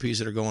the recipes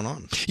that are going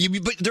on.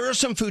 But there are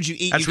some foods you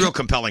eat. That's real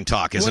compelling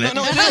talk, isn't it?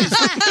 No, it is.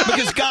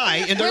 Because, Guy,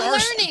 and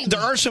there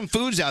are some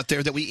foods out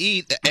there that we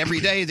eat every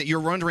day that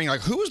you're wondering,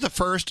 like, who was the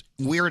first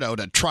weirdo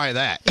to try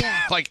that?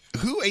 Yeah. Like,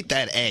 who ate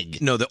that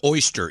egg? No, the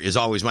oyster is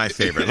always my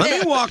favorite.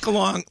 Let me walk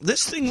along.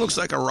 This thing looks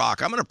like a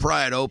rock. I'm going to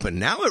pry it open.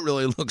 Now it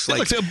really looks like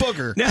a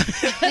booger.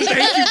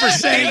 Thank you for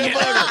saying it.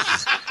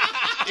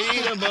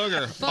 Eat a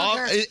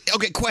booger.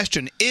 Okay,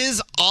 question.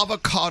 Is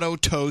avocado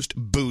toast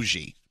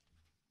bougie?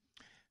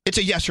 It's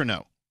a yes or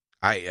no.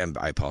 I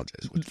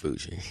apologize. What's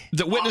bougie?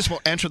 The witness will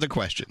answer the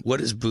question.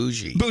 What is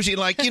bougie? Bougie,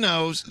 like, kind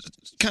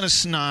of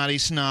snotty,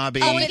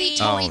 snobby. Like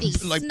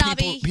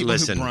people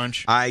Listen, who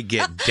brunch. I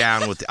get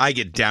down with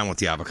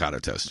the avocado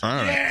toast. All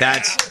right.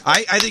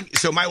 I think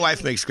so. My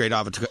wife makes great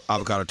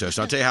avocado toast.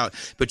 I'll tell you how.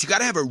 But you got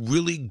to have a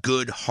really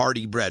good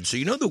hearty bread. So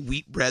the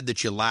wheat bread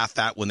that you laugh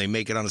at when they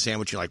make it on a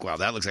sandwich. You're like, wow,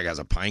 that looks like it has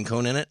a pine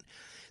cone in it.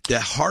 The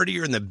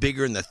heartier and the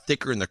bigger and the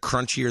thicker and the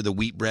crunchier the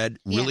wheat bread,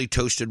 really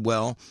toasted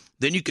well.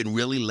 Then you can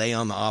really lay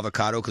on the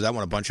avocado because I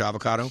want a bunch of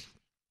avocado.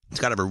 It's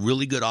got to have a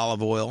really good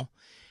olive oil.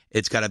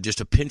 It's got to have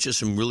just a pinch of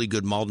some really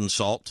good Maldon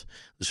salt,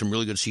 some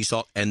really good sea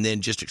salt, and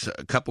then just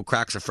a couple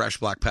cracks of fresh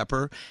black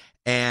pepper.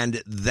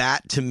 And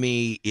that, to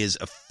me, is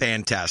a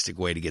fantastic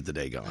way to get the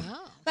day going.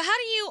 But how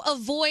do you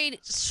avoid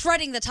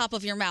shredding the top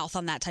of your mouth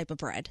on that type of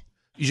bread?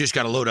 You just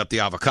got to load up the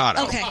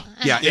avocado. Okay.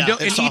 Yeah,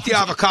 and eat the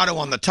avocado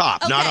on the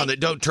top, not on the.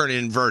 Don't turn it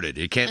inverted.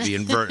 It can't be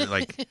inverted.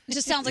 Like it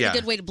just sounds like a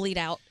good way to bleed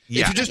out.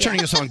 Yeah. If you're just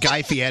turning us on,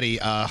 Guy Fieri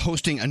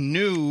hosting a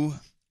new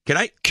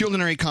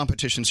culinary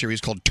competition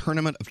series called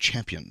Tournament of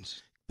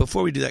Champions.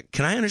 Before we do that,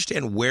 can I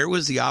understand where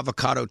was the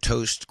avocado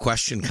toast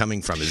question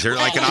coming from? Is there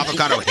like an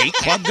avocado hate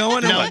club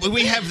going? No,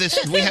 we have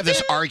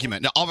this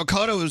argument. Now,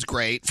 avocado is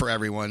great for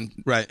everyone.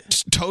 Right.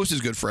 Toast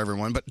is good for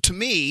everyone. But to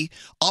me,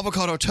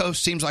 avocado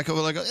toast seems like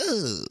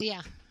ugh.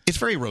 Yeah. It's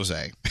very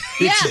rosé.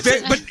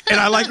 And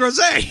I like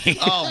rosé.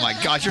 Oh my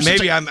gosh!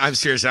 I'm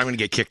serious. I'm going to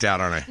get kicked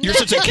out, aren't I? You're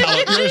such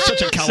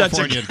a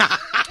Californian.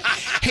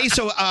 Hey,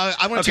 so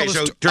I want to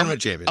tell Tournament of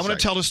Champions. I want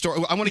to tell the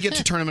story. I want to get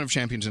to Tournament of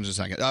Champions in a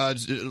second.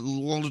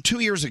 2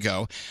 years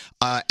ago,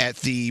 at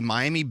the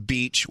Miami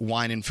Beach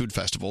Wine and Food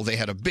Festival, they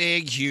had a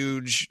big,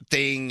 huge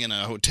thing in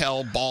a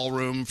hotel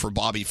ballroom for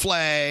Bobby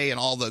Flay, and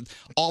all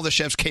the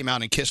chefs came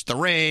out and kissed the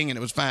ring, and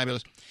it was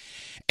fabulous.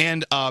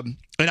 And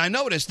I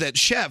noticed that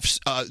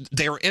chefs,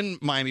 they were in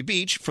Miami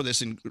Beach for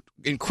this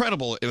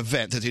incredible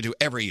event that they do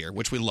every year,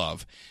 which we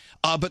love.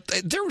 But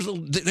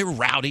they were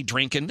rowdy,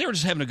 drinking. They were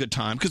just having a good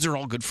time because they're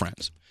all good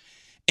friends.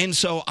 And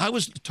so I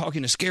was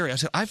talking to Scary. I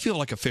said, I feel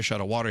like a fish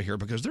out of water here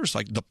because there's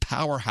like the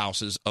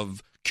powerhouses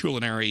of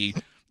culinary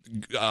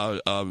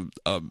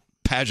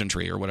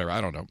pageantry or whatever. I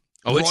don't know.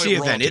 Oh, it's the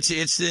event. royalty.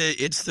 It's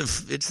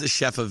the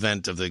chef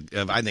event of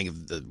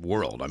the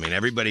world. I mean,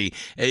 everybody.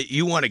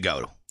 You want to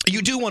go.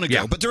 You do want to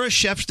go, Yeah. but there are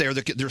chefs there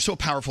that they're so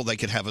powerful they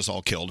could have us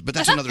all killed. But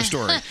that's another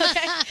story.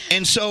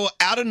 And so,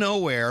 out of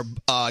nowhere,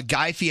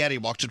 Guy Fieri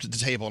walked up to the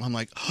table, and I'm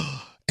like,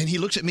 and he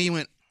looks at me and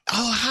went,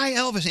 "Oh, hi,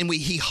 Elvis," and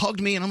he hugged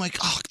me, and I'm like,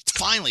 "Oh,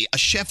 finally, a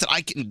chef that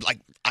I can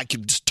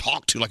just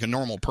talk to like a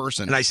normal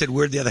person." And I said,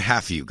 "Where'd the other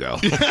half of you go?"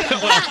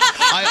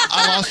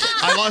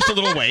 I lost a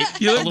little weight.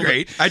 You A look little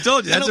great. bit. I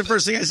told you. I That's know, the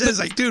first thing I said. It's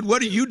like, dude,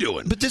 what are you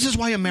doing? But this is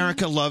why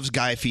America loves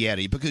Guy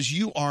Fieri, because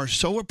you are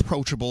so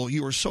approachable.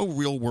 You are so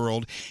real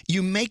world.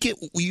 You make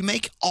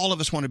all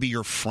of us want to be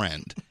your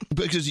friend,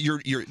 because you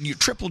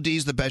Triple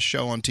D's the best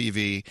show on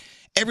TV.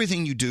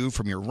 Everything you do,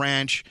 from your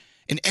ranch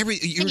and you're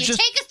And you just.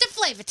 take us to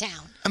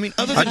Flavortown. I mean,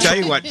 I'll tell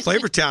you what,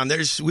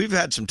 Flavortown, we've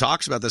had some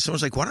talks about this.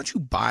 Someone's like, why don't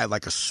you buy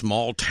like a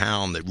small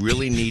town that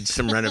really needs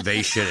some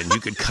renovation, and you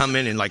could come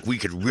in and like we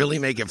could really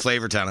make it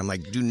Flavortown. I'm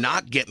like, do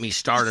not get me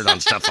started on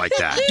stuff like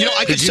that. You know,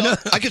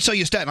 I could sell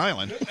you Staten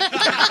Island.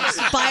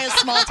 Buy a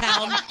small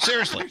town.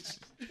 Seriously.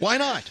 Why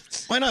not?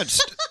 Why not?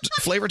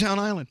 Flavortown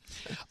Island.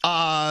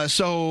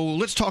 So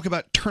let's talk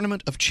about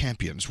Tournament of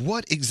Champions.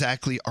 What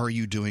exactly are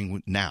you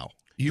doing now?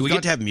 Do we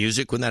get to have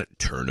music when that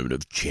Tournament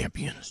of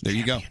Champions? There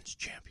you go.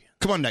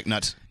 Come on, Neck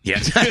Nuts.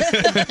 Yes.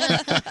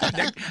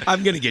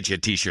 I'm going to get you a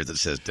T-shirt that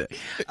says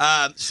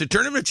that. So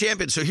Tournament of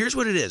Champions. So here's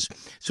what it is.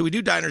 So we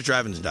do diners,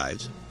 drive-ins, and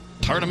dives.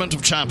 Tournament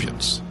of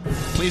Champions.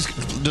 Please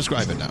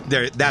describe it now.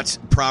 That's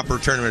proper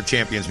Tournament of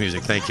Champions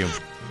music. Thank you.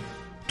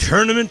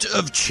 Tournament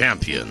of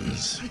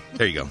Champions.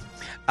 There you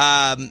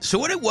go. So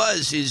what it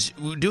was is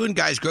we were doing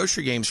Guys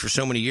Grocery Games for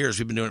so many years.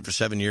 We've been doing it for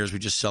 7 years. We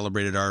just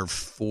celebrated our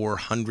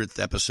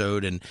 400th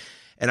episode, and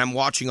I'm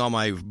watching all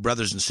my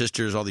brothers and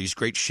sisters, all these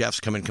great chefs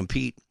come and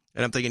compete.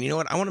 And I'm thinking, you know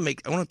what? I want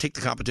to take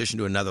the competition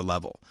to another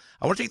level.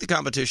 I want to take the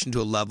competition to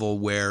a level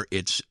where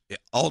it's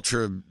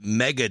ultra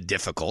mega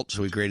difficult.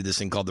 So we created this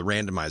thing called the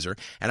randomizer.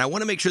 And I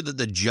want to make sure that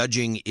the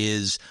judging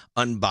is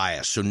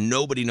unbiased, so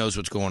nobody knows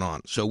what's going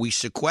on. So we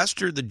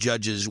sequester the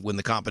judges when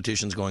the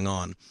competition's going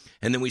on.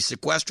 And then we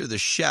sequester the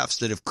chefs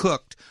that have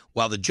cooked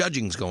while the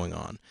judging's going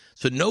on.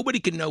 So nobody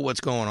can know what's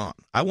going on.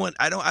 I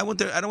don't want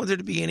there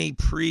to be any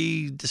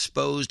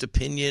predisposed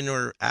opinion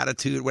or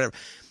attitude or whatever.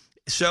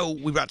 So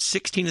we brought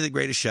 16 of the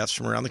greatest chefs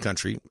from around the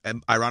country,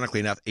 and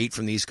ironically enough, 8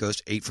 from the East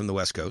Coast, 8 from the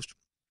West Coast,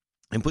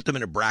 and put them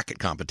in a bracket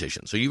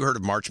competition. So you've heard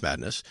of March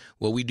Madness.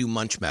 Well, we do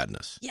Munch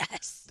Madness.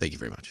 Yes. Thank you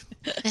very much.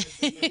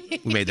 We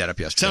made that up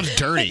yesterday. Sounds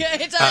dirty.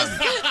 It does.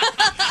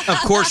 Of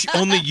course,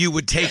 only you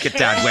would take it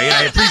that way, and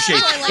I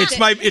appreciate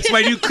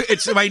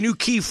it's my new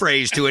key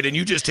phrase to it, and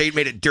you just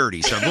made it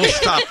dirty. So we'll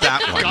stop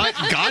that one.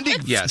 Gandhi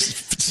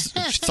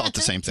thought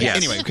the same thing. Yes.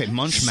 Anyway, okay,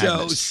 Munch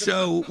Madness.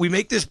 So we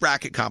make this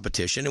bracket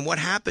competition, and what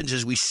happens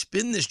is we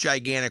spin this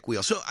gigantic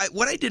wheel. So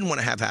what I didn't want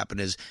to have happen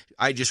is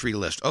I just read a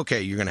list.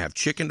 Okay, you're going to have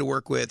chicken to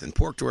work with and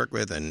pork to work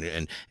with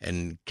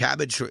and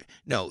cabbage.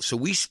 No, so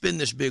we spin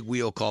this big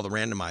wheel called the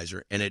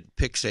randomizer, and it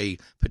picks a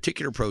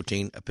particular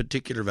protein, a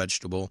particular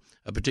vegetable,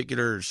 a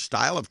particular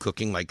style of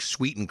cooking, like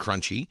sweet and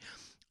crunchy,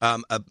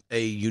 a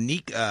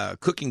unique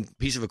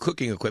piece of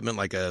cooking equipment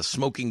like a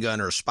smoking gun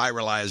or a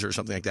spiralizer or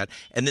something like that,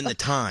 and then the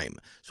time.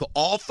 So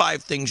all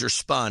 5 things are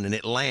spun, and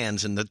it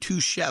lands, and the 2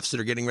 chefs that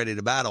are getting ready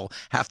to battle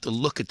have to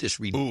look at this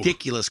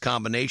ridiculous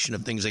combination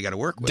of things they got to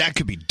work with. That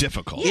could be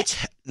difficult.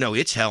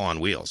 It's hell on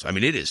wheels. I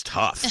mean, it is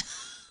tough.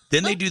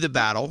 Then they do the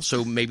battle,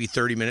 so maybe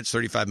 30 minutes,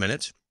 35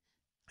 minutes.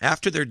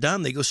 After they're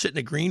done, they go sit in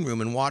a green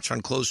room and watch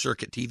on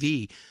closed-circuit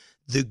TV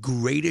the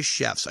greatest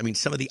chefs, I mean,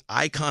 some of the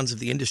icons of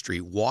the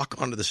industry, walk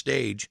onto the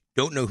stage,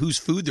 don't know whose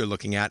food they're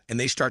looking at, and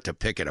they start to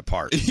pick it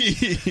apart. And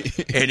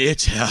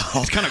it's hell.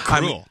 It's kind of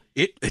cruel.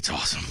 It's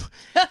awesome,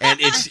 and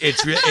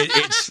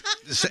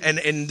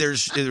and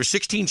there's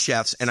 16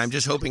 chefs, and I'm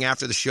just hoping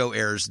after the show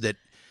airs that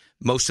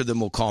most of them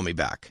will call me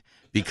back.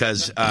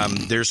 Because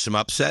there's some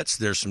upsets,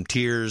 there's some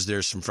tears,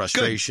 there's some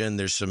frustration,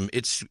 there's some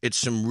it's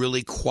some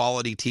really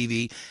quality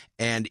TV,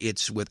 and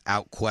it's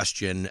without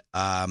question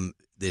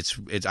it's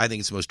I think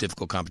it's the most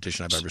difficult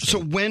competition I've ever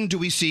seen. So when do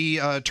we see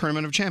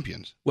Tournament of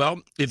Champions?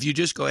 Well, if you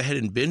just go ahead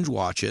and binge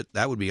watch it,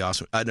 that would be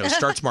awesome. No, it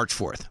starts March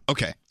 4th.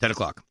 Okay, 10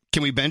 o'clock.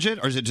 Can we binge it,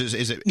 or is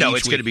it? No, each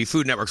it's going to week? be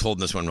Food Network's holding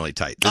this one really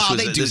tight.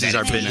 This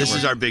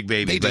is our big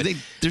baby.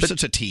 They're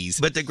such a tease.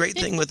 But the great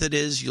thing with it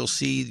is you'll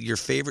see your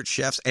favorite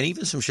chefs and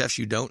even some chefs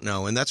you don't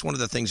know. And that's one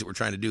of the things that we're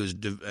trying to do is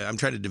I'm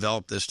trying to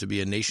develop this to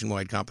be a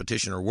nationwide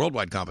competition or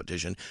worldwide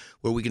competition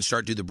where we can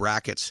start do the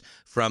brackets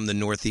from the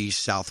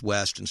Northeast,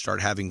 Southwest, and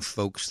start having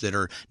folks that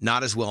are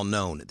not as well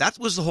known. That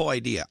was the whole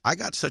idea. I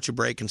got such a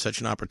break and such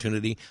an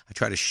opportunity. I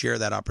try to share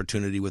that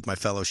opportunity with my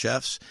fellow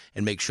chefs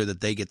and make sure that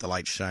they get the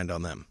light shined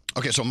on them.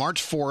 Okay, so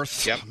March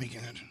 4th. Yep.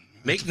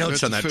 Make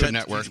notes on that. Food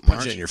Network.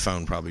 Punch it in your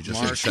phone, probably just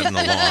March set an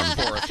alarm.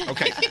 4th.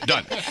 Okay,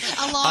 done.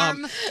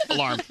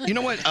 Alarm. You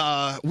know what?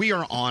 We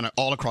are on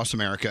all across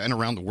America and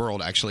around the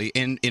world, actually,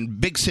 in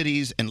big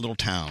cities and little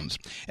towns.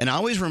 And I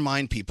always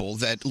remind people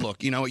that,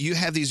 look, you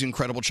have these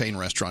incredible chain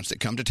restaurants that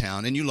come to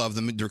town, and you love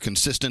them. They're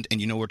consistent, and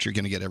you know what you're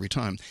going to get every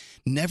time.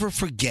 Never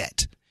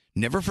forget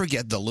never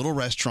forget the little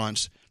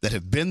restaurants that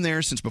have been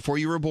there since before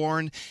you were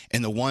born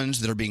and the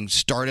ones that are being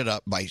started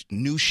up by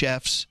new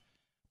chefs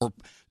or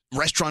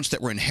restaurants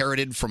that were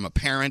inherited from a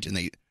parent and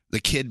the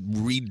kid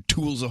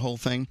retools the whole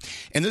thing.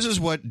 And this is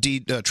what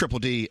Triple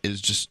D is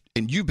just,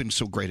 and you've been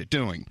so great at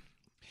doing.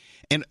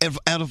 And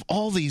out of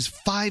all these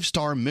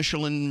 5-star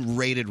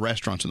Michelin-rated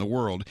restaurants in the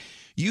world,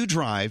 you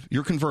drive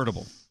your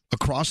convertible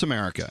across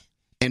America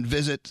and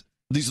visit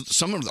these.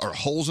 Some of them are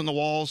holes in the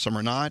wall, some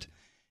are not.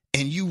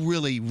 And you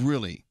really,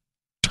 really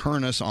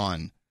turn us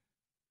on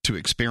to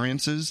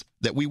experiences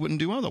that we wouldn't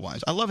do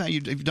otherwise. I love how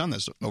you've done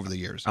this over the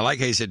years. I like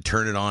how you said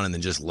turn it on and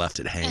then just left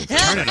it hanging.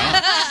 Turn it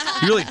on.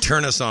 You really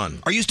turn us on.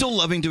 Are you still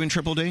loving doing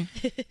Triple D?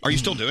 Are you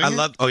still doing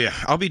it? Oh, yeah.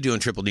 I'll be doing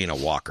Triple D in a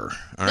walker.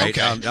 All right.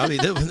 Okay.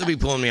 They'll be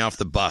pulling me off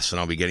the bus and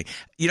I'll be getting,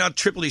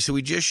 Triple D. So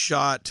we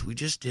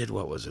just did,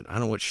 what was it? I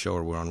don't know what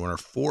show we're on. We're on our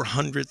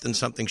 400th and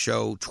something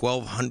show,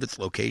 1200th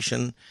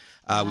location.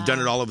 We've done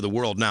it all over the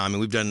world now.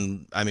 We've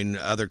done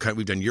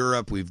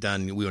Europe. We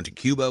went to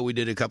Cuba. We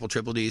did a couple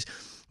Triple Ds.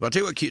 But I'll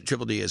tell you what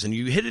Triple D is, and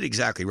you hit it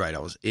exactly right.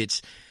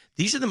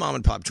 These are the mom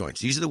and pop joints.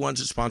 These are the ones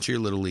that sponsor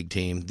your little league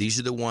team. These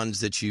are the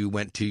ones that you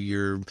went to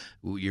your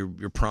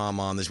prom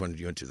on. This one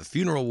you went to the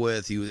funeral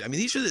with.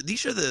 This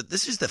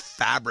is the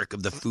fabric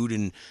of the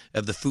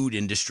food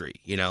industry,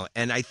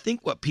 And I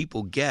think what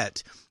people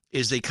get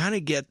is they kind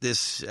of get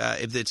this,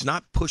 if it's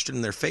not pushed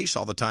in their face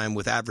all the time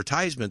with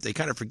advertisement, they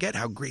kind of forget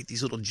how great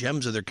these little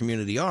gems of their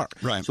community are.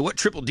 Right. So what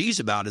Triple D's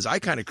about is I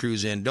kind of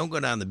cruise in, don't go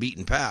down the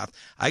beaten path.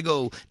 I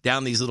go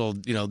down these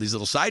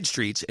little side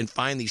streets and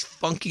find these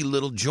funky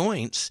little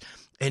joints.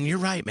 And you're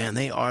right, man.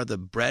 They are the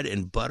bread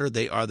and butter.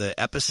 They are the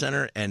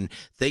epicenter. And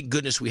thank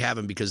goodness we have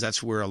them because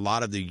that's where a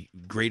lot of the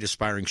great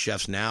aspiring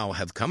chefs now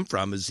have come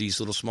from is these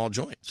little small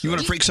joints. You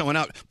want to freak someone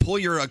out? Pull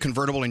your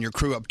convertible and your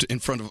crew up in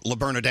front of La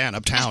Bernardin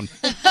uptown.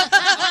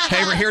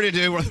 Hey, we're here to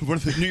do one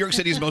of the New York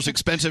City's most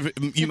expensive,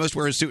 you must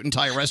wear a suit and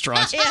tie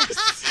restaurants.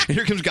 Yes.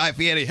 Here comes Guy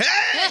Fieri.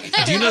 Hey!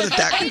 Do you know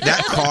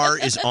that car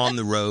is on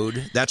the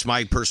road? That's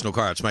my personal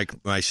car. It's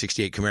my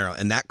 68 Camaro.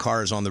 And that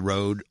car is on the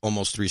road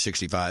almost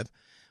 365.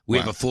 We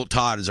have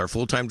Todd is our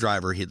full-time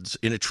driver. He's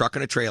in a truck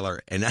and a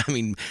trailer. And,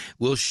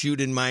 we'll shoot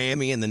in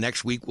Miami, and the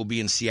next week we'll be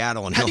in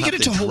Seattle. And How'd you he'll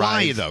get have it to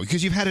Hawaii, drive. though?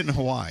 Because you've had it in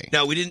Hawaii.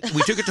 No, we didn't.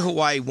 We took it to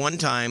Hawaii one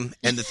time,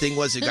 and the thing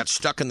was it got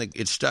stuck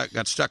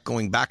got stuck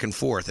going back and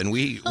forth. And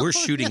we're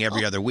shooting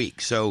every other week.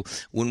 So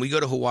when we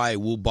go to Hawaii,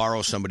 we'll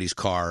borrow somebody's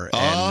car.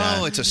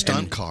 And, it's a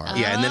stunt car.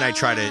 Yeah, and then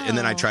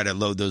I try to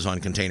load those on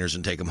containers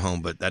and take them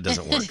home, but that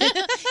doesn't work.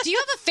 Do you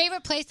have a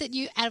favorite place that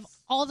out of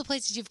all the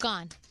places you've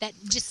gone,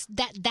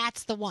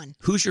 that's the one?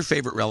 Who's your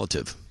favorite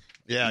relative?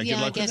 Yeah, good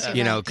luck with that.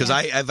 Because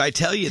if I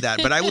tell you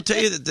that, but I will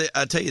tell you that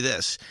I'll tell you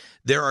this: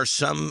 there are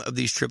some of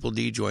these Triple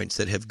D joints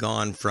that have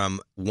gone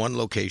from one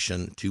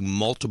location to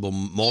multiple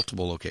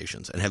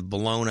locations and have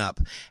blown up.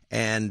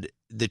 And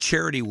the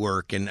charity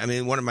work, and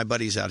one of my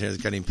buddies out here, is a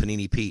guy named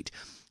Panini Pete.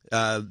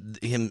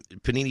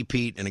 Panini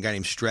Pete and a guy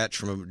named Stretch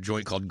from a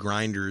joint called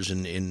Grinders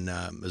in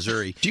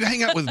Missouri. Do you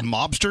hang out with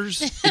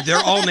mobsters? They're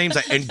all names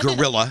and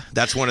Gorilla.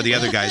 That's one of the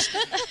other guys.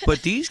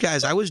 But these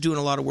guys, I was doing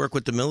a lot of work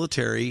with the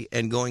military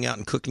and going out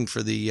and cooking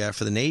for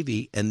the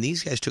Navy, and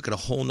these guys took it a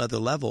whole nother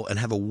level and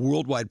have a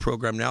worldwide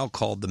program now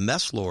called the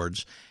Mess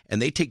Lords,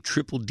 and they take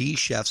Triple D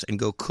chefs and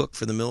go cook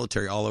for the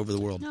military all over the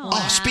world. Oh,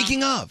 wow.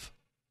 Speaking of,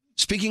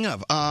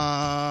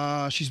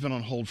 she's been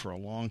on hold for a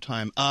long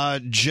time.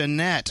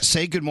 Jeanette,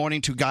 say good morning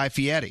to Guy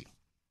Fieri.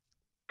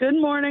 Good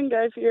morning,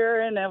 Guy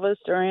Fieri and Elvis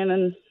Duran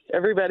and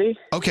everybody.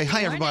 Okay,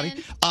 hi, everybody.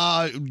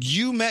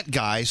 You met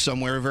Guy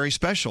somewhere very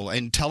special,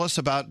 and tell us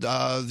about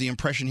the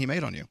impression he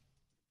made on you.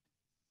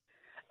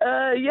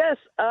 Yes,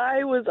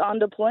 I was on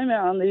deployment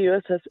on the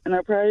USS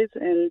Enterprise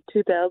in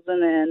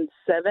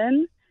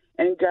 2007,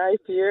 and Guy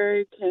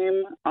Fieri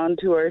came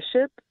onto our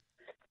ship,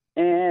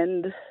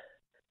 and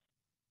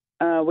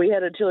we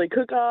had a chili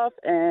cook-off,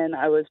 and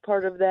I was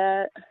part of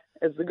that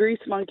as the Grease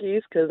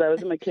Monkeys because I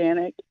was a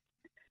mechanic.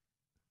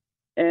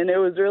 And it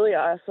was really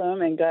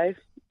awesome, and Guy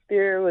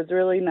Fieri was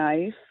really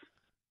nice,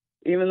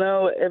 even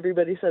though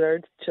everybody said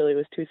our chili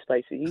was too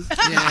spicy.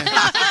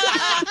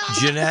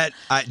 Jeanette,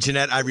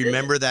 I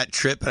remember that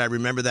trip, and I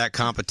remember that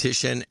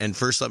competition. And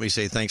first, let me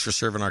say thanks for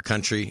serving our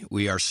country.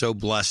 We are so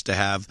blessed to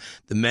have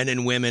the men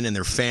and women and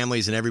their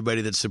families and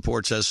everybody that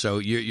supports us. So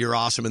you're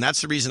awesome. And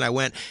that's the reason I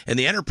went. And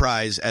the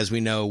Enterprise, as we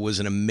know, was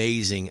an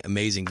amazing,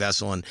 amazing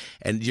vessel.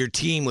 And your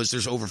team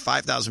there's over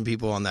 5,000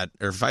 people on that,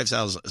 or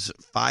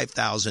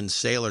 5,000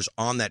 sailors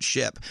on that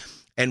ship.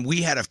 And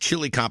we had a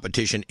chili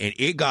competition, and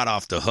it got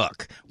off the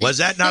hook. Was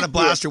that not a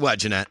blast or what,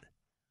 Jeanette?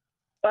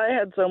 I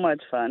had so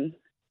much fun.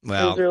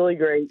 Well, it was really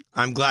great.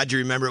 I'm glad you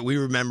remember it. We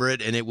remember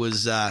it, and it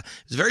was a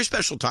very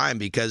special time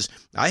because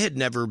I had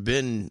never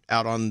been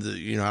out on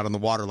the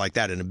water like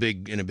that in a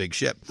big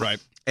ship. Right.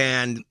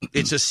 And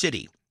it's a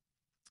city,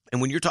 and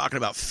when you're talking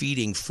about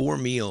feeding 4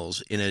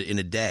 meals in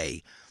a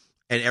day,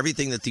 and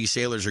everything that these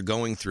sailors are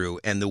going through,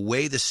 and the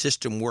way the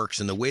system works,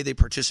 and the way they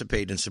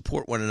participate and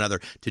support one another,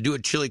 to do a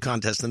chili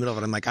contest in the middle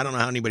of it, I'm like, I don't know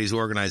how anybody's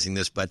organizing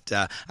this, but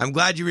I'm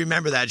glad you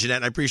remember that,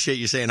 Jeanette. I appreciate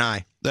you saying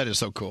hi. That is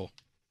so cool.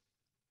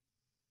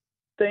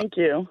 Thank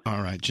you.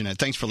 All right, Jeanette.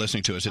 Thanks for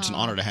listening to us. It's an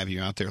honor to have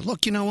you out there.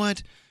 Look, you know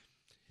what?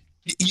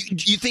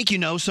 You think you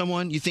know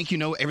someone? You think you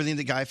know everything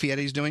that Guy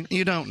Fieri's doing?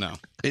 You don't know.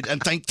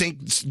 And thank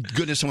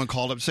goodness someone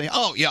called up saying,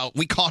 "Oh, yeah,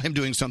 we caught him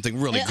doing something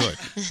really good."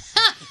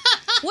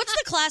 What's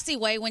the classy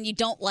way when you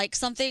don't like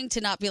something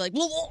to not be like,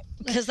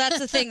 because that's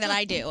the thing that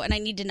I do, and I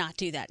need to not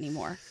do that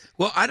anymore.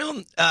 Well, I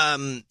don't.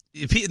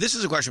 This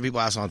is a question people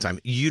ask all the time.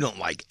 You don't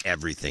like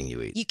everything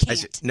you eat. You can't. I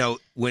said, no,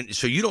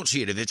 so you don't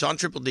see it. If it's on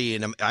Triple D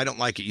and I don't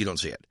like it, you don't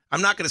see it.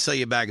 I'm not going to sell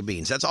you a bag of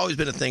beans. That's always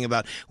been a thing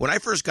about when I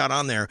first got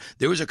on there.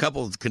 There was a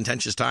couple of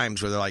contentious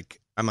times where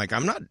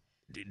I'm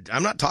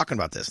not talking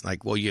about this.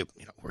 Like, well,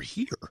 we're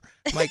here.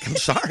 I'm like, I'm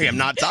sorry, I'm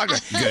not talking.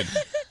 Good.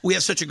 We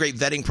have such a great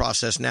vetting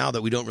process now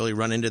that we don't really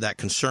run into that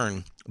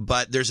concern.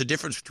 But there's a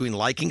difference between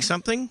liking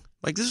something,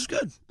 like this is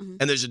good, and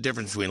there's a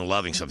difference between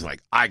loving something,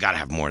 like I got to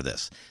have more of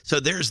this. So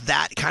there's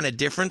that kind of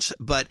difference,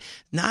 but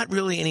not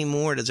really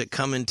anymore does it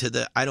come into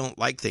the I don't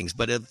like things.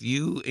 But if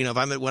if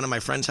I'm at one of my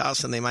friends'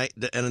 house and they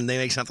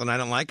make something I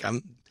don't like,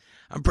 I'm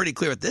pretty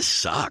clear this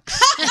sucks.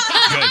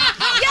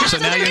 Good. So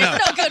now you know.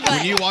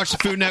 When you watch the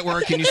Food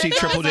Network and you see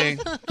Triple D,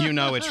 you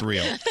know it's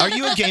real. Are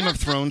you a Game of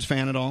Thrones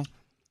fan at all?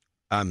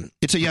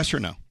 It's a yes or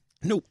no.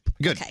 Nope.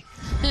 Good. Okay.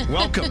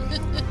 Welcome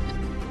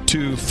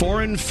to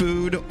Foreign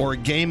Food or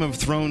Game of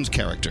Thrones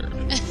character.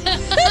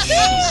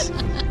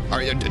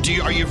 Are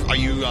you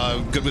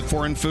good with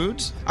foreign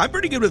foods? I'm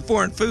pretty good with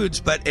foreign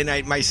foods,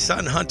 my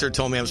son Hunter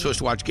told me I'm supposed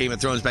to watch Game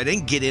of Thrones, but I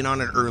didn't get in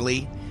on it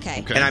early.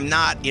 Okay. And I'm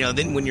not,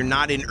 then when you're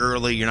not in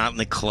early, you're not in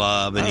the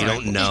club and you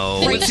don't know.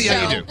 Well, let's see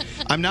how you do.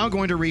 I'm now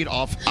going to read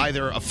off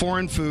either a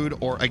foreign food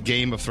or a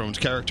Game of Thrones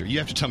character. You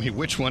have to tell me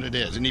which one it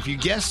is. And if you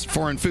guess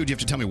foreign food, you have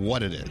to tell me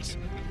what it is.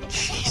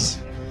 Jeez.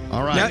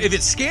 All right. Now, if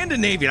it's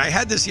Scandinavian, I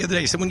had this the other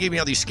day. Someone gave me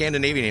all these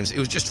Scandinavian names. It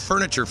was just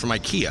furniture from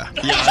IKEA.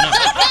 Yeah,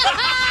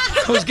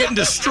 I I was getting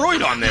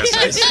destroyed on this.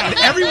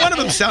 Every one of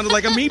them sounded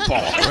like a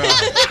meatball.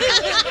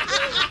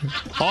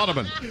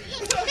 Audubon.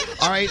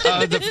 All right,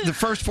 the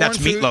first foreign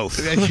That's food.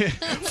 meatloaf.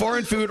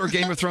 Foreign food or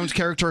Game of Thrones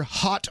character,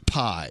 hot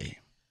pie.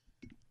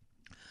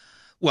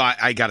 Well,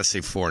 I got to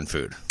say foreign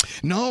food.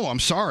 No, I'm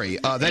sorry.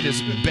 That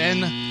is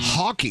Ben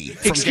Hockey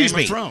from Excuse Game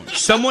me. of Thrones.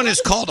 Someone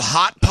is called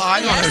Hot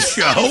Pie on a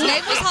show? His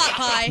name was Hot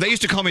Pie. They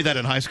used to call me that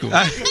in high school.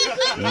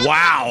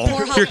 Wow.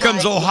 Poor Hot Here Pie.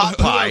 comes old Hot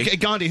Pie. Okay,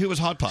 Gandhi, who was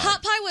Hot Pie?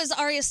 Hot Pie was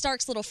Arya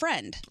Stark's little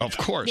friend. Of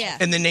course. Yeah.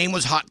 And the name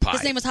was Hot Pie.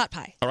 His name was Hot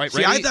Pie. All right,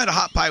 See, ready? I thought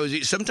Hot Pie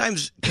was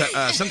sometimes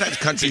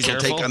countries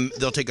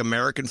they'll take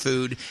American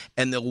food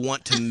and they'll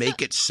want to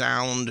make it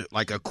sound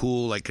like a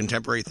cool, like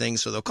contemporary thing,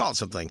 so they'll call it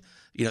something.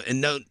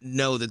 And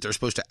know that they're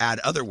supposed to add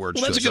other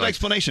words Well, to that's it. a good So, like,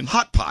 explanation.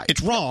 Hot pie.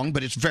 It's wrong,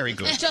 but it's very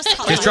good. Just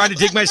trying to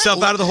dig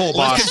myself out of the hole,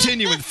 boss. Let's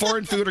continue with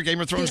foreign food or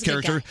Game of Thrones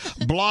character,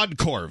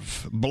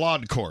 Blodkorv.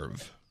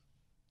 Blodkorv.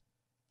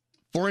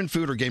 Foreign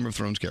food or Game of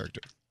Thrones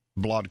character,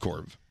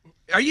 Blodkorv.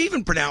 Are you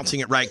even pronouncing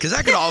it right? Because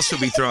that could also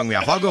be throwing me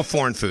off. I'll go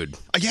foreign food.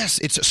 Yes,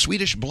 it's a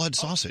Swedish blood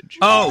sausage.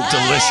 Oh,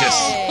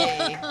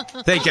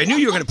 delicious. Thank you. I knew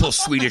you were going to pull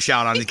Swedish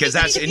out on it because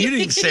and you didn't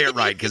even say it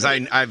right because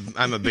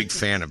I'm a big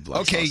fan of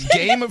blood Okay, sausage.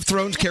 Game of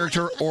Thrones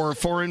character or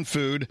foreign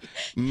food,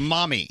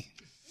 Mommy.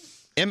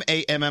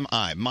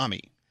 Mammi.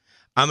 Mommy.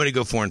 I'm going to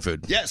go foreign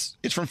food. Yes,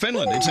 it's from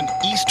Finland. It's an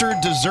Easter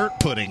dessert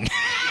pudding.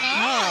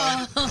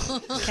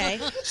 Oh. Okay.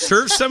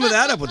 Serve some of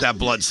that up with that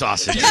blood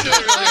sausage. You're doing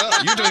really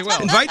well. You're doing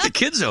well. Invite the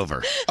kids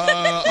over.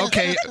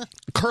 Okay,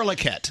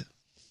 Curliket.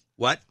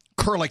 What?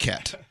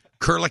 Curliket.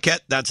 Curliket,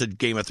 that's a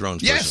Game of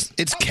Thrones Yes, person.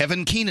 it's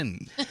Kevin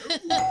Keenan.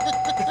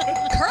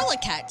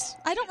 Curliket.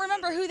 I don't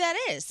remember who that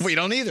is. We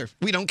don't either.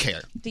 We don't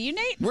care. Do you,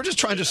 Nate? We're just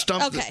trying to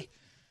stump. Okay.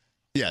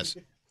 Yes.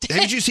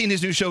 Haven't you seen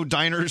his new show,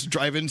 Diners,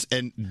 Drive-Ins,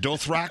 and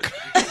Dothrak?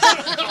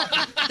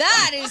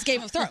 That is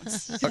Game of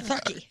Thrones.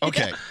 Dothraki.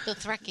 Okay.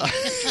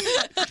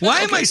 Dothraki.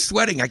 Why am I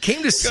sweating? I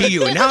came to see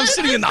you, and now I'm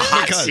sitting in the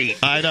hot Because- seat.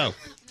 I know.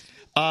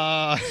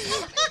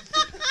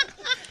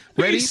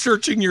 Ready? He's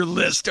searching your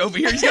list over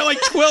here. He's got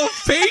like 12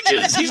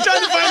 pages. He's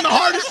trying to find the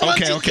hardest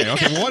ones.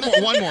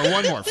 Okay. One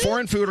more.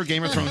 Foreign food or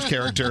Game of Thrones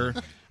character.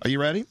 Are you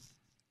ready?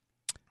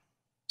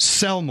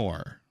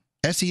 Selmore.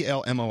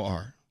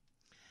 Selmor.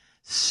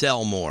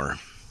 Selmore.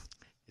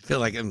 I feel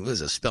like it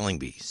was a spelling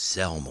bee.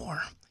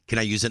 Selmore. Can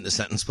I use it in a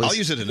sentence, please? I'll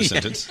use it in a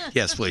sentence.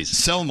 Yes, please.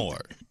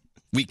 Selmore.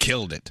 We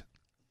killed it.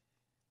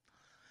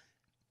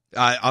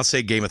 I'll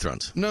say Game of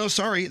Thrones. No,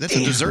 sorry. That's a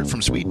dessert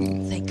from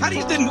Sweden.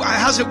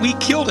 How's it we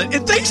killed it?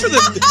 And thanks for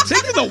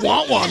the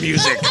wah-wah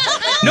music.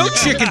 No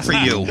chicken for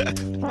you.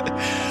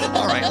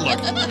 All right, look.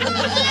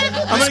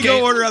 I'm going to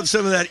go order up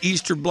some of that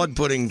Easter Blood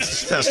Pudding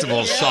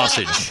Festival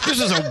sausage.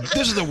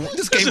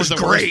 This game was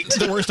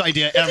the worst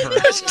idea ever.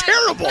 That's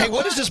terrible. Hey,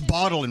 what is this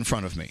bottle in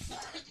front of me?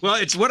 Well,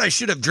 it's what I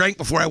should have drank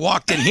before I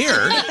walked in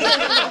here.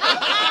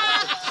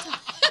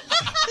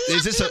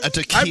 Is this a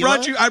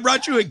tequila? I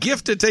brought you a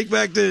gift to take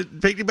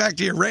you back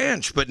to your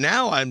ranch, but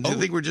now I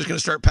think we're just going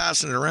to start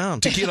passing it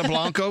around. Tequila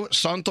Blanco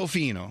Santo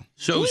Fino.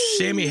 So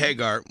Sammy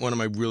Hagar, one of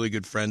my really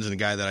good friends and a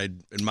guy that I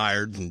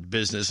admired in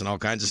business and all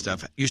kinds of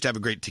stuff, used to have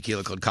a great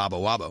tequila called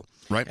Cabo Wabo.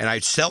 Right. And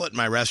I'd sell it in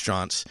my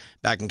restaurants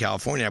back in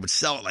California. I would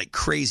sell it like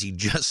crazy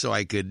just so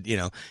I could,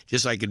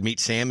 meet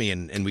Sammy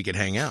and we could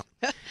hang out.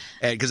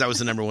 Because I was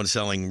the number one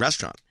selling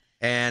restaurant.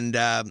 And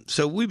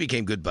so we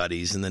became good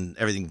buddies, and then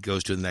everything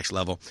goes to the next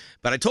level.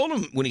 But I told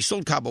him when he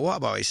sold Cabo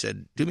Wabo, I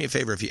said, do me a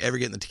favor, if you ever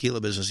get in the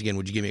tequila business again,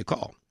 would you give me a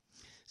call?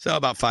 So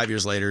about 5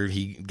 years later,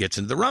 he gets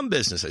into the rum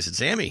business. I said,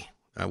 Sammy,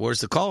 where's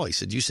the call? He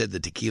said, you said the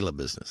tequila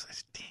business. I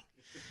said, dang.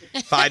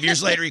 5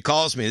 years later, he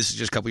calls me. This is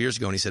just a couple years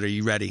ago, and he said, "Are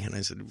you ready?" And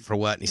I said, "For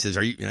what?" And he says,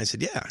 "Are you?" And I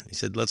said, "Yeah." And he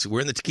said,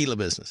 "We're in the tequila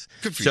business."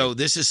 Good for so you.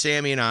 this is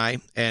Sammy and I,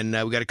 and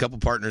we got a couple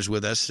partners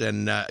with us,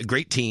 and a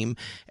great team.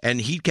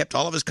 And he kept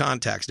all of his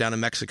contacts down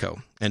in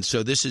Mexico, and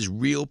so this is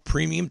real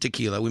premium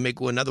tequila. We make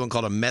another one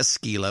called a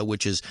mezquila,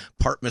 which is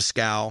part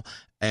mezcal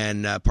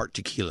and part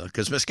tequila,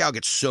 because mezcal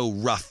gets so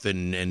rough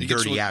and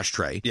dirty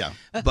ashtray. Yeah.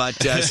 But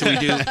so we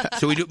do.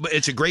 But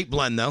it's a great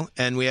blend though,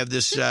 and we have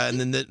this, and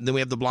then we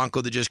have the Blanco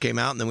that just came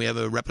out, and then we have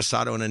a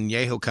Reposado and an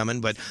Añejo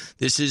coming. But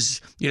this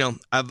is,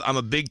 I'm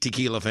a big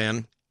tequila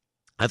fan.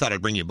 I thought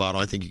I'd bring you a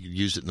bottle. I think you could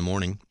use it in the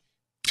morning.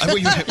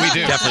 We do.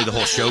 Definitely the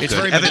whole show It's could.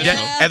 very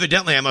medicinal.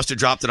 Evidently, I must have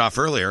dropped it off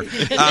earlier with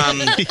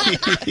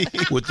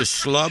the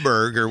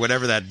Slumberg or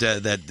whatever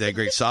that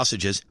great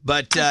sausage is.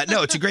 But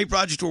no, it's a great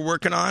project we're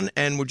working on,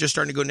 and we're just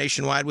starting to go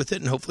nationwide with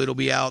it, and hopefully it'll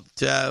be out.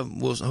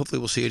 Hopefully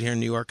we'll see it here in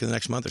New York in the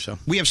next month or so.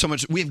 We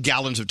have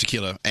gallons of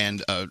tequila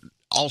and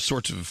all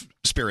sorts of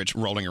spirits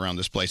rolling around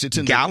this place. It's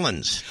in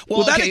gallons.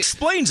 Well, that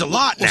explains a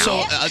lot now.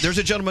 So there's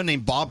a gentleman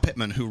named Bob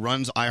Pittman who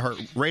runs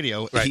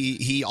iHeartRadio. Right.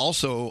 He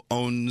also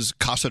owns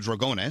Casa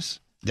Dragones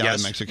down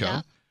in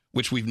Mexico,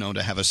 which we've known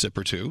to have a sip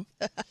or two.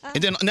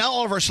 And then now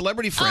all of our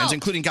celebrity friends,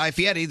 including Guy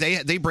Fieri,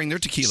 they bring their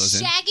tequilas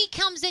in. Shaggy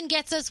comes in,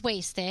 gets us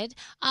wasted.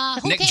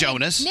 Nick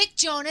Jonas. Nick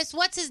Jonas.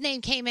 What's his name?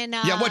 Came in.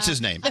 What's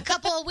his name? A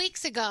couple of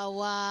weeks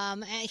ago.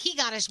 He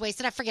got us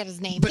wasted. I forget his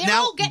name. But They're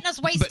all getting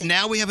us wasted. But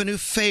now we have a new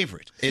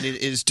favorite. It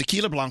is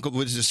Tequila Blanco,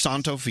 which is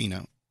Santo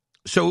Fino.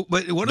 So,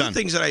 but one of the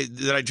things that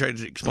I try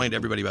to explain to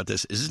everybody about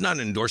this is not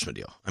an endorsement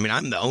deal. I mean,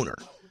 I'm the owner.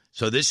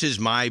 So this is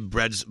my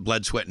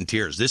blood, sweat, and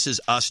tears. This is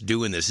us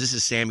doing this. This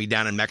is Sammy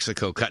down in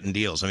Mexico cutting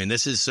deals. I mean,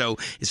 this is so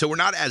we're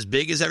not as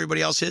big as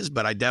everybody else is,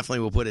 but I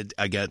definitely will put it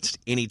against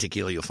any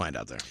tequila you'll find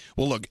out there.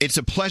 Well, look, it's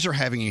a pleasure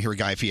having you here,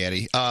 Guy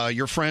Fieri.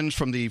 Your friends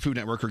from the Food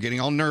Network are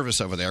getting all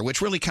nervous over there,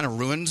 which really kind of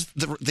ruins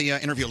the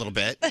interview a little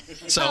bit.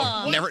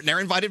 So never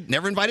invited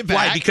back.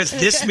 Why? Because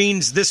this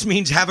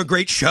means have a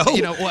great show.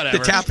 Whatever.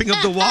 The tapping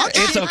of the watch.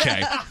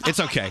 It's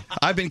okay.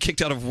 I've been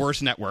kicked out of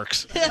worse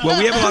networks. Well,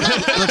 we have a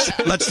lot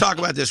of, let's talk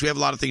about this. We have a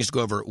lot of things to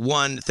go over.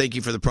 One, thank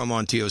you for the promo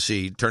on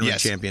TOC, Tournament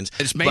of Champions.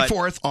 It's May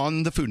 4th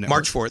on the Food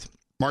Network.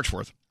 March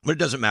 4th. But it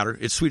doesn't matter.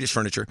 It's Swedish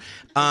furniture.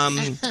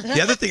 The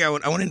other thing, I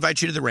want to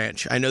invite you to the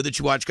ranch. I know that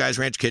you watch Guy's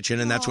Ranch Kitchen,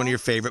 and that's one of your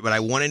favorite, but I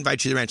want to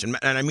invite you to the ranch. And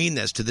I mean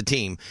this to the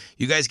team.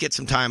 You guys get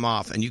some time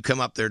off, and you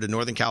come up there to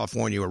Northern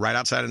California or right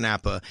outside of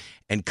Napa,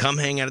 and come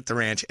hang out at the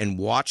ranch and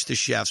watch the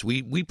chefs.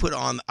 We put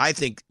on, I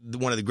think,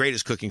 one of the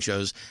greatest cooking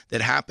shows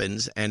that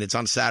happens, and it's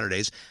on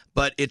Saturdays.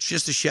 But it's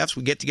just the chefs.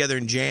 We get together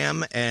and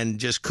jam and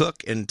just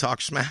cook and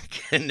talk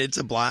smack, and it's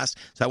a blast.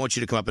 So I want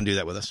you to come up and do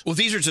that with us. Well,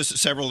 these are just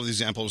several of the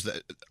examples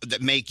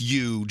that make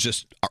you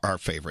just our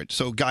favorite.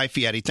 So, Guy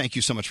Fieri, thank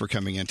you so much for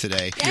coming in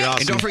today. You're awesome.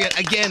 And don't forget,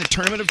 again,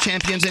 Tournament of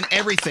Champions and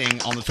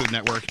everything on the Food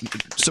Network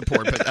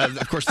support. But,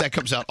 of course, that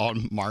comes out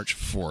on March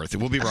 4th.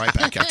 And we'll be right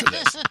back after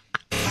this.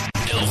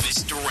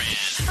 Elvis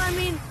Duran. I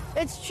mean,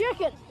 it's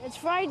chicken. It's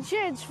fried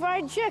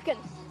chicken.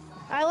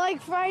 I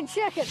like fried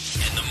chicken.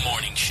 In the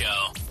morning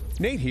show.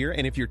 Nate here,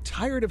 and if you're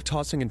tired of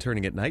tossing and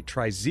turning at night,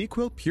 try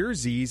ZzzQuil Pure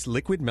Z's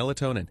Liquid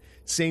Melatonin.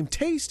 Same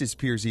taste as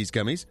Pure Z's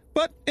gummies,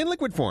 but in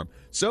liquid form.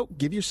 So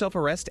give yourself a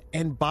rest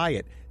and buy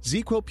it.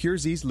 ZzzQuil Pure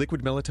Z's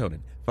Liquid Melatonin.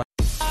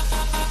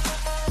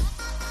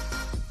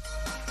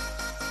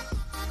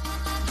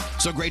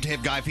 So great to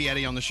have Guy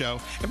Fieri on the show.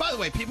 And by the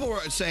way, people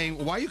were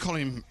saying, why are you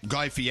calling him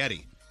Guy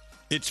Fieri?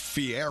 It's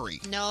Fieri.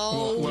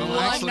 No. Well,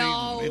 actually,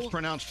 no. it's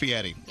pronounced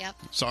Fieri. Yep.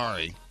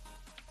 Sorry.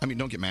 I mean,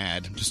 don't get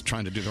mad. I'm just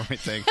trying to do the right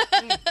thing.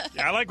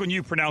 Yeah, I like when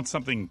you pronounce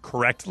something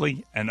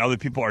correctly and other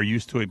people are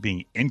used to it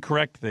being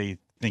incorrect. They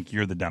think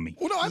you're the dummy.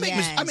 Well, no,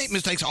 I make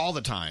mistakes all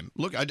the time.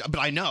 Look, but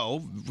I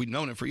know, we've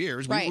known it for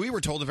years. Right. We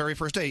were told the very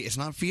first day, it's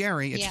not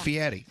Fieri, it's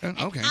Fieri.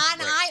 Okay.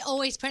 And I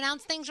always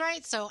pronounce things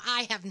right, so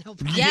I have no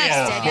problem.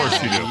 Yes, of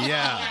course you do.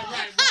 Yeah.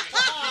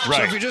 Right.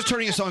 So if you're just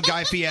turning us on,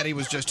 Guy Fieri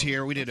was just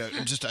here. We did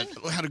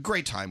had a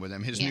great time with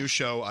him. His new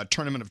show,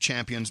 Tournament of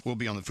Champions, will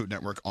be on the Food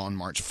Network on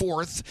March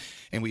 4th,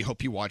 and we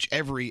hope you watch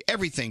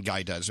everything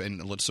Guy does,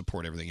 and let's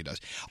support everything he does.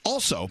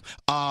 Also,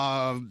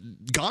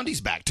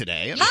 Gandhi's back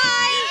today.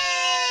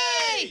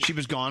 Hi! She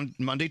was gone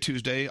Monday,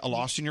 Tuesday. A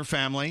loss in your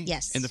family.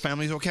 Yes. And the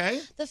family's okay?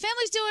 The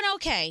family's doing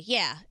okay.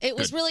 Yeah. It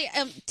was Good. really,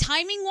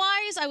 timing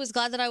wise, I was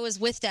glad that I was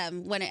with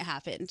them when it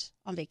happened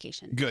on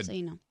vacation. Good. So,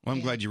 you know. Well,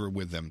 I'm glad you were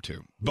with them,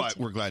 too. But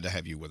we're glad to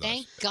have you with us.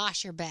 Thank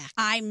gosh you're back.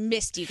 I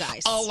missed you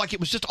guys. Oh, like it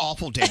was just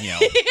awful, Danielle.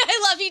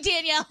 I love you,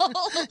 Danielle.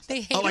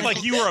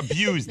 Like you were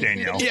abused,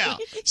 Danielle. Yeah.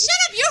 Shut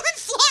up! You're in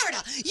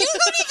Florida. You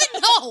don't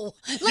even know.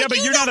 Yeah,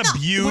 but you're not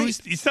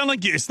abused. You sound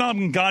like it's not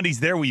when Gandhi's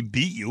there we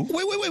beat you.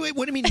 Wait.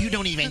 What do you mean you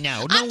don't even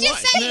know? I'm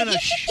just saying. No,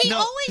 He no,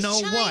 always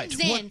no, chimes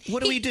what? in.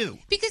 What do we do?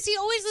 Because he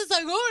always is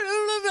like,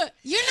 oh,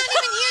 you're not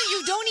even here.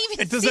 You don't even.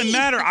 It doesn't see.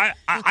 matter.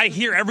 I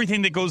hear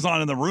everything that goes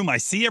on in the room. I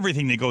see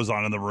everything that goes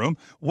on in the room.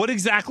 What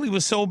exactly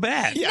was so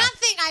bad?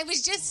 Nothing. I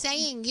was just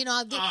saying.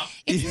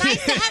 It's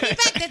nice to have you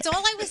back. That's all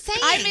I was saying.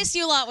 I miss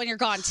you a lot when you're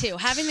gone, too.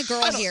 Having the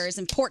girl here is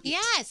important.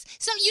 Yes.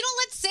 So you don't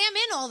let Sam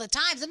in all the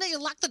time. Sometimes you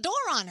lock the door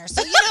on her.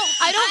 So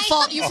I don't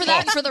fault you for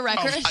that. For the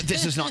record,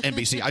 This is not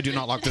NBC. I do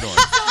not lock the door.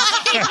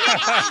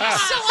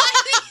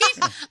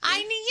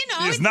 I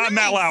need, It's not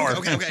Matt Lauer.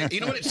 Okay.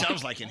 You know what it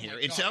sounds like in here?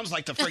 It sounds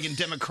like the friggin'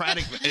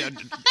 Democratic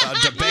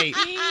debate.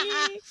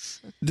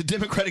 The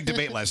Democratic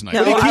debate last night.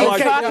 No, I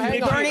was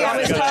talking, Bernie, I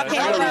was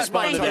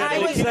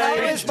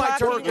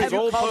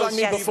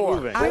talking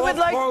before. We would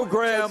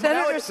like,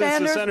 Senator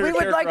Sanders, we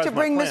would like to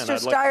bring Mr.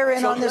 Steyer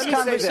in on this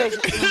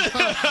conversation.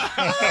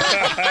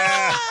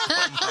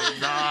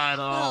 God,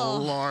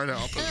 Lord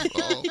help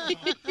us.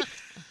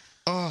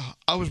 Oh,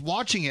 I was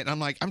watching it, and I'm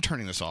like, I'm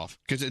turning this off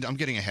because I'm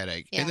getting a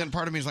headache. Yeah. And then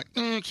part of me is like,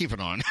 keep it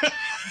on.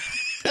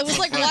 It was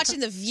like watching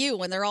The View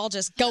when they're all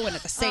just going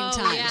at the same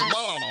time.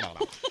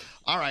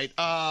 All right,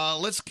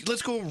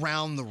 let's go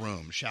around the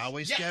room, shall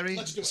we, Scary?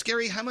 let's do it.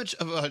 Scary, how much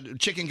of a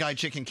chicken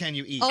can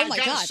you eat? I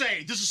gotta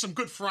say, this is some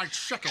good fried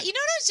chicken. You know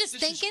what I was just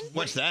thinking?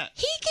 What's that?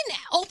 He can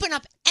open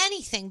up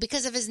anything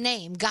because of his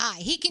name, Guy.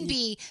 He can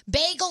be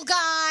bagel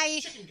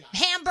guy,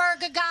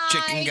 hamburger guy,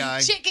 Chicken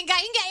guy. He can get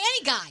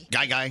any guy.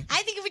 Guy.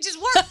 I think it would just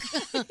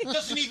work. He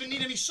doesn't even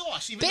need any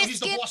sauce, even though he's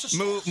the boss of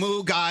sauce.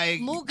 Moo guy,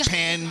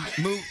 pan,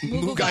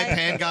 moo guy,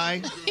 pan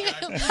guy.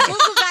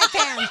 Mugu guy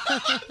pan.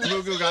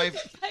 Mugu guy,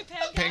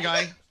 pan guy.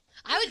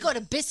 I would go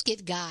to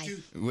biscuit guy.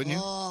 Wouldn't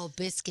you? Oh,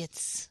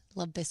 biscuits.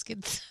 Love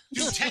biscuits.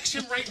 Dude, text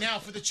him right now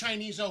for the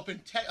Chinese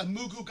Open. A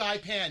Mugu Gai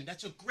Pan.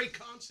 That's a great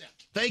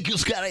concept. Thank you,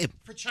 Scotty.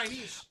 For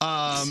Chinese.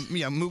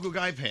 Mugu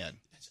guy pan.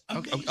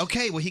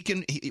 Okay, well,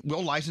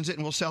 we'll license it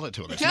and we'll sell it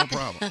to him. It's no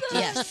problem.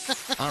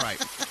 Yes. All right.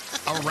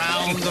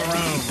 Around the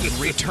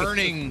room,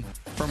 returning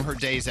from her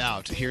days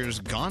out, here's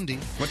Gandhi.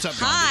 What's up,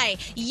 Gandhi? Hi.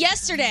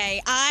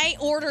 Yesterday, I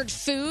ordered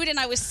food, and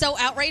I was so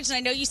outraged, and I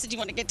know you said you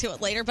want to get to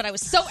it later, but I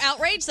was so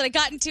outraged that I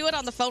got into it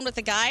on the phone with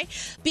the guy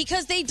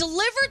because they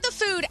delivered the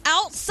food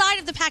outside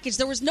of the package.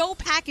 There was no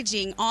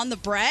packaging on the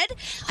bread.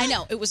 I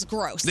know, it was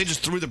gross. They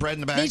just threw the bread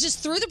in the bag? They just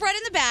threw the bread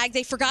in the bag.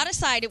 They forgot a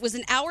side. It was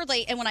an hour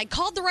late, and when I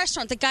called the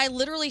restaurant, the guy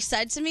literally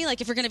said to me,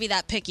 like, if you're going to be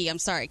that picky, I'm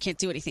sorry, I can't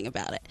do anything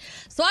about it.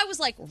 So I was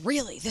like,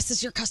 really? This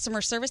is your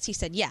customer service? He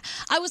said, yeah.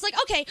 I was like,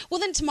 okay, well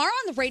then tomorrow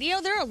on the radio,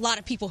 there are a lot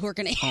of people who are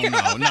going to hear.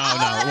 Oh, no.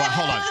 Well,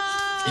 hold on.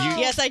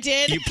 Yes, I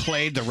did. You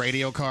played the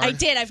radio card? I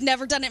did. I've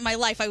never done it in my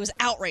life. I was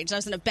outraged. I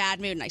was in a bad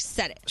mood, and I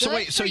said it. So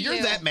wait, so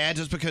you're that mad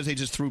just because they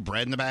just threw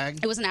bread in the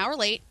bag? It was an hour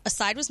late. A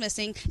side was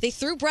missing. They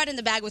threw bread in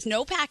the bag with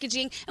no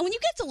packaging. And when you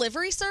get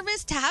delivery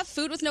service, to have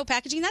food with no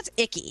packaging, that's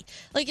icky.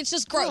 Like, it's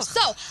just gross.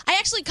 So I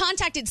actually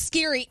contacted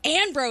Scary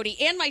and Brody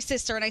and my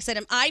sister, and I said,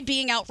 am I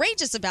being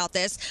outrageous about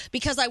this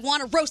because I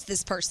want to roast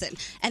this person?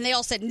 And they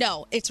all said,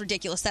 no, it's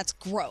ridiculous. That's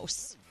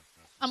gross.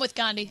 I'm with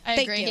Gandhi. I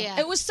Thank agree. you. Yeah.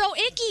 It was so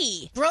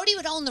icky. Brody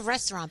would own the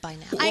restaurant by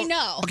now. I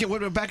know. Okay,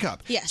 wait, back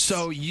up. Yes.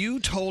 So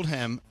you told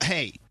him,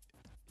 hey,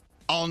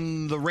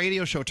 on the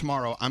radio show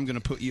tomorrow, I'm going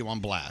to put you on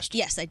blast.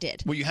 Yes, I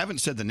did. Well, you haven't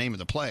said the name of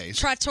the place.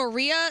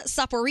 Trattoria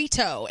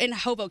Saporito in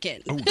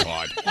Hoboken. Oh,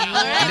 God.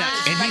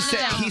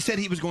 And he said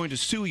he was going to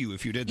sue you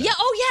if you did that. Yeah,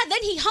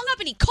 then he hung up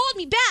and he called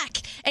me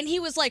back. And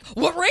he was like,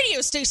 what radio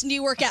station do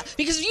you work at?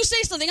 Because if you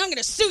say something, I'm going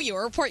to sue you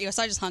or report you.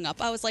 So I just hung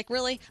up. I was like,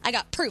 really? I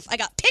got proof. I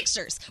got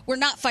pictures. We're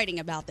not fighting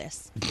about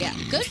this. Yeah.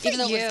 Good for Even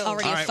though it was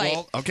already All a right, fight.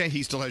 well, okay,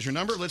 he still has your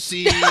number. Let's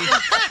see.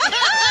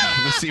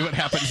 Let's see what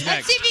happens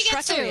next.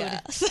 Let's see if he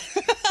gets sued.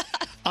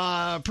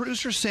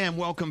 Producer Sam,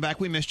 welcome back.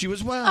 We missed you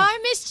as well. I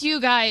missed you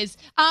guys.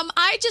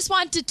 I just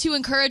wanted to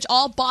encourage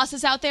all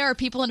bosses out there or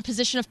people in a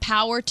position of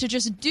power to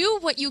just do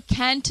what you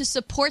can to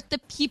support the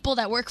people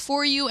that work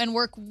for you and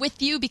work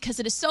with you because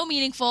it is so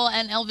meaningful.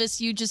 And Elvis,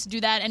 you just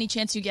do that any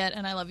chance you get,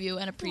 and I love you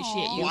and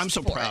appreciate you. Well, I'm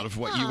so proud of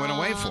what you went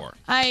away for.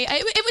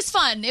 It was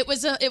fun. It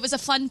was a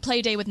fun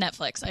play day with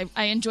Netflix.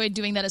 I enjoyed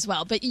doing that as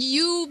well. But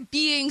you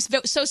being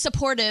so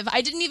supportive,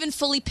 I didn't even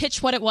fully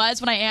pitch what it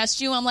was when I asked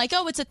you. I'm like,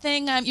 oh, it's a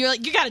thing. You're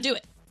like, you got to do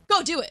it.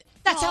 Go do it.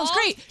 That sounds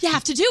great. You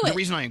have to do The it.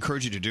 reason I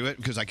encourage you to do it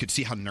because I could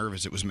see how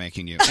nervous it was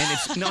making you. And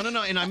it's no,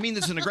 and I mean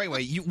this in a great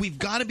way. We've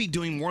got to be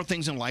doing more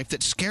things in life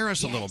that scare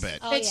us a little bit.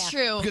 It's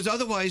true. Because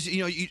otherwise,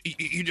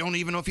 you don't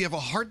even know if you have a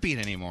heartbeat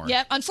anymore.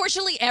 Yep.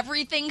 Unfortunately,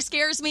 everything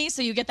scares me,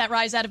 so you get that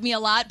rise out of me a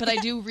lot. But I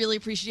do really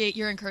appreciate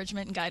your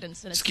encouragement and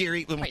guidance. And it's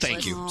Scary, well, priceless.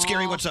 thank you.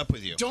 Scary, what's up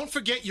with you? Don't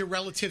forget your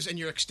relatives and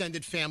your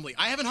extended family.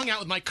 I haven't hung out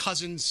with my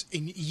cousins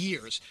in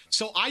years,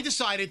 so I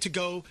decided to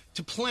go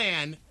to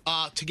plan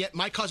to get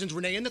my cousins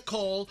Renee and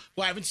Nicole,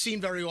 who I haven't seen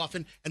very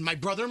often, and my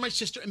brother and my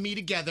sister and me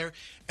together,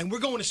 and we're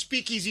going to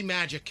Speakeasy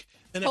Magic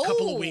in a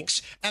couple of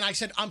weeks. And I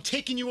said, I'm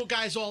taking you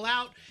guys all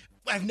out.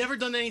 I've never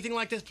done anything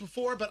like this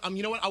before, but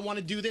you know what? I want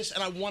to do this,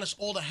 and I want us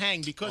all to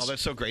hang because. Oh,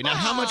 that's so great. Now,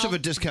 how much of a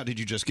discount did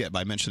you just get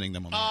by mentioning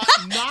them on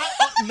the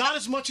not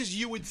as much as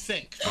you would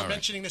think for All right.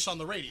 mentioning this on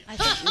the radio.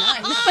 But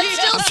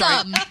still I'm sorry.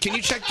 some. Can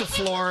you check the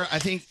floor? I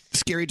think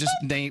Scary just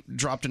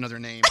dropped another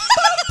name.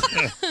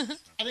 I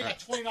think I got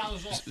 $20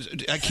 off.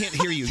 I can't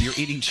hear you. You're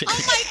eating chicken.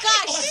 Oh my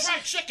gosh! Oh,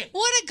 fried chicken.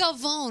 What a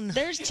gavone!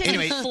 There's chicken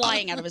Anyway,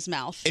 flying out of his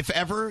mouth. If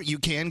ever you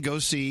can go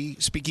see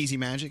Speakeasy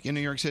Magic in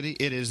New York City,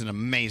 it is an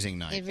amazing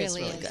night. It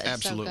really is. It's so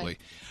Absolutely.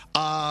 good.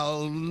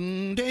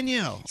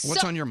 Danielle,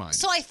 what's on your mind?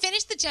 So I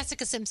finished the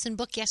Jessica Simpson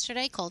book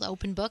yesterday called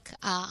Open Book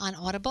on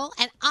Audible,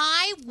 and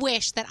I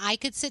wish that I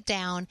could sit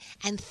down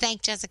and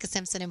thank Jessica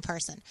Simpson in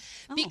person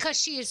because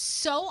she is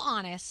so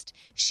honest.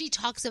 She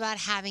talks about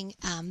having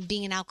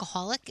being an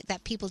alcoholic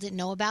that people didn't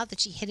know about,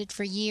 that she hid it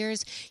for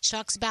years. She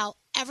talks about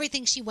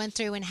everything she went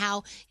through and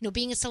how,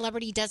 being a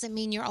celebrity doesn't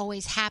mean you're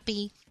always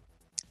happy.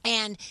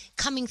 And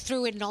coming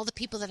through it and all the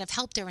people that have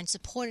helped her and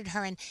supported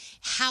her and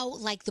how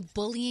like the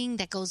bullying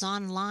that goes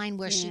on online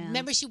where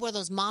she wore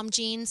those mom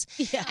jeans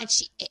and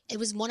it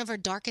was one of her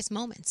darkest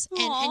moments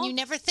and you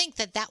never think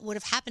that would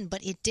have happened,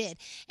 but it did.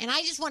 And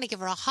I just want to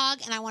give her a hug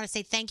and I want to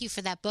say thank you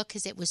for that book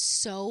because it was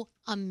so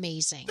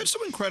amazing. That's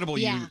so incredible.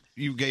 Yeah.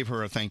 You gave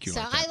her a thank you.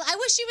 So like that. I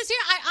wish she was here.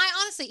 I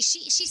honestly,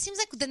 she seems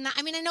like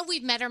I know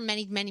we've met her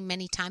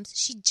many times.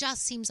 She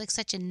just seems like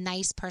such a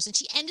nice person.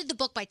 She ended the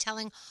book by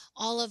telling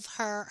all of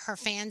her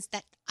fans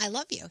that I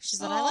love you. She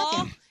said, I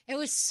love you. It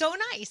was so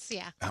nice.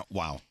 Yeah.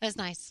 Wow. It was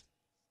nice.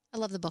 I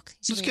love the book.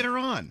 You should Let's read get it. her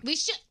on. We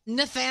should.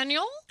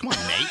 Nathaniel? Come on,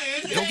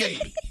 Nate. Go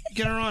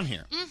get her on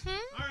here. Mm-hmm.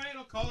 All right,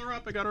 I'll call her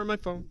up. I got her on my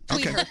phone.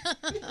 Okay.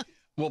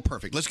 Well,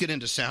 perfect. Let's get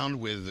into sound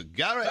with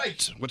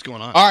Garrett. What's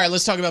going on? All right,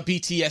 let's talk about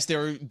BTS.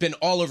 They've been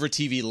all over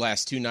TV the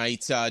last 2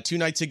 nights. 2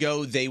 nights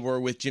ago, they were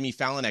with Jimmy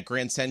Fallon at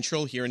Grand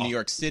Central here in New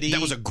York City.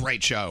 That was a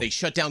great show. They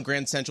shut down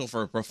Grand Central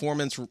for a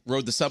performance,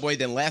 rode the subway.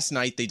 Then last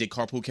night, they did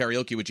carpool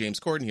karaoke with James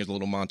Corden. Here's a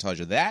little montage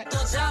of that.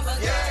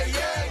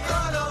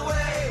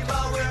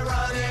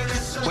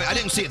 Wait, I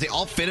didn't see it. They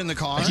all fit in the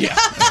car? Yeah.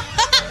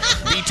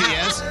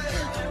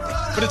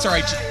 BTS? But it's all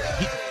right.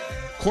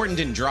 Corden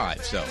didn't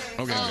drive, so.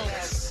 Okay, good.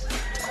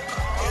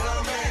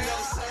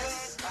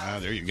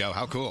 There you go.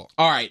 How cool.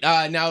 All right.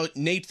 Now,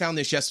 Nate found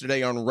this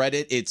yesterday on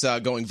Reddit. It's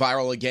going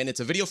viral again. It's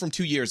a video from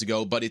 2 years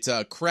ago, but it's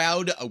a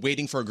crowd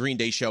waiting for a Green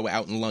Day show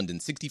out in London.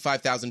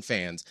 65,000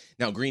 fans.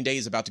 Now, Green Day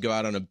is about to go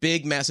out on a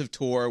big, massive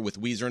tour with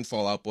Weezer and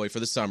Fall Out Boy for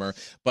the summer.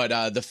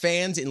 But the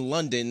fans in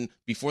London,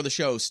 before the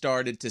show,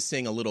 started to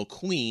sing a little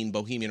Queen,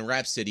 Bohemian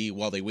Rhapsody,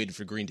 while they waited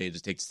for Green Day to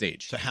take the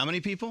stage. So how many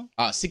people?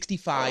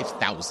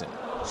 65,000.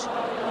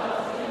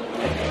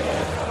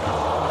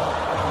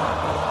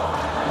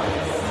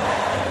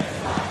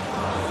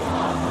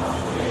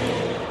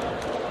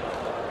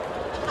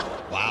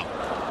 Wow.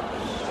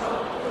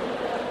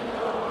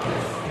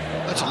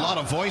 That's a lot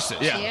of voices.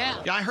 Yeah.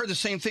 I heard the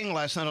same thing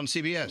last night on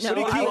CBS. No,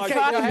 I was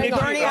talking,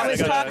 Bernie, I was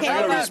talking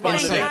about things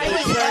we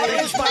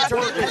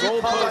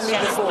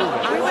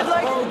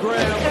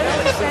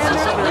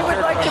would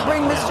like to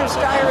bring Mr.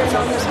 Steyer in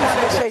on this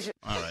conversation.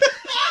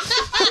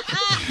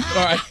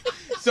 All right.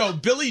 So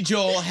Billy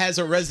Joel has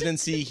a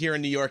residency here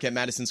in New York at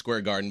Madison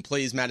Square Garden,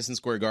 plays Madison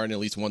Square Garden at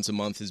least once a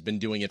month, has been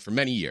doing it for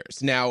many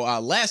years. Now,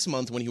 last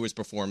month when he was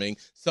performing,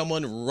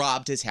 someone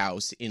robbed his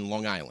house in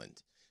Long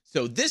Island.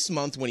 So this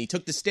month when he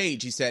took the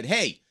stage, he said,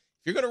 hey, if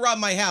you're going to rob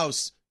my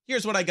house,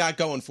 here's what I got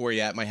going for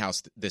you at my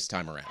house this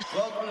time around.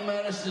 Welcome to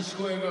Madison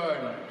Square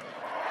Garden.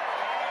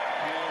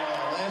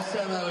 Last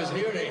time I was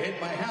here, they hit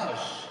my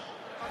house.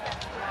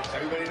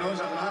 Everybody knows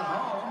I'm not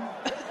home.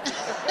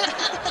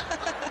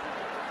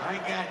 I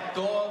got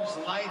dogs,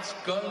 lights,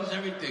 guns,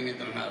 everything in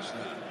the house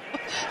now.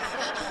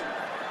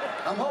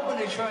 I'm hoping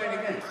they try it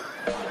again.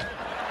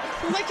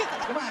 Come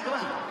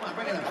on,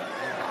 bring it on.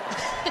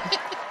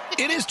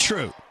 It is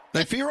true.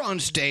 If you're on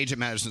stage at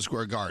Madison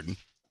Square Garden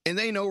and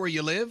they know where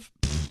you live,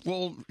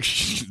 well,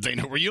 they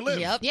know where you live.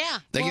 Yep. Yeah.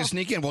 They can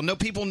sneak in. Well, no,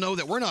 people know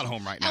that we're not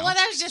home right now. Well,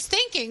 I was just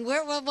thinking.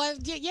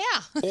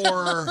 Yeah.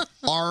 Or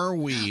are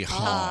we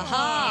home?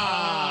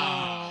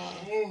 Uh-huh.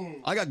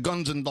 I got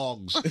guns and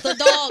dogs. The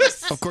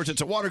dogs. Of course,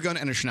 it's a water gun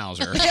and a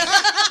schnauzer.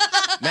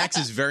 Max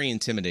is very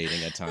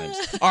intimidating at times.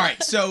 All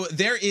right, so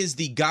there is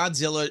the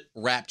Godzilla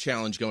rap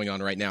challenge going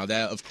on right now.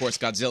 That, of course,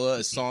 Godzilla,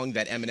 a song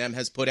that Eminem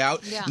has put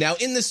out. Yeah. Now,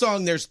 in the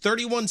song, there's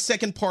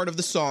 31-second part of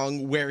the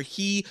song where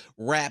he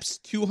raps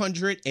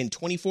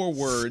 224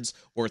 words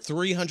or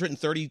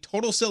 330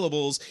 total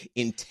syllables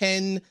in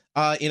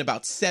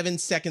about 7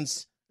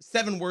 seconds.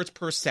 7 words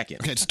per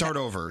second. Okay, start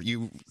over.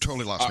 You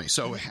totally lost me.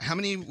 So how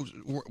many,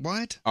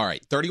 what? All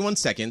right, 31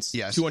 seconds,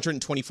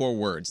 224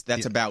 words.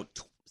 That's about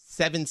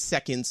 7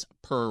 seconds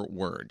per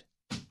word.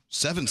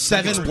 7 Seven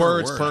seconds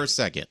words per per word.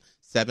 second.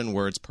 7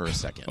 words per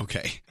second.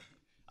 Okay.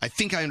 I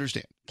think I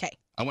understand. Okay.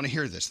 I want to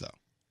hear this, though.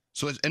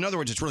 So in other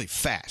words, it's really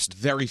fast.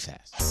 Very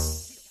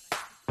fast.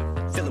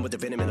 Filling with the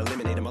venom and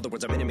eliminate him. Other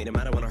words, I'm intimate him.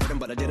 I don't want to hurt him,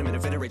 but I did him in a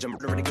fit of rage. I'm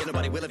murdering again.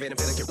 Nobody will evade him.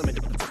 Feeling kill him.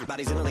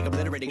 Everybody's in a like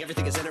obliterating.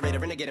 Everything is generator.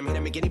 Renegade him. Hit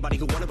him. Make anybody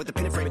who want it with the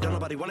pin and frame it. Don't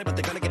nobody want it, but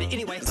they're going to get it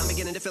anyway. I'm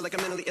beginning to feel like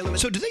I'm mentally ill.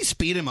 So do they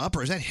speed him up,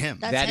 or is that him?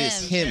 That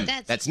is him.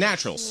 That's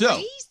natural.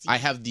 So I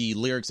have the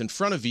lyrics in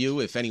front of you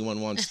if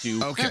anyone wants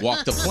to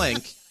walk the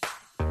plank.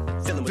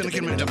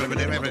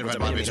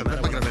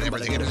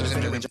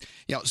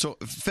 Yeah, so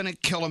finna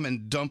kill him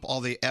and dump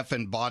all the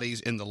effing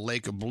bodies in the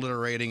lake,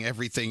 obliterating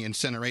everything,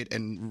 incinerate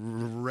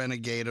and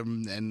renegade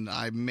them, and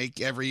I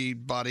make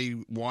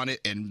everybody want it,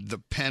 and the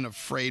pen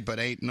afraid, but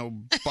ain't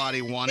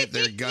nobody want it.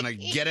 They're gonna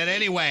get it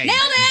anyway. Nailed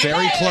it!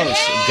 Very close.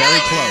 Very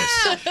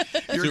close.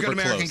 You're a Super good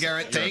American, close.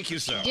 Garrett. Thank you,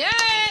 sir. Yeah.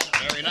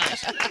 Very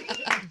nice.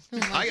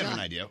 I got an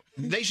idea.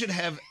 They should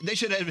have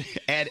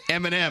add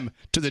Eminem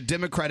to the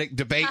Democratic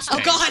debate stage.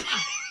 Oh, God.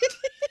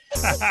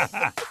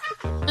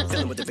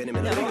 Filling with the venom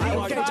and Senator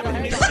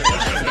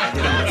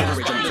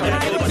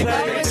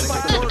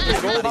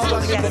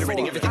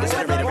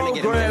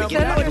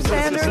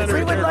Sanders,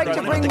 we would like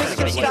to bring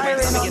Mr.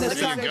 Steyer in on this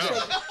There you go.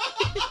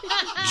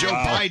 Joe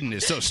Biden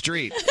is so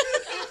street.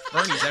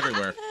 Bernie's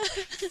everywhere.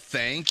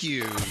 Thank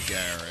you,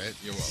 Garrett.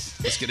 You're welcome.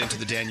 Let's get into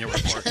the Danielle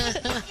report.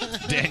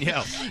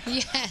 Danielle,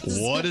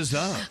 Yes. what is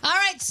up? All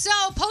right, so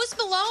Post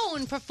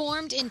Malone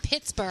performed in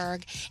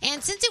Pittsburgh,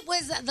 and since it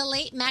was the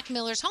late Mac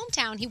Miller's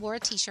hometown, he wore a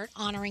T-shirt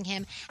honoring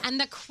him, and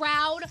the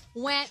crowd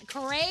went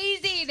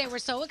crazy. They were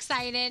so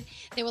excited.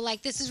 They were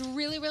like, "This is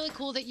really, really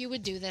cool that you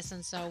would do this,"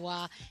 and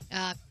so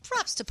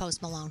props to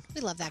Post Malone. We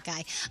love that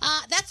guy.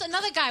 That's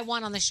another guy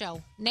won on the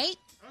show. Nate?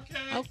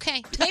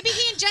 Okay. Maybe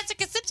he and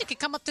Jessica Simpson could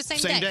come up the same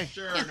day.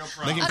 Sure, Yeah. no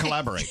problem. They can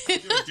collaborate.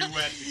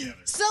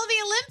 So the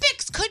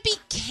Olympics could be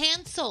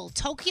canceled.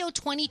 Tokyo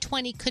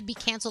 2020 could be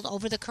canceled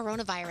over the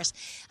coronavirus.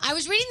 I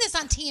was reading this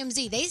on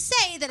TMZ. They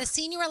say that a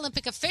senior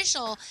Olympic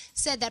official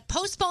said that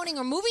postponing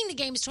or moving the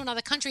games to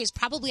another country is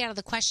probably out of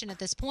the question at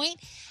this point.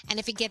 And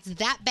if it gets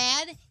that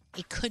bad,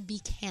 it could be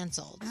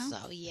canceled.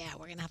 So, yeah,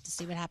 we're going to have to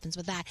see what happens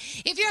with that.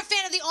 If you're a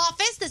fan of The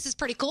Office, this is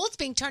pretty cool. It's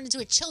being turned into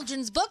a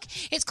children's book.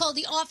 It's called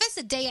The Office,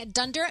 A Day at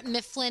Dunder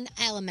Mifflin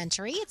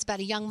Elementary. It's about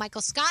a young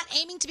Michael Scott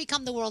aiming to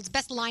become the world's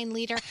best line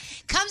leader.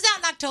 Comes out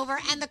in October,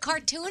 and the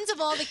cartoons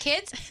of all the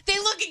kids, they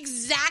look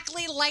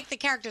exactly like the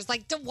characters.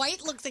 Like,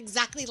 Dwight looks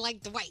exactly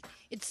like Dwight.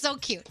 It's so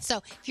cute. So,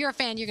 if you're a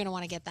fan, you're going to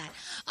want to get that.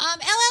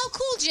 LL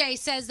Cool J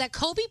says that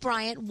Kobe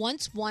Bryant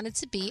once wanted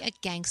to be a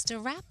gangster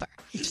rapper.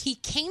 He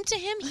came to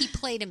him, he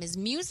played him his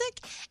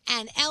music,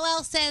 and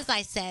LL says,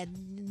 I said,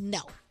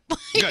 no.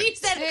 He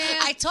said,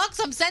 I talked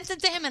some sense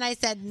into him, and I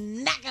said,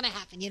 not going to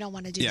happen. You don't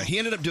want to do Yeah, that. he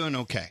ended up doing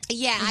okay.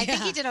 Yeah, I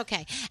think he did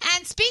okay.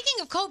 And speaking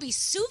of Kobe,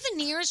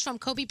 souvenirs from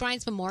Kobe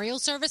Bryant's memorial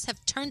service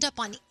have turned up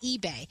on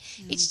eBay.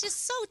 It's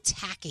just so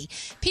tacky.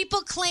 People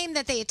claim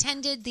that they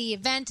attended the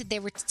event. They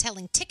were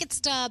selling ticket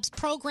stubs,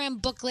 program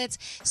booklets.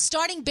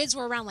 Starting bids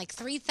were around like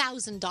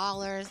 $3,000.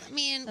 I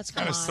mean, that's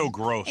That is so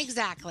gross.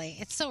 Exactly.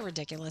 It's so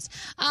ridiculous.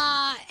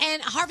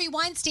 And Harvey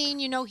Weinstein,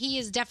 you know, he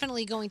is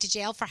definitely going to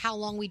jail. For how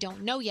long, we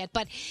don't know yet.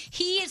 But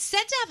he is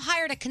said to have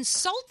hired a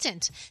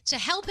consultant to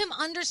help him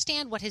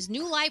understand what his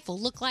new life will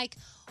look like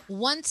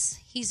once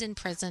he's in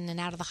prison and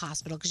out of the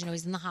hospital, because, you know,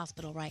 he's in the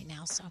hospital right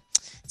now. So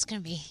it's going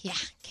to be,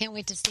 can't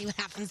wait to see what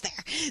happens there.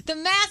 The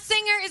Masked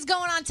Singer is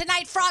going on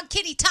tonight. Frog,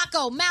 Kitty,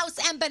 Taco, Mouse,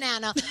 and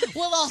Banana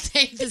will all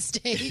take the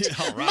stage.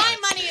 All right. My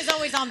money is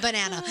always on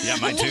Banana. Yeah,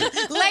 mine too.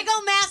 Lego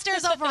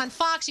Masters over on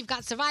Fox. You've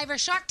got Survivor.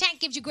 Shark Tank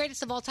gives you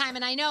Greatest of All Time.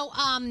 And I know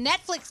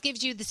Netflix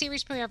gives you the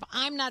series premiere of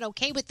I'm Not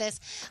Okay With This.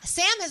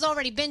 Sam has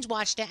already binge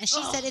watched it, and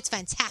she said it's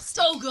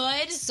fantastic. So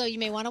good. So you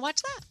may want to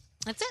watch that.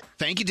 That's it.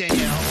 Thank you,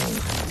 Danielle.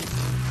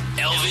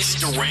 Elvis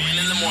Duran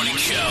in the Morning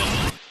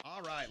Show.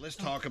 All right, let's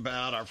talk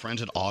about our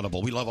friends at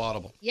Audible. We love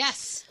Audible.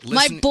 Yes.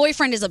 My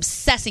boyfriend is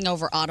obsessing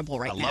over Audible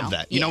right now. I love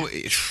that. You know,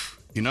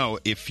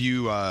 if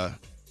you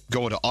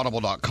go to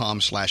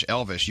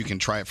audible.com/Elvis, you can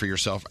try it for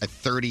yourself, a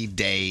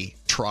 30-day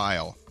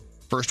trial.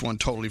 First one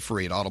totally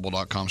free at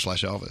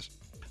audible.com/Elvis.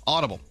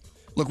 Audible.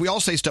 Look, we all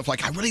say stuff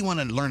like, I really want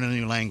to learn a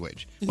new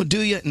language. Well,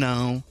 do you?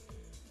 No.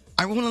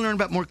 I want to learn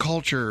about more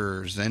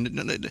cultures, and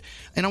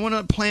I want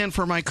to plan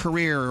for my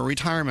career or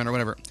retirement or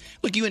whatever.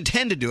 Look, you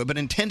intend to do it, but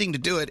intending to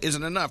do it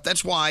isn't enough.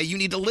 That's why you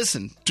need to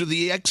listen to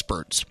the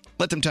experts.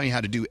 Let them tell you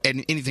how to do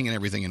anything and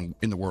everything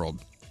in the world.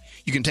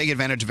 You can take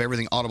advantage of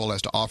everything Audible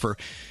has to offer.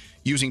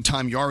 using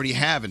time you already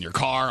have in your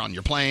car, on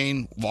your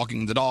plane,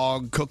 walking the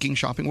dog, cooking,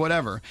 shopping,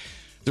 whatever.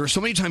 There are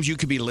so many times you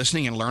could be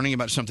listening and learning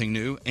about something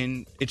new,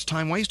 and it's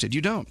time wasted.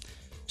 You don't.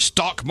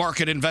 Stock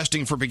market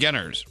investing for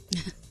beginners,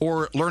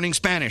 or learning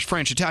Spanish,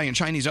 French, Italian,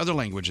 Chinese, other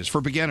languages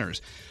for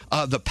beginners.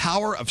 The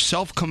power of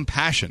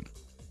self-compassion.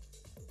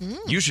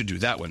 You should do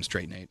that one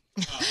straight, Nate.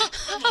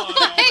 Oh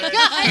my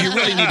God. You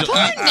really need to. Poor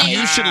Nate.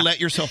 You should let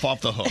yourself off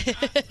the hook.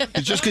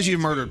 It's just because you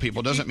murdered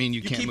people doesn't mean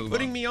you can't keep move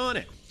putting on. me on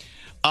it.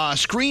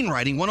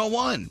 Screenwriting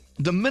 101,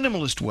 the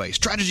minimalist way,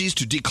 strategies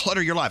to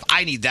declutter your life.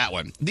 I need that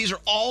one. These are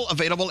all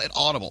available at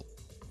Audible.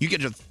 You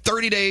get a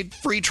 30-day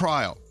free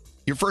trial.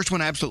 Your first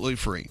one absolutely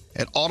free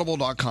at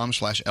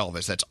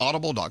audible.com/Elvis. That's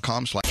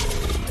audible.com/.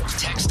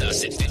 Text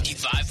us at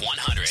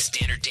 55100.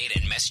 Standard data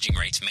and messaging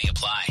rates may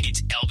apply.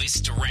 It's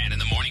Elvis Duran in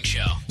the Morning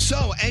Show.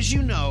 So, as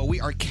you know,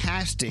 we are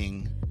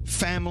casting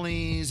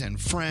families and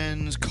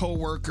friends,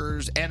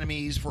 co-workers,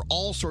 enemies for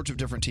all sorts of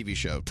different TV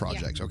show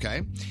projects,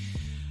 okay?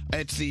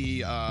 It's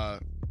the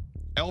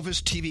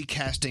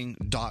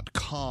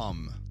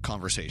ElvisTVCasting.com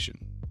conversation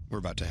we're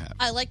about to have.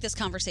 I like this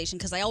conversation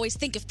because I always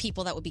think of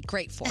people that would be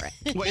great for it.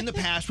 Well, in the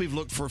past, we've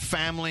looked for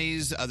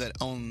families that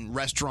own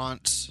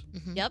restaurants.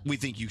 Yep. We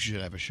think you should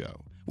have a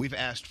show. We've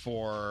asked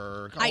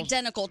for...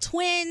 Identical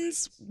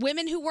twins,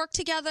 women who work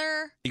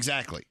together.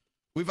 Exactly.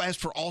 We've asked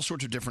for all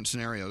sorts of different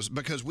scenarios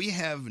because we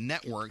have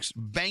networks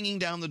banging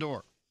down the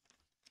door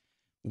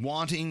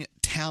wanting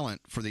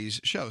talent for these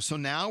shows. So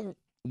now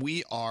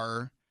we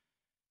are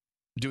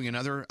doing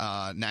another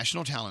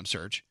national talent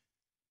search.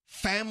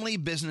 Family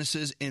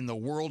businesses in the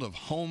world of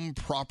home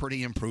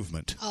property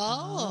improvement.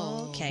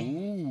 Oh, okay.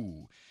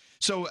 Ooh.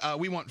 So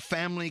we want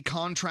family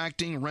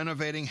contracting,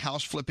 renovating,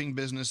 house flipping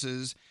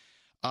businesses.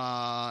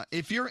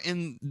 If you're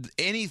in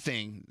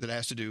anything that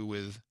has to do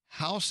with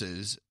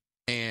houses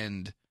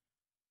and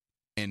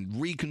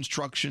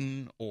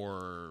reconstruction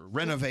or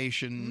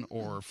renovation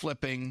or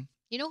flipping.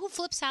 You know who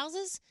flips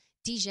houses?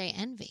 DJ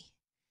Envy.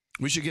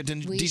 We should get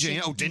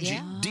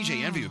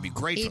DJ Envy would be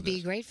great for He'd this.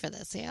 be great for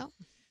this, yeah.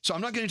 So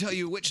I'm not going to tell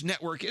you which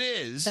network it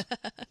is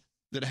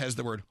that has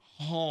the word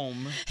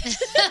home.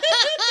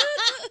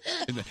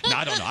 No,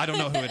 I don't know. I don't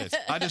know who it is.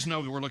 I just know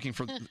we're looking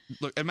for.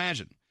 Look,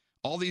 imagine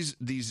all these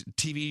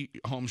TV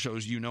home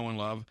shows you know and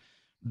love,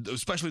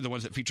 especially the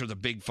ones that feature the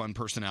big fun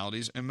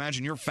personalities.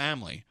 Imagine your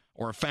family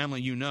or a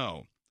family you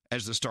know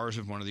as the stars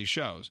of one of these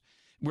shows.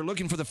 We're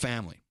looking for the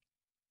family.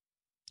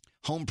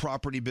 Home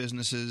property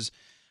businesses.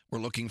 We're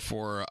looking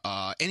for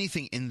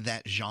anything in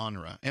that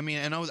genre. I mean,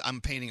 I know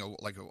I'm painting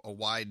a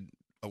wide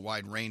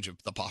range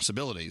of the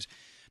possibilities,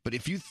 but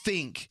if you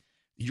think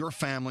your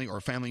family or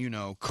a family you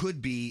know could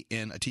be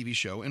in a TV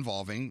show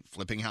involving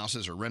flipping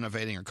houses or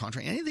renovating or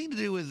contracting, anything to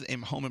do with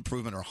home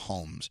improvement or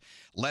homes,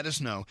 let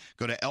us know.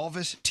 Go to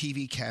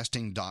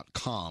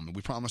ElvisTVCasting.com.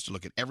 We promise to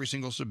look at every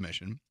single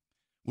submission.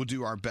 We'll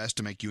do our best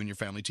to make you and your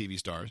family TV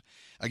stars.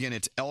 Again,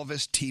 it's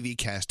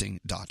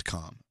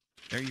ElvisTVCasting.com.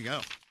 There you go.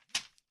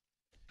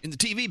 In the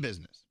TV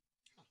business.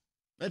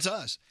 That's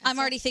us. I'm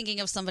already thinking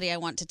of somebody I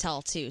want to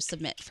tell to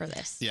submit for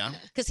this. Yeah.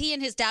 Because he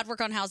and his dad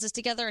work on houses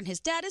together, and his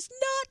dad is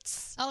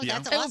nuts. Oh, Yeah.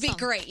 that's It would be awesome.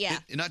 great, yeah.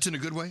 Nuts in a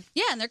good way?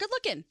 Yeah, and they're good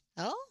looking.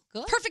 Oh,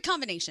 good. Perfect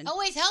combination.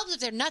 Always helps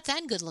if they're nuts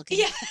and good looking.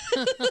 Yeah.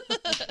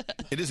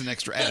 It is an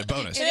extra added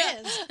bonus.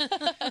 It is.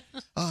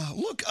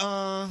 Look,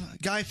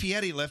 Guy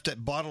Fieri left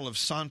that bottle of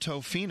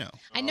Santo Fino.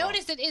 I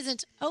noticed it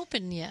isn't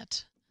open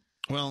yet.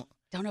 Well,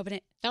 don't open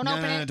it. Don't No,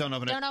 open no, it. no, don't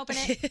open it. Don't open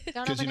it. Don't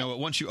Because open you know it. what?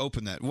 Once you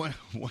open that,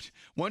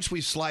 once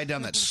we slide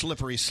down that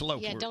slippery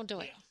slope, Yeah, don't do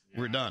it.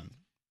 we're done.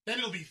 Then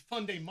it'll be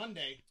Fun Day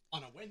Monday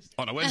on a Wednesday.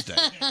 On a Wednesday.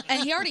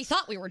 And he already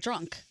thought we were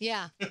drunk.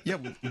 Yeah. Yeah,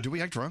 do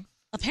we act drunk?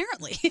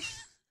 Apparently.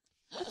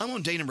 I'm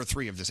on day number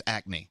 3 of this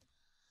acne.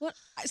 What?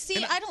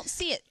 See, I don't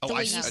see it the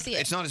way you see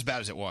it. It's not as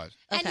bad as it was.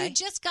 And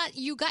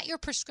you got your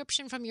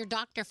prescription from your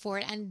doctor for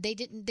it, and they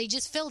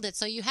just filled it,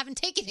 so you haven't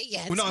taken it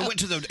yet. Well, no, so- I went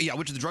to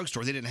the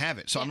drugstore. They didn't have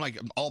it, so I'm like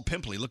all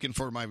pimply looking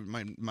for my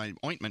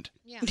ointment.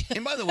 Yeah.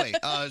 And by the way,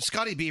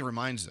 Scotty B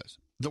reminds us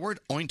the word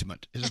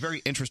ointment is a very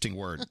interesting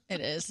word.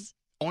 It is.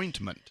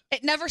 Ointment.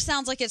 It never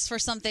sounds like it's for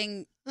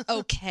something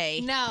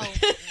okay. No.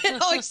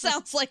 It always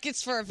sounds like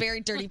it's for a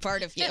very dirty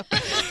part of you.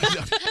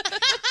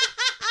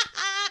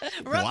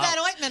 Rub Wow. that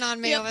ointment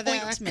on me Yep, over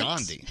there. ointment.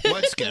 Gandhi.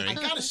 What's scary? I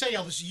gotta say,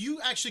 Elvis, you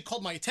actually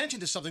called my attention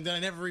to something that I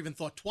never even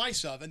thought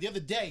twice of. And the other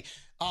day,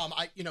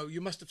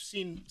 you must have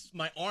seen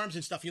my arms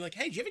and stuff. You're like,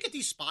 hey, did you ever get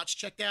these spots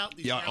checked out?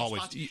 These Yeah, round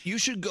always. spots? You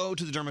should go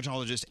to the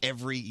dermatologist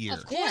every year.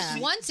 Of course,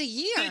 once a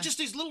year. They're just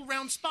these little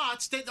round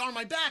spots that are on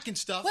my back and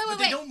stuff. Wait, but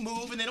wait, they wait. don't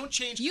move and they don't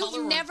change You've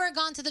color. never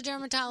gone to the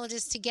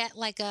dermatologist to get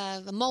like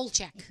a mole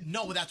check.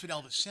 No, but that's what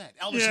Elvis said.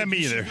 Elvis Yeah, said me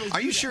you should either. really Are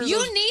do you that. sure? You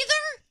those- neither?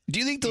 Do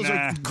you think those Nah.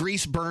 are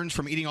grease burns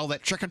from eating all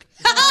that chicken?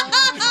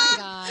 Oh my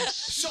gosh.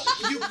 So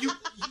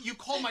you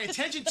called my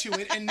attention to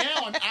it, and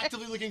now I'm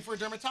actively looking for a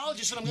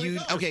dermatologist, and I'm going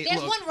to go. Okay,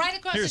 There's look. one right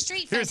across the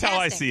street. Here's how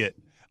I Fantastic. see it.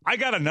 I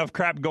got enough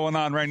crap going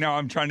on right now.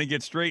 I'm trying to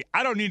get straight.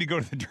 I don't need to go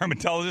to the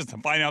dermatologist to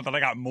find out that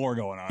I got more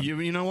going on.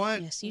 You know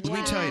what? Yes, you Let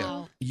me do.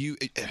 tell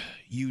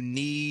you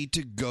need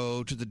to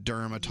go to the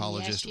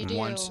dermatologist Yes, you do.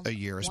 once a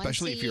year, Once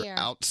especially a if you're year.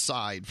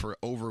 outside for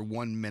over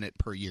 1 minute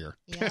per year.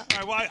 All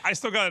right, well, I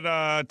still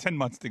got 10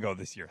 months to go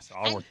this year, so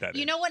I'll work that in.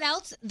 You know what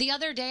else? The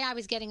other day I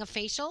was getting a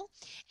facial,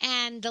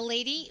 and the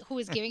lady who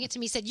was giving it to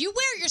me said, "You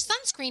wear your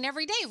sunscreen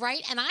every day,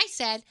 right?" And I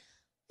said,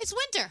 "It's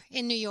winter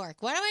in New York.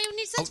 Why do I even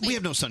need Oh, sunscreen?" we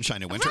have no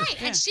sunshine in winter.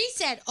 Right. And she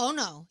said, "Oh,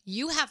 no.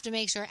 You have to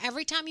make sure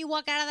every time you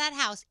walk out of that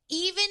house,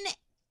 even,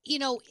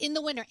 in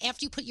the winter,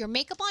 after you put your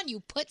makeup on,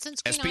 you put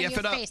sunscreen on SPF your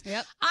it up. face."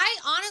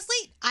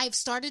 I've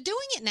started doing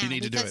it now You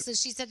need to do because it.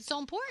 she said it's so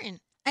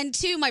important. And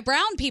to my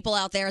brown people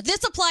out there,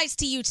 this applies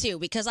to you too,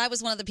 because I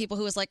was one of the people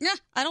who was like, nah,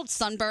 I don't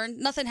sunburn.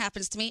 Nothing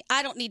happens to me.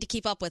 I don't need to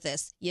keep up with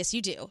this. Yes,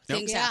 you do.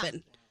 Things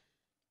happen.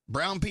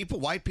 Brown people,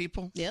 white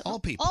people, all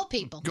people. All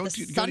people. Go The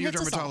to sun your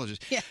hits us all.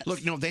 dermatologist. Yes. Look,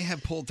 they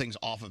have pulled things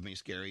off of me,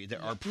 Scary,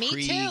 that are Me too.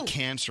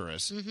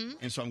 pre-cancerous. Mhm.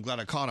 And so I'm glad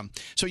I caught them.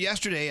 So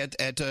yesterday at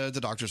the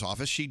doctor's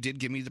office, she did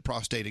give me the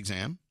prostate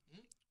exam.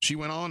 She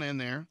went on in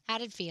there. How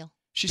did it feel?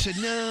 She said,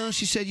 no.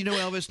 She said,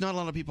 Elvis, not a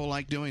lot of people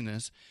like doing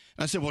this.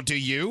 And I said, well, do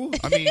you?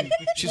 I mean,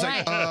 she's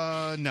like,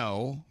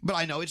 no. But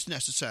I know it's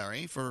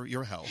necessary for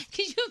your health.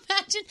 Can you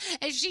imagine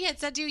if she had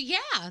said to you,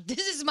 "Yeah,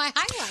 this is my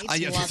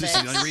highlight"? This is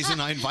the only reason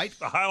I invite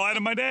the highlight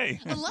of my day.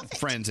 I love it.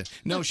 friends in.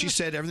 No, she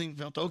said everything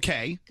felt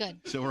okay.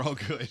 Good. So we're all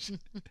good.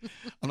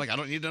 I'm like, I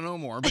don't need to know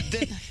more. But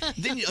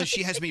then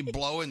she has me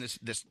blow in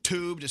this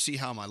tube to see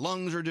how my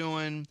lungs are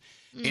doing.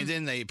 And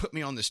then they put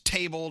me on this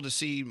table to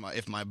see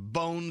if my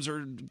bones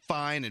are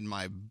fine and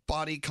my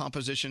body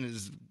composition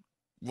is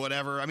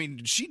whatever. I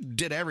mean, she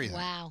did everything.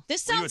 Wow.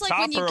 This Were you a sounds like top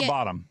when you or get a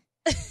bottom?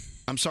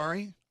 I'm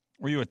sorry?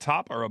 Were you a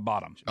top or a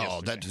bottom?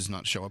 Oh, that does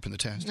not show up in the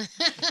test.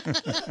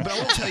 But I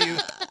will tell you,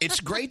 it's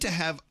great to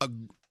have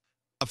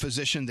a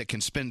physician that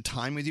can spend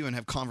time with you and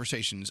have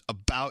conversations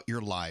about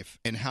your life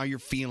and how you're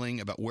feeling,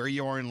 about where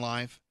you are in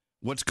life,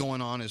 what's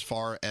going on as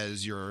far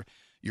as your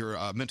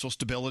mental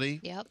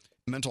stability,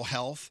 mental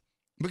health.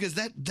 Because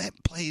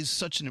that plays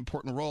such an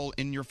important role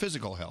in your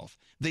physical health.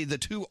 The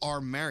two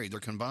are married; they're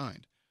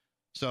combined.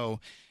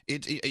 So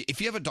if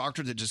you have a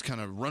doctor that just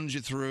kind of runs you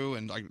through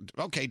and like,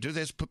 okay, do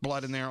this, put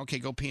blood in there, okay,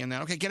 go pee in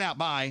that, okay, get out,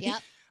 bye.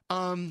 Yep.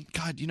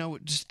 God,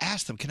 just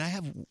ask them. Can I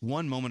have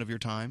one moment of your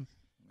time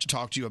to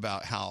talk to you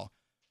about how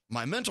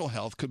my mental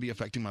health could be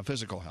affecting my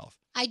physical health?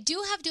 I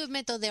do have to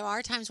admit, though, there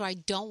are times where I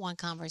don't want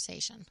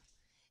conversation.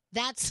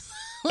 That's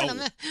when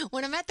I'm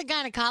at the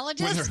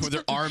gynecologist. When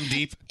they're arm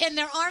deep. And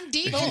they're arm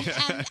deep.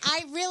 And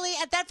I really,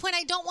 at that point,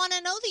 I don't want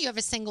to know that you have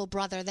a single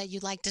brother that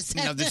you'd like to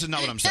send. No, this is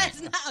not what I'm saying.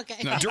 That's not,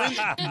 okay. No,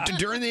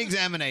 during the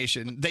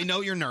examination, they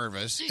know you're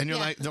nervous, and they're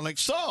like,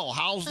 so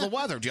how's the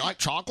weather? Do you like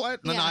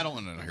chocolate? No, I don't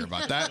want to hear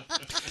about that.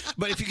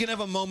 But if you can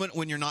have a moment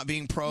when you're not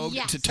being probed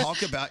Yes. to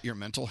talk about your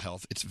mental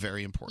health, it's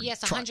very important.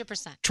 Yes,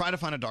 100%. Try to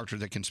find a doctor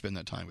that can spend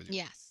that time with you.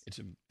 Yes.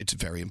 It's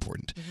very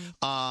important.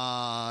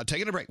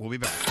 Taking a break. We'll be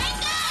back.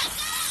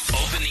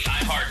 Open the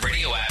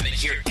iHeartRadio app and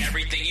hear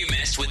everything you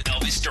missed with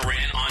Elvis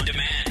Duran on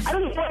demand. I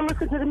don't just want to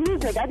listen to the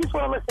music. I just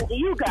want to listen to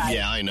you guys.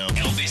 Yeah, I know.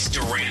 Elvis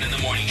Duran in the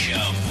Morning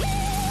Show.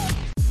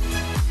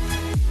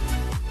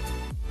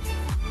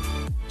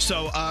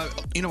 So,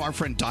 our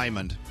friend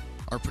Diamond,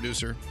 our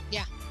producer,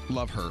 Yeah.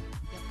 love her.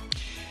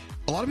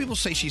 A lot of people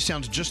say she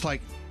sounds just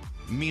like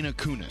Mila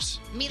Kunis.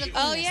 Mila Kunis.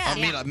 Oh, yeah.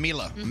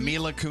 Mila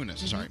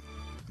Kunis. Sorry,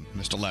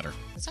 missed a letter.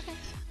 It's okay.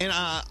 And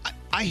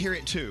I hear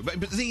it too. But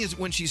the thing is,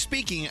 when she's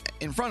speaking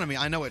in front of me,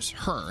 I know it's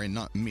her and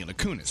not Mila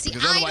Kunis. See,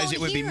 because I otherwise don't it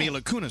would be hear it.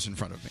 Mila Kunis in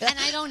front of me. And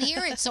I don't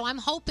hear it, so I'm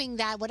hoping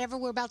that whatever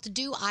we're about to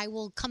do, I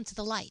will come to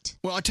the light.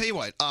 Well, I'll tell you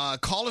what.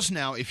 Call us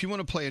now if you want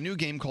to play a new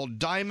game called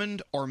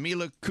Diamond or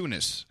Mila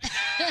Kunis.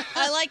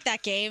 I like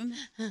that game.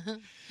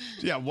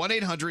 Yeah,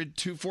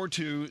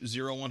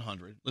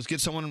 1-800-242-0100. Let's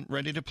get someone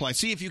ready to play.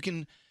 See if you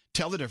can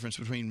tell the difference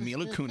between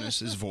Mila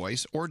Kunis'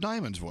 voice or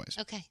Diamond's voice.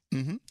 Okay.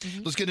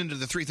 Let's get into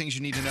the three things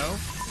you need to know.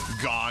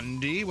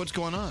 Gandhi, what's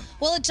going on?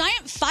 Well, a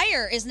giant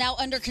fire is now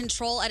under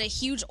control at a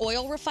huge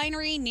oil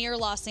refinery near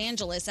Los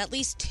Angeles. At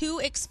least 2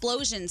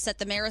 explosions set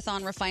the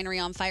Marathon refinery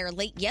on fire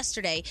late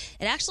yesterday.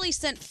 It actually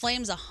sent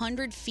flames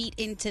 100 feet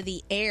into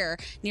the air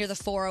near the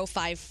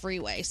 405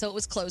 freeway. So it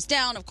was closed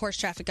down. Of course,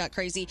 traffic got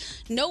crazy.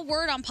 No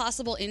word on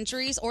possible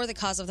injuries or the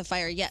cause of the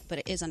fire yet, but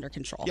it is under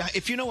control. Yeah,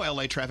 if you know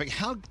LA traffic,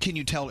 how can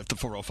you tell if the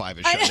 405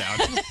 is shut down?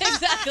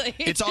 Exactly.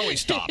 It's always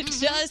stopped. It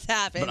just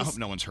happens. But I hope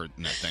no one's hurt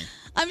in that thing.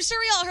 I'm sure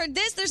we all heard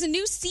this. There's a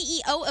new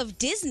CEO of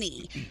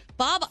Disney.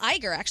 Bob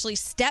Iger actually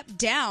stepped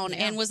down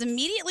and was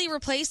immediately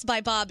replaced by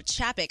Bob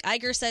Chapek.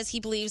 Iger says he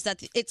believes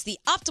that it's the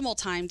optimal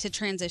time to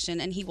transition,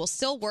 and he will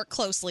still work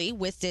closely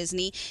with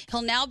Disney.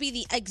 He'll now be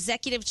the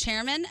executive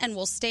chairman and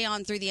will stay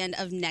on through the end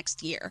of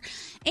next year.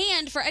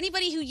 And for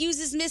anybody who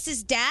uses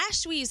Mrs.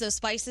 Dash, we use those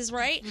spices,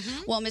 right?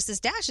 Well,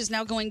 Mrs. Dash is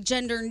now going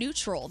gender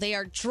neutral. They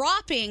are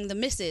dropping the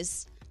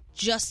Mrs.,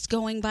 just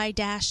going by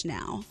Dash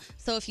now.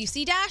 So if you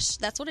see Dash,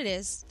 that's what it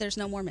is. There's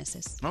no more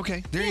misses.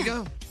 Okay, there you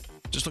go.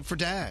 Just look for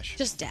Dash.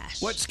 Just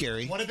Dash. What's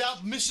scary? What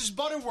about Mrs.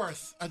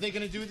 Butterworth? Are they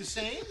going to do the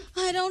same?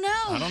 I don't know.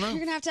 I don't know. You're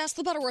going to have to ask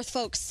the Butterworth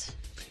folks.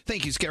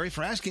 Thank you, Scary,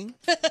 for asking.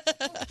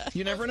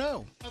 You never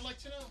know. I'd like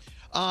to know.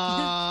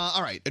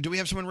 All right. Do we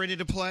have someone ready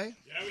to play?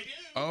 Yeah, we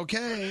do.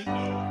 Okay.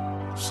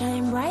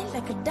 Shine bright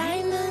like a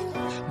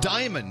diamond.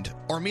 Diamond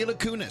or Mila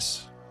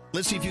Kunis.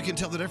 Let's see if you can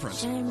tell the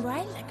difference. Shine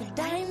bright like a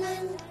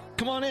diamond.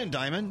 Come on in,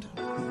 Diamond.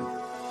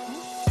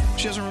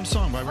 She has her own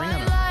song by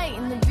Rihanna. Light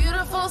in the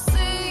beautiful sea.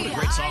 What a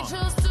great song. I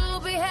chose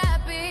to be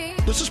happy.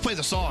 Let's just play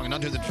the song and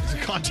not do the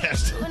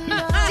contest.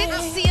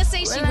 Didn't Sia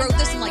say she wrote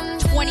this in like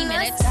 20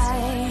 minutes?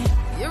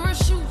 You're a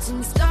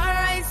shooting star,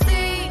 I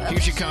see.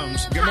 Here she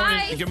comes. Good morning.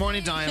 Hi. Good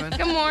morning, Diamond.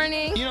 Good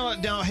morning. You know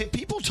what? Now, have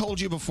people told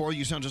you before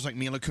you sound just like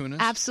Mila Kunis?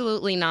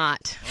 Absolutely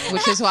not.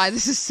 Which is why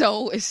this is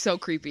so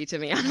creepy to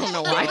me. I don't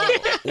know why.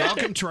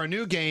 Welcome to our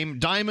new game,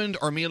 Diamond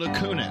or Mila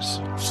Kunis.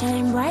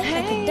 Shine bright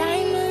like a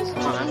diamond.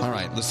 All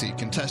right, let's see.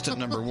 Contestant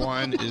number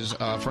 1 is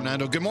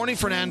Fernando. Good morning,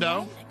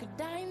 Fernando.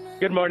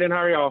 Good morning. How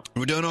are y'all?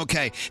 We're doing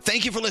okay.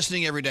 Thank you for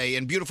listening every day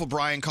in beautiful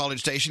Bryan College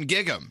Station.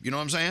 Gig 'em. You know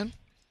what I'm saying?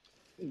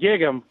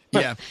 Gig 'em.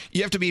 Yeah.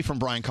 You have to be from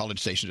Bryan College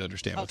Station to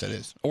understand what that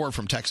is. Or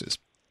from Texas.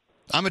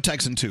 I'm a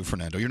Texan too,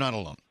 Fernando. You're not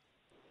alone.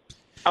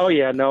 Oh,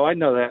 yeah. No, I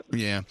know that.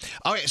 Yeah.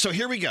 All right, so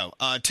here we go.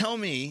 Tell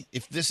me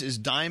if this is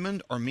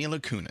Diamond or Mila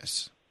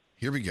Kunis.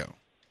 Here we go.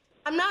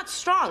 I'm not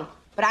strong,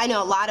 but I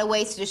know a lot of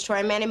ways to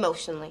destroy a man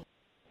emotionally.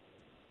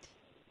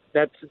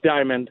 That's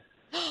Diamond.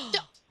 I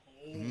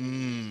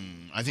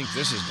think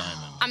this is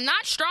Diamond. I'm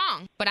not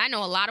strong, but I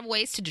know a lot of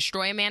ways to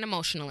destroy a man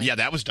emotionally. Yeah,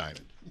 that was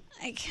Diamond.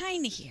 I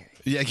kind of hear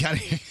it. Yeah, got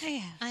it.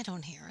 I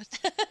don't hear it.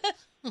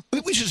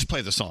 We should just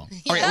play the song.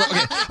 All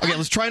right, okay,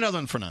 let's try another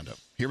one, Fernando.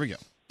 Here we go.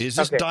 Is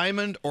this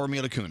Diamond or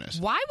Mila Kunis?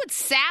 Why would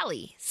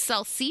Sally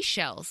sell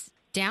seashells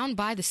down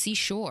by the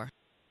seashore?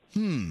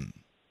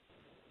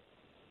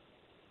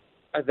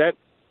 That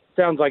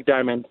sounds like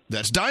Diamond.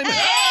 That's Diamond.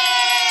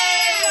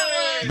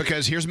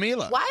 Because here's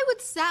Mila. Why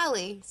would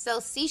Sally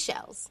sell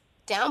seashells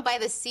down by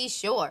the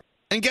seashore?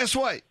 And guess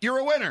what? You're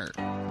a winner.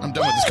 I'm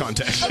done with this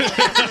contest.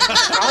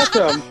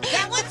 Awesome.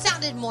 That one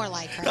sounded more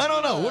like her. I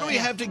don't know. What do we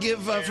have to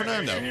give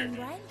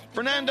Fernando?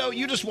 Fernando,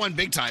 you just won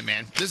big time,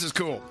 man. This is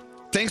cool.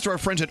 Thanks to our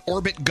friends at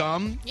Orbit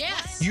Gum.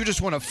 Yes. You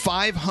just won a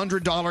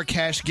 $500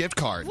 cash gift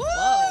card.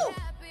 Whoa.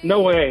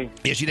 No way.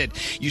 Yes, you did.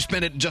 You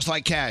spent it just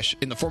like cash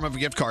in the form of a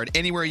gift card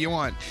anywhere you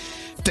want.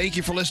 Thank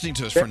you for listening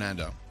to us,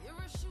 Fernando.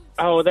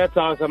 Oh, that's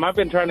awesome. I've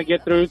been trying to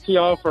get through to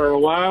y'all for a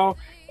while.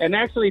 And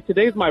actually,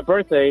 today's my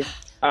birthday.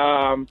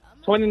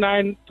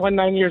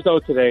 29 years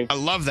old today. I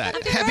love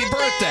that. Happy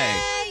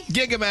birthday.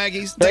 Giga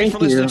Maggies. Thanks Thank for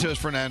listening you. to us,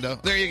 Fernando.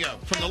 There you go.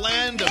 From the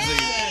land of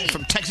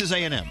from Texas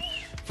A&M.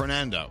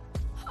 Fernando.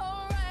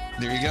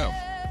 There you go.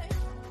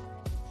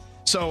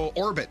 So,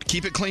 Orbit.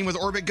 Keep it clean with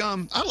Orbit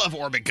Gum. I love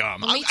Orbit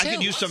Gum. Me I could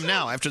too. use some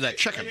now after that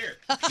chicken.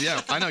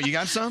 Yeah, I know. You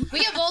got some?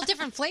 We have all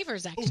different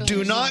flavors, actually.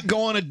 Do not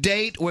go on a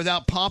date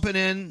without popping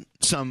in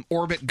some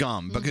Orbit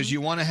Gum because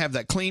you want to have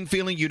that clean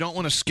feeling. You don't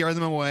want to scare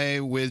them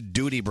away with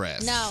duty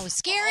breath. No,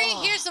 scary.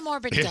 Here's some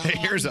Orbit gum.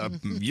 Here's a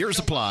year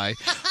supply.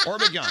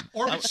 Orbit Gum.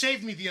 Orbit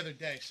saved me the other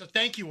day, so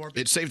thank you, Orbit.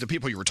 It saved the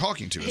people you were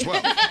talking to as well.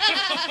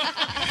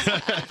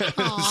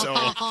 So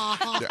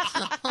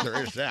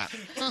there is that.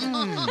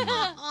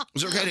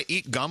 Was it okay to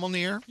eat gum on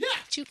the air? Yeah.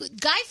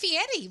 Guy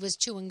Fieri was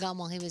chewing gum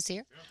while he was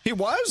here. He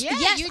was? Yeah,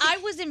 Yes, you- I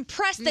was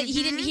impressed that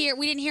he didn't hear.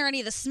 We didn't hear any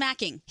of the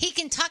smacking. He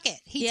can tuck it.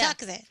 He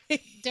tucks it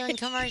during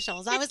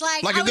commercials. I was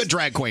like, Like a good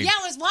drag queen. Yeah,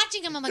 I was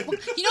watching him. I'm like,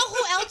 you know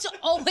who else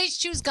always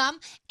chews gum?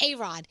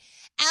 A-Rod.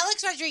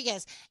 Alex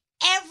Rodriguez.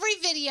 Every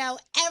video,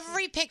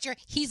 every picture,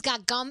 he's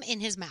got gum in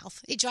his mouth.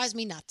 It drives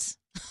me nuts.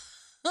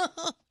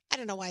 I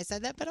don't know why I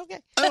said that, but okay.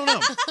 I don't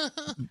know.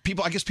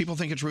 I guess people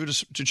think it's rude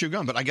to chew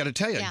gum, but I got to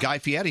tell you, Yeah. Guy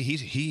Fieri,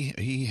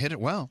 he hit it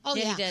well. Oh,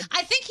 yeah.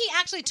 I think he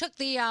actually took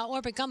the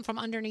Orbit gum from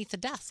underneath the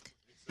desk.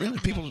 Really,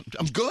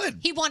 I'm good.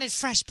 He wanted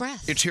fresh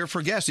breath. It's here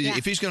for guests. Yeah.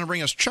 If he's going to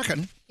bring us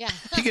chicken, Yeah.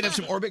 he can have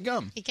some Orbit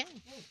Gum. He can.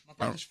 My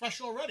breath is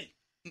fresh already.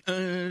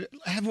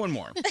 Have one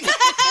more.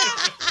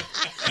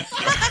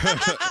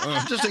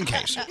 Just in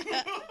case.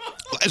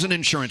 As an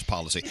insurance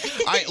policy.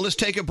 All right, let's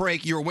take a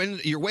break. Your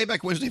way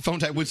back Wednesday phone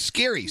tag with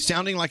Scary,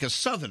 sounding like a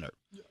Southerner.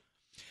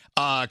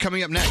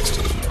 Coming up next.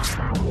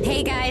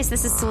 Hey guys,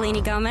 this is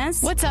Selena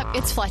Gomez. What's up?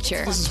 It's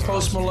Fletcher. This is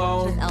Post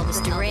Malone.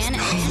 Elvis Duran.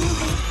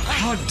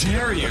 How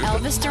dare you?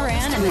 Elvis Duran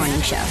and the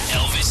Morning Show.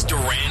 Elvis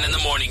Duran and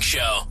the Morning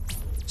Show.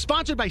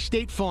 Sponsored by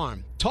State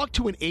Farm. Talk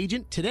to an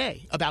agent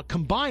today about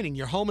combining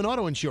your home and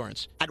auto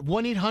insurance at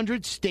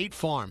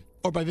 1-800-STATE-FARM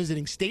or by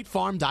visiting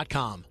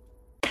statefarm.com.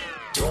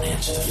 Don't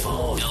answer the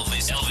phone.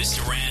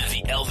 Elvis Duran,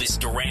 the Elvis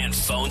Duran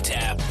phone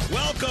tap.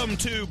 Welcome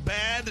to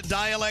Bad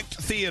Dialect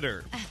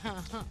Theater.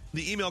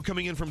 The email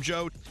coming in from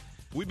Joe.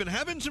 We've been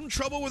having some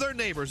trouble with our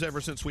neighbors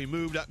ever since we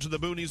moved out to the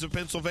boonies of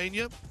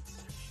Pennsylvania.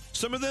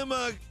 Some of them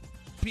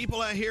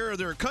people out here,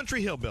 they're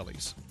country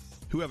hillbillies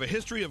who have a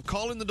history of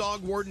calling the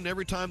dog warden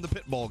every time the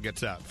pit bull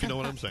gets out, if you know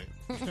what I'm saying.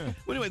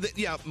 Well, anyway,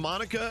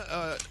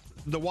 Monica,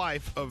 the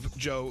wife of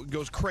Joe,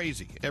 goes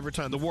crazy every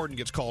time the warden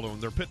gets called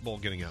on their pit bull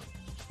getting out.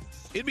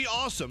 It'd be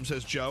awesome,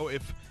 says Joe,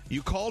 if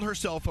you called her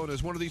cell phone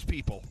as one of these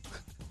people.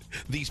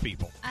 These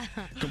people.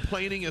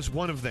 Complaining as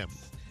one of them.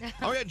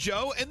 All right,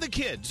 Joe and the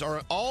kids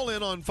are all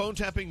in on phone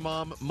tapping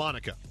mom,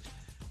 Monica.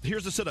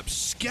 Here's the setup.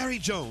 Scary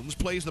Jones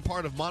plays the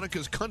part of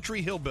Monica's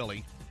country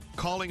hillbilly,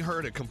 calling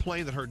her to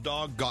complain that her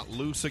dog got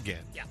loose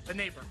again. Yeah, the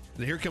neighbor.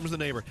 And here comes the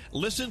neighbor.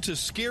 Listen to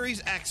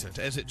Scary's accent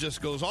as it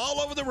just goes all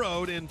over the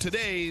road in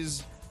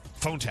today's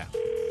phone tap.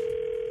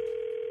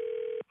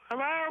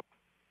 Hello?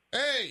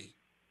 Hey,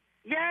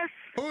 Yes,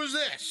 who's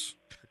this?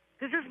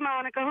 this is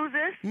Monica. Who's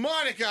this?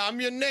 Monica,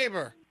 I'm your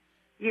neighbor.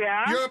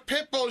 Yeah? Your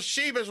pit bull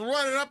Sheba's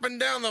running up and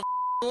down the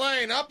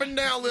lane. Up and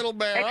down, little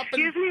bear.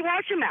 Excuse me,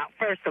 watch him out,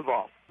 first of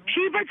all.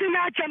 Sheba do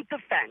not jump the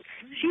fence.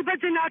 Sheba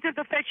do not jump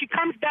the fence. She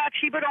comes back.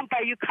 Sheba don't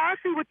bite. You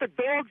constantly with the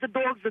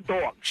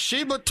dogs.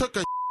 Sheba took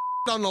a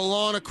on the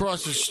lawn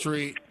across the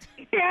street.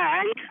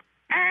 Yeah,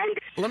 and?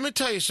 Let me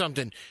tell you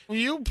something.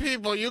 You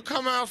people, you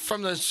come out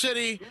from the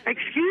city.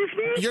 Excuse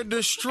me? You're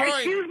destroying.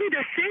 Excuse me,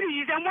 the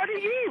cities, and what do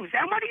you use?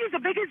 The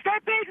biggest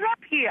dirt up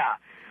here.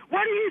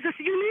 What do you use?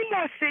 You need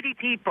more city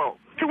people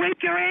to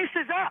wake your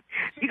asses up.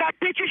 You got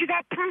pictures, you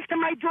got proof that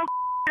my dog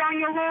on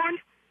your lawn?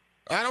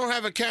 I don't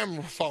have a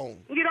camera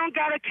phone. You don't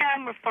got a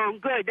camera phone.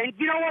 Good. Then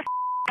you know what?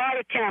 Buy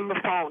a camera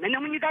phone. And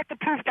then when you got the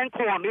proof, then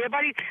call me.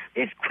 Everybody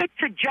is quick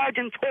to judge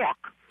and talk.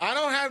 I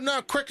don't have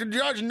no quick to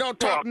judge and don't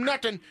talk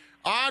nothing.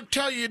 I'll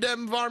tell you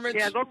them varmints.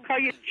 Yeah, go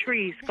cut your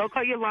trees. Go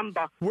cut your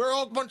lumber. We're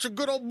all a bunch of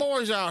good old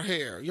boys out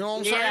here. You know what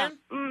I'm saying?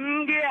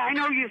 Mm-hmm, yeah, I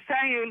know what you're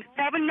saying.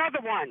 Have another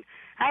one.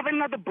 Have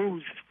another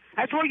booze.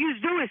 That's what you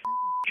do is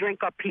drink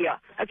up here.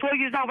 That's what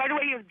you do. By the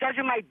way, you're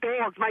judging my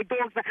dogs.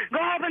 Go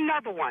have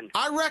another one.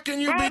 I reckon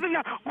you'd Call be... me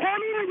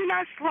when you're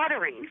not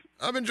sluttering.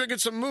 I've been drinking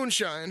some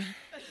moonshine.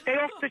 Stay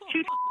off the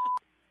cheap...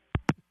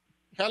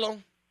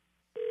 Hello?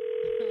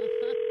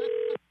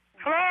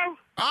 Hello?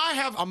 I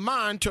have a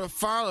mind to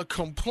file a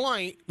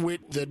complaint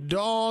with the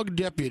dog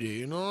deputy.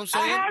 You know what I'm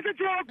saying? I had the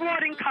dog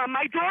boarding come.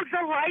 My dogs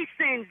are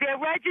licensed. They're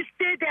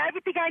registered.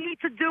 Everything I need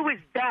to do is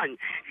done.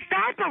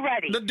 Stop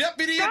already. The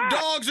deputy of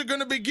dogs are going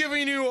to be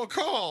giving you a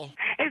call.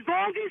 As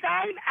long as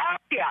I'm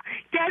out there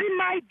getting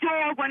my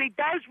dog when he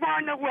does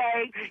run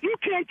away, you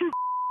can't do...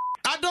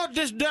 I thought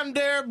this damn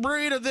there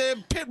breed of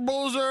the pit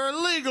bulls are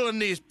illegal in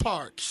these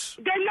parts.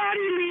 They're not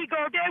illegal.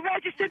 They're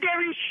registered.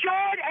 They're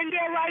insured and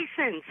they're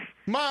licensed.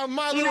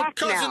 My little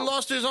cousin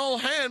lost his whole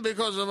hand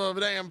because of a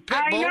damn pit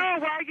bull. I know.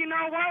 Well, you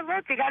know what?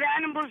 Look, they got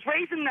animals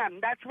raising them.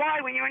 That's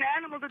why when you're an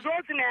animal, the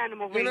dog's an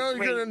animal. You know,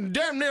 you could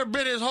damn near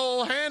bit his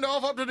whole hand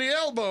off up to the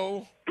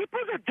elbow. People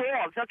are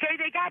dogs, okay?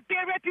 They got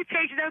their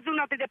reputation. They don't do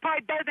nothing. They're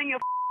probably better than your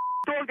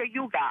dog that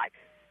you got.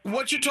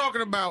 What you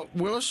talking about,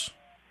 Willis?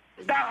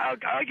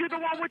 Are you the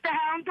one with the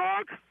hound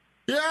dog?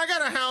 Yeah, I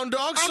got a hound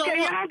dog. Okay, So your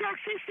what? hound dog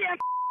sits there and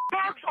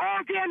barks all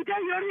damn day.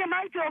 You don't hear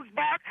my dog's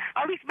bark.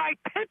 At least my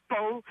pit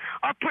bull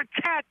will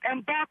protect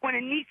and bark when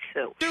it needs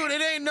to. Dude,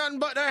 it ain't nothing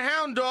but a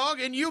hound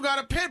dog, and you got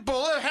a pit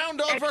bull. A hound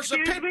dog versus a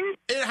pit bull.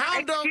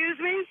 Excuse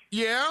me?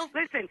 Yeah?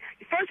 Listen,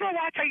 first of all,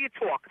 watch how you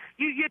talk.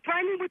 You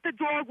tried me with the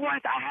dog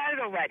once. I had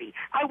it already.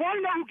 I want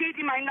to know who gave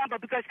you my number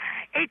because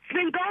it's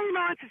been going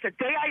on since the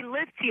day I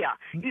lived here.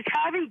 You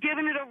haven't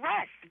given it a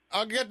rest.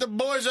 I'll get the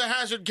boys of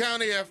Hazard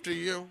County after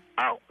you.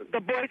 Oh,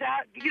 the boys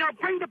out.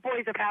 Bring the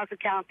boys of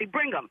Hazard County.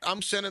 Bring them.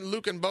 I'm sending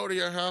Luke and Bo to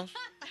your house.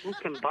 Luke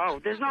and Bo?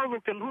 There's no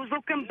Luke and... Who's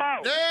Luke and Bo?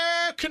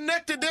 They're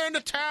connected. They're in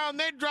the town.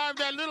 They drive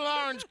that little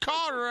orange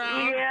car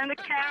around. Yeah, in the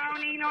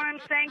county. You know what I'm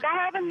saying? Go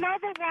have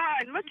another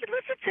one.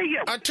 Listen to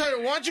you. I tell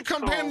you, why don't you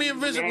come pay me a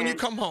visit when you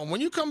come home?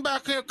 When you come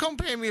back here, come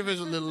pay me a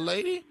visit, little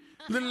lady.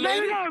 Little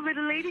lady? No,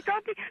 little lady.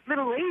 Don't be...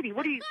 Little lady.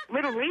 What are you...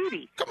 Little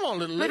lady. Come on,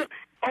 little lady.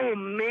 Oh,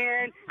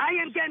 man. I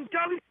am getting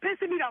done. He's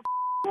pissing me the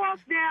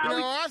off now. You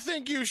know, I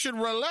think you should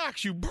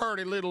relax, you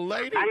birdie little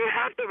lady. I don't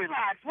have to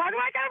relax. Why do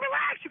I gotta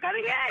relax? You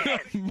gotta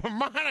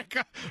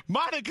get it.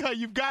 Monica,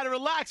 you've got to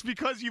relax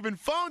because you've been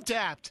phone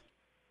tapped.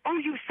 Oh,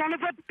 you son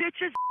of a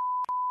bitches.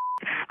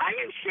 I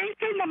am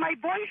shaking and my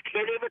voice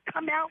can't even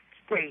come out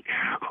straight.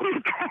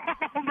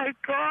 Oh, my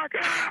God.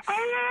 Oh,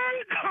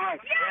 my God.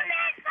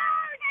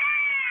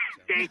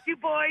 Thank you,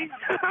 boys.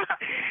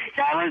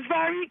 That was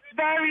very,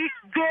 very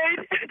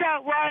good.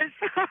 That was.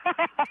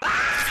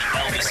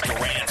 Elvis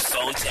Duran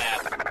phone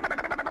tap.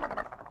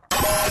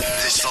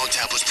 This phone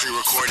tap was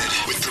pre-recorded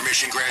with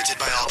permission granted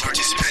by all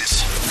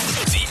participants.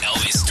 The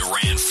Elvis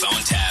Duran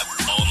phone tap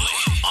only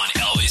on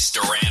Elvis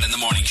Duran in the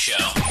Morning Show.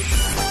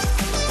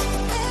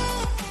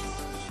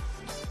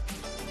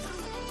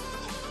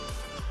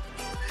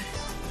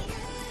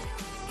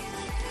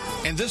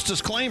 And this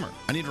disclaimer,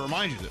 I need to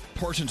remind you that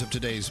portions of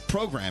today's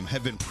program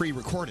have been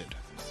pre-recorded.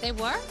 They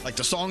were? Like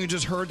the song you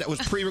just heard, that was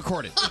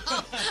pre-recorded.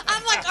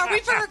 I'm like, are we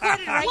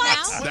pre-recorded right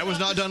now? That was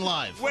not done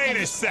live. Wait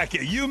a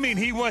second. You mean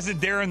he wasn't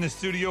there in the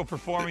studio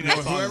performing that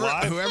song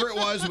live? Whoever it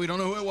was, we don't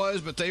know who it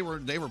was, but they were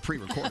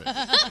pre-recorded.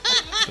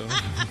 So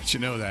let you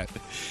know that.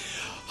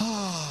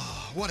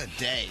 Oh, what a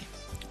day.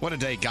 What a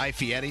day. Guy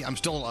Fieri. I'm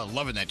still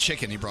loving that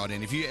chicken he brought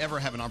in. If you ever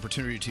have an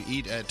opportunity to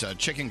eat at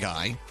Chicken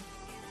Guy,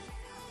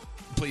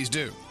 please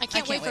do. I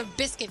can't wait for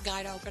Biscuit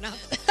Guy to open up.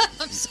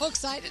 I'm so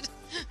excited.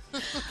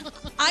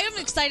 I am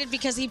excited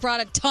because he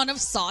brought a ton of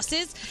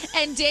sauces,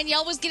 and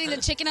Danielle was getting the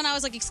chicken, and I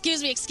was like,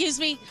 excuse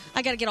me,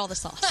 I got to get all the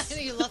sauce.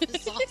 You love the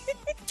sauce.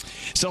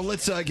 So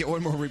let's get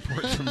one more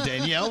report from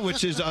Danielle,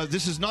 which is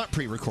this is not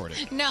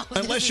pre-recorded. No.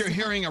 Unless you're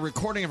hearing a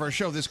recording of our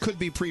show, this could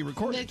be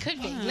pre-recorded. It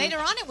could be. Later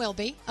on it will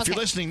be. If you're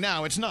listening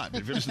now, it's not.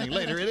 If you're listening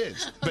later, it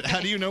is. But how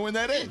do you know when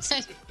that is?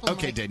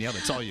 Okay, Danielle,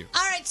 it's all you.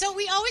 All right, so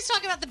we always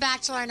talk about The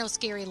Bachelor. I know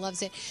Scary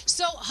loves it.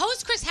 So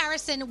host Chris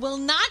Harrison will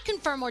not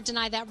confirm or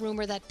deny that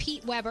rumor that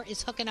Pete Weber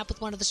is hooking up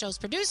with one of the show's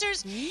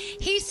producers.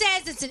 He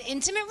says it's an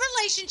intimate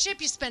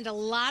relationship. You spend a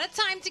lot of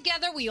time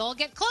together. We all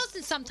get close,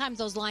 and sometimes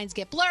those lines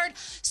get blurred.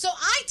 So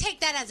I take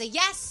that as a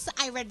yes.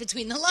 I read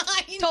between the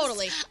lines.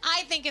 Totally.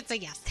 I think it's a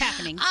yes.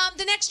 Happening.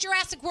 The next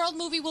Jurassic World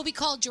movie will be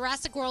called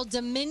Jurassic World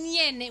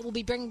Dominion. It will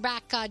be bringing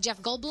back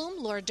Jeff Goldblum,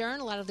 Laura Dern,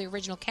 a lot of the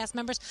original cast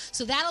members.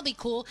 So that'll be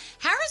cool.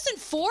 Harrison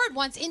Ford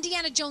wants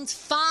Indiana Jones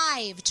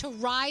 5 to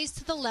rise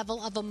to the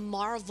level of a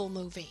Marvel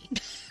movie.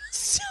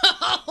 So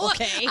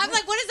Okay. I'm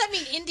like, what does that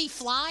mean? Indy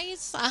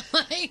flies?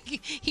 Like,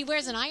 he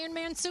wears an Iron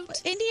Man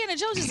suit? Indiana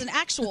Jones is an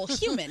actual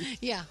human.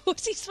 Yeah.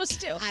 What's he supposed to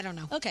do? I don't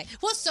know. Okay.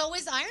 Well, so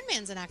is Iron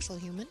Man's an actual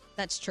human.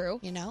 That's true.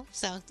 You know,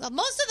 so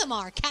most of them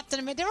are. Captain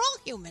America, they're all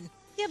human.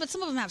 Yeah, but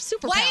some of them have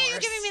superpowers. Why are you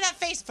giving me that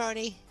face,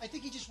 Brody? I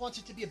think he just wants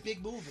it to be a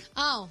big movie.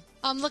 Oh,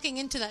 I'm looking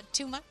into that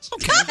too much.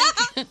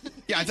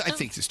 Yeah, I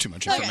think there's too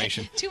much Okay.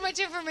 information. Too much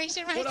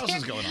information right What else there.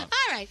 is going on?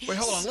 All right. Wait,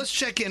 hold on. Let's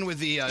check in with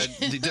the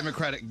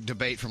Democratic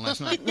debate from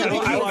last night. Bernie,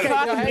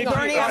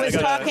 I was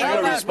talking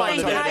about my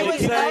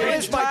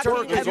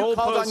turn because you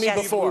called on me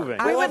before.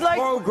 We would like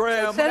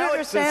program.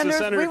 Senator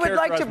Sanders. We would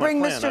like to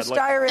bring Mr.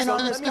 Steyer in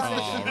on this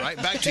All right,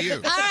 back to you.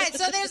 All right,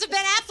 so there's a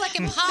Ben Affleck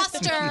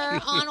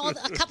imposter on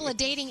a couple of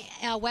dating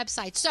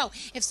websites. So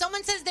if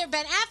someone says they're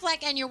Ben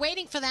Affleck and you're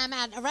waiting for them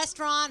at a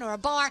restaurant or a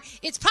bar,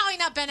 it's probably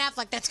not Ben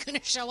Affleck that's going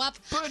to show up.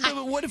 But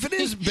what if it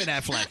is Ben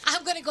Affleck?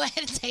 I'm going to go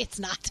ahead and say it's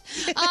not.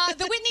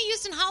 The Whitney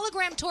Houston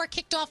hologram tour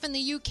kicked off in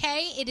the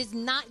UK. It is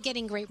not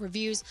getting great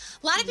reviews.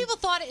 A lot of people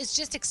thought it was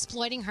just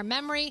exploiting her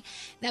memory.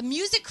 Now,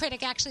 Music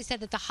Critic actually said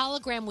that the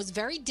hologram was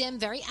very dim,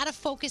 very out of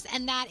focus,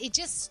 and that it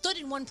just stood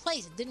in one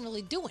place. It didn't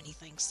really do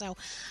anything. So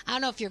I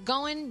don't know if you're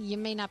going, you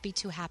may not be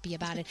too happy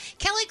about it.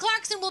 Kelly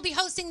Clarkson will be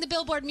hosting the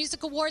Billboard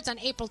Music Awards on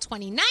April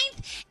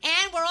 29th,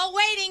 and we're all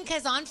waiting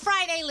because on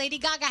Friday, Lady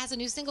Gaga has a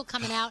new single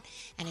coming out,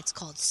 and it's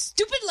called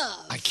Stupid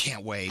Love. I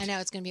can't wait. I know,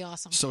 it's going to be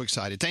awesome. So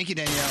excited. Thank you,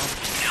 Danielle.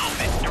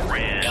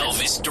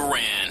 Elvis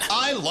Duran.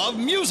 I love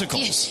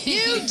musicals.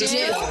 You do. In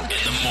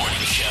the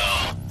morning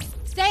show.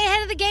 Stay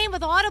ahead of the game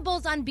with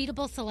Audible's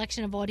unbeatable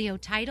selection of audio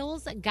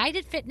titles,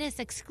 guided fitness,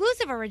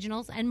 exclusive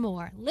originals, and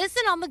more.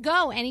 Listen on the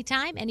go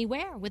anytime,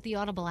 anywhere with the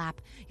Audible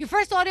app. Your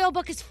first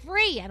audiobook is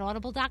free at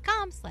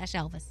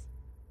audible.com/Elvis.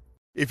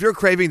 If you're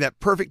craving that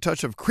perfect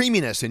touch of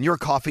creaminess in your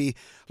coffee,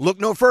 look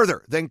no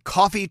further than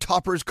Coffee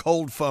Topper's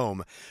Cold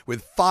Foam.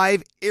 With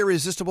 5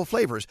 irresistible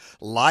flavors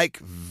like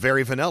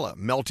very vanilla,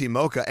 melty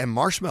mocha, and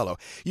marshmallow,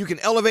 you can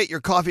elevate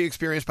your coffee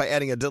experience by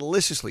adding a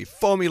deliciously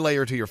foamy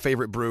layer to your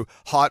favorite brew,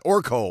 hot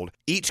or cold.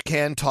 Each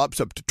can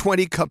tops up to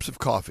 20 cups of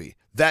coffee.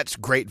 That's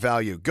great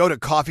value. Go to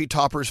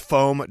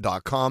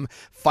coffeetoppersfoam.com,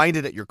 find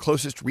it at your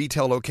closest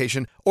retail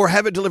location, or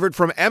have it delivered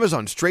from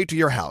Amazon straight to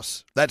your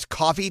house. That's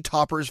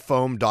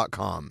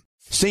coffeetoppersfoam.com.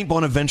 St.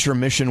 Bonaventure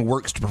Mission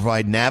works to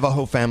provide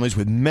Navajo families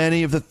with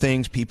many of the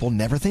things people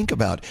never think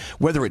about.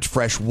 Whether it's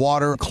fresh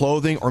water,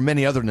 clothing, or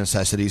many other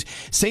necessities,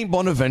 St.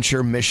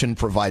 Bonaventure Mission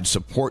provides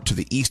support to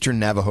the Eastern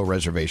Navajo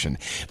Reservation.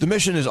 The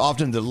mission is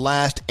often the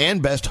last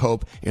and best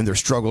hope in their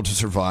struggle to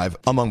survive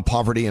among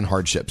poverty and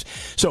hardships.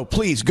 So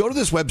please go to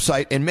this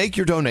website and make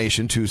your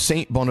donation to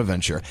St.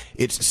 Bonaventure.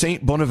 It's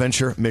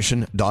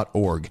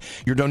stbonaventuremission.org.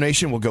 Your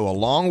donation will go a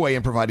long way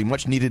in providing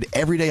much needed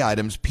everyday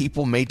items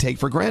people may take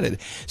for granted.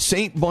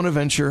 St.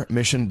 Bonaventuremission.org.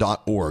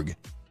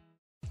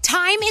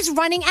 Time is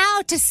running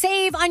out to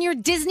save on your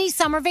Disney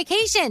summer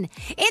vacation.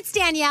 It's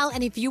Danielle,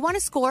 and if you want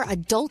to score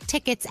adult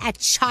tickets at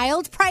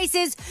child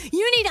prices,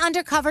 you need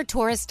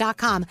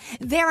UndercoverTourist.com.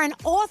 They're an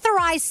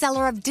authorized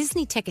seller of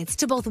Disney tickets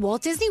to both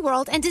Walt Disney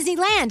World and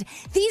Disneyland.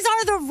 These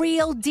are the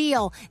real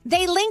deal.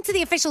 They link to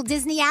the official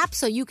Disney app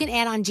so you can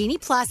add on Genie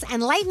Plus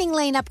and Lightning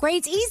Lane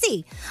upgrades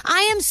easy.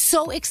 I am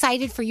so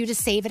excited for you to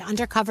save at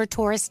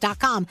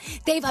UndercoverTourist.com.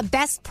 They've a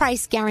best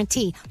price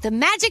guarantee. The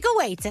magic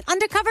awaits at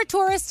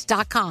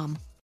UndercoverTourist.com.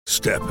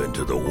 Step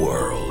into the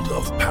world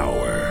of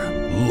power,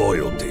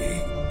 loyalty,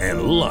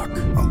 and luck.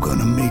 I'm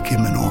gonna make him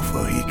an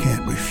offer he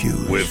can't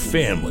refuse. With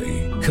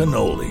family,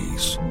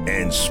 cannolis,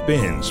 and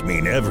spins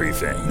mean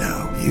everything.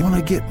 Now, you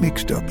wanna get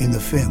mixed up in the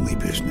family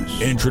business.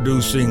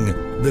 Introducing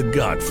The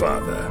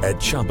Godfather at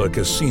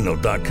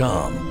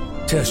ChumbaCasino.com.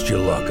 Test your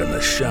luck in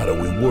the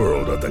shadowy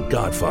world of The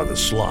Godfather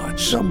slot.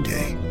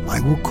 Someday, I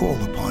will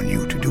call upon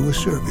you to do a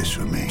service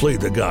for me. Play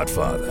The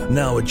Godfather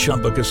now at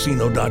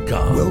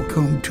ChumbaCasino.com.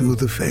 Welcome to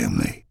the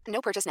family. No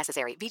purchase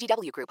necessary.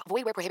 VGW Group.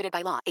 Void where prohibited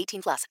by law.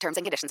 18 plus. Terms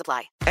and conditions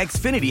apply.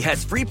 Xfinity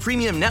has free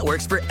premium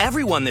networks for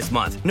everyone this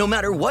month, no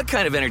matter what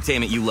kind of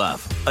entertainment you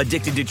love.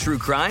 Addicted to true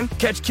crime?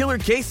 Catch killer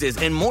cases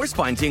and more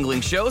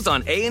spine-tingling shows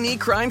on A&E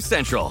Crime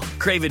Central.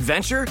 Crave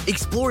adventure?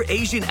 Explore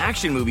Asian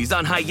action movies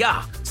on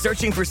Hi-Ya.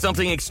 Searching for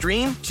something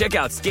extreme? Check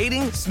out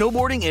skating,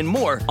 snowboarding, and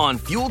more on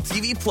Fuel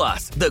TV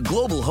Plus, the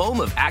global home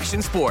of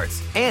action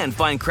sports. And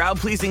find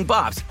crowd-pleasing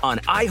bops on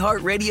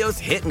iHeartRadio's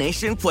Hit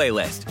Nation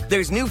playlist.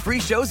 There's new free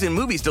shows and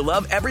movies to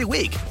love every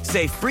week.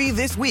 Say free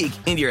this week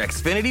in your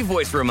Xfinity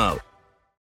voice remote.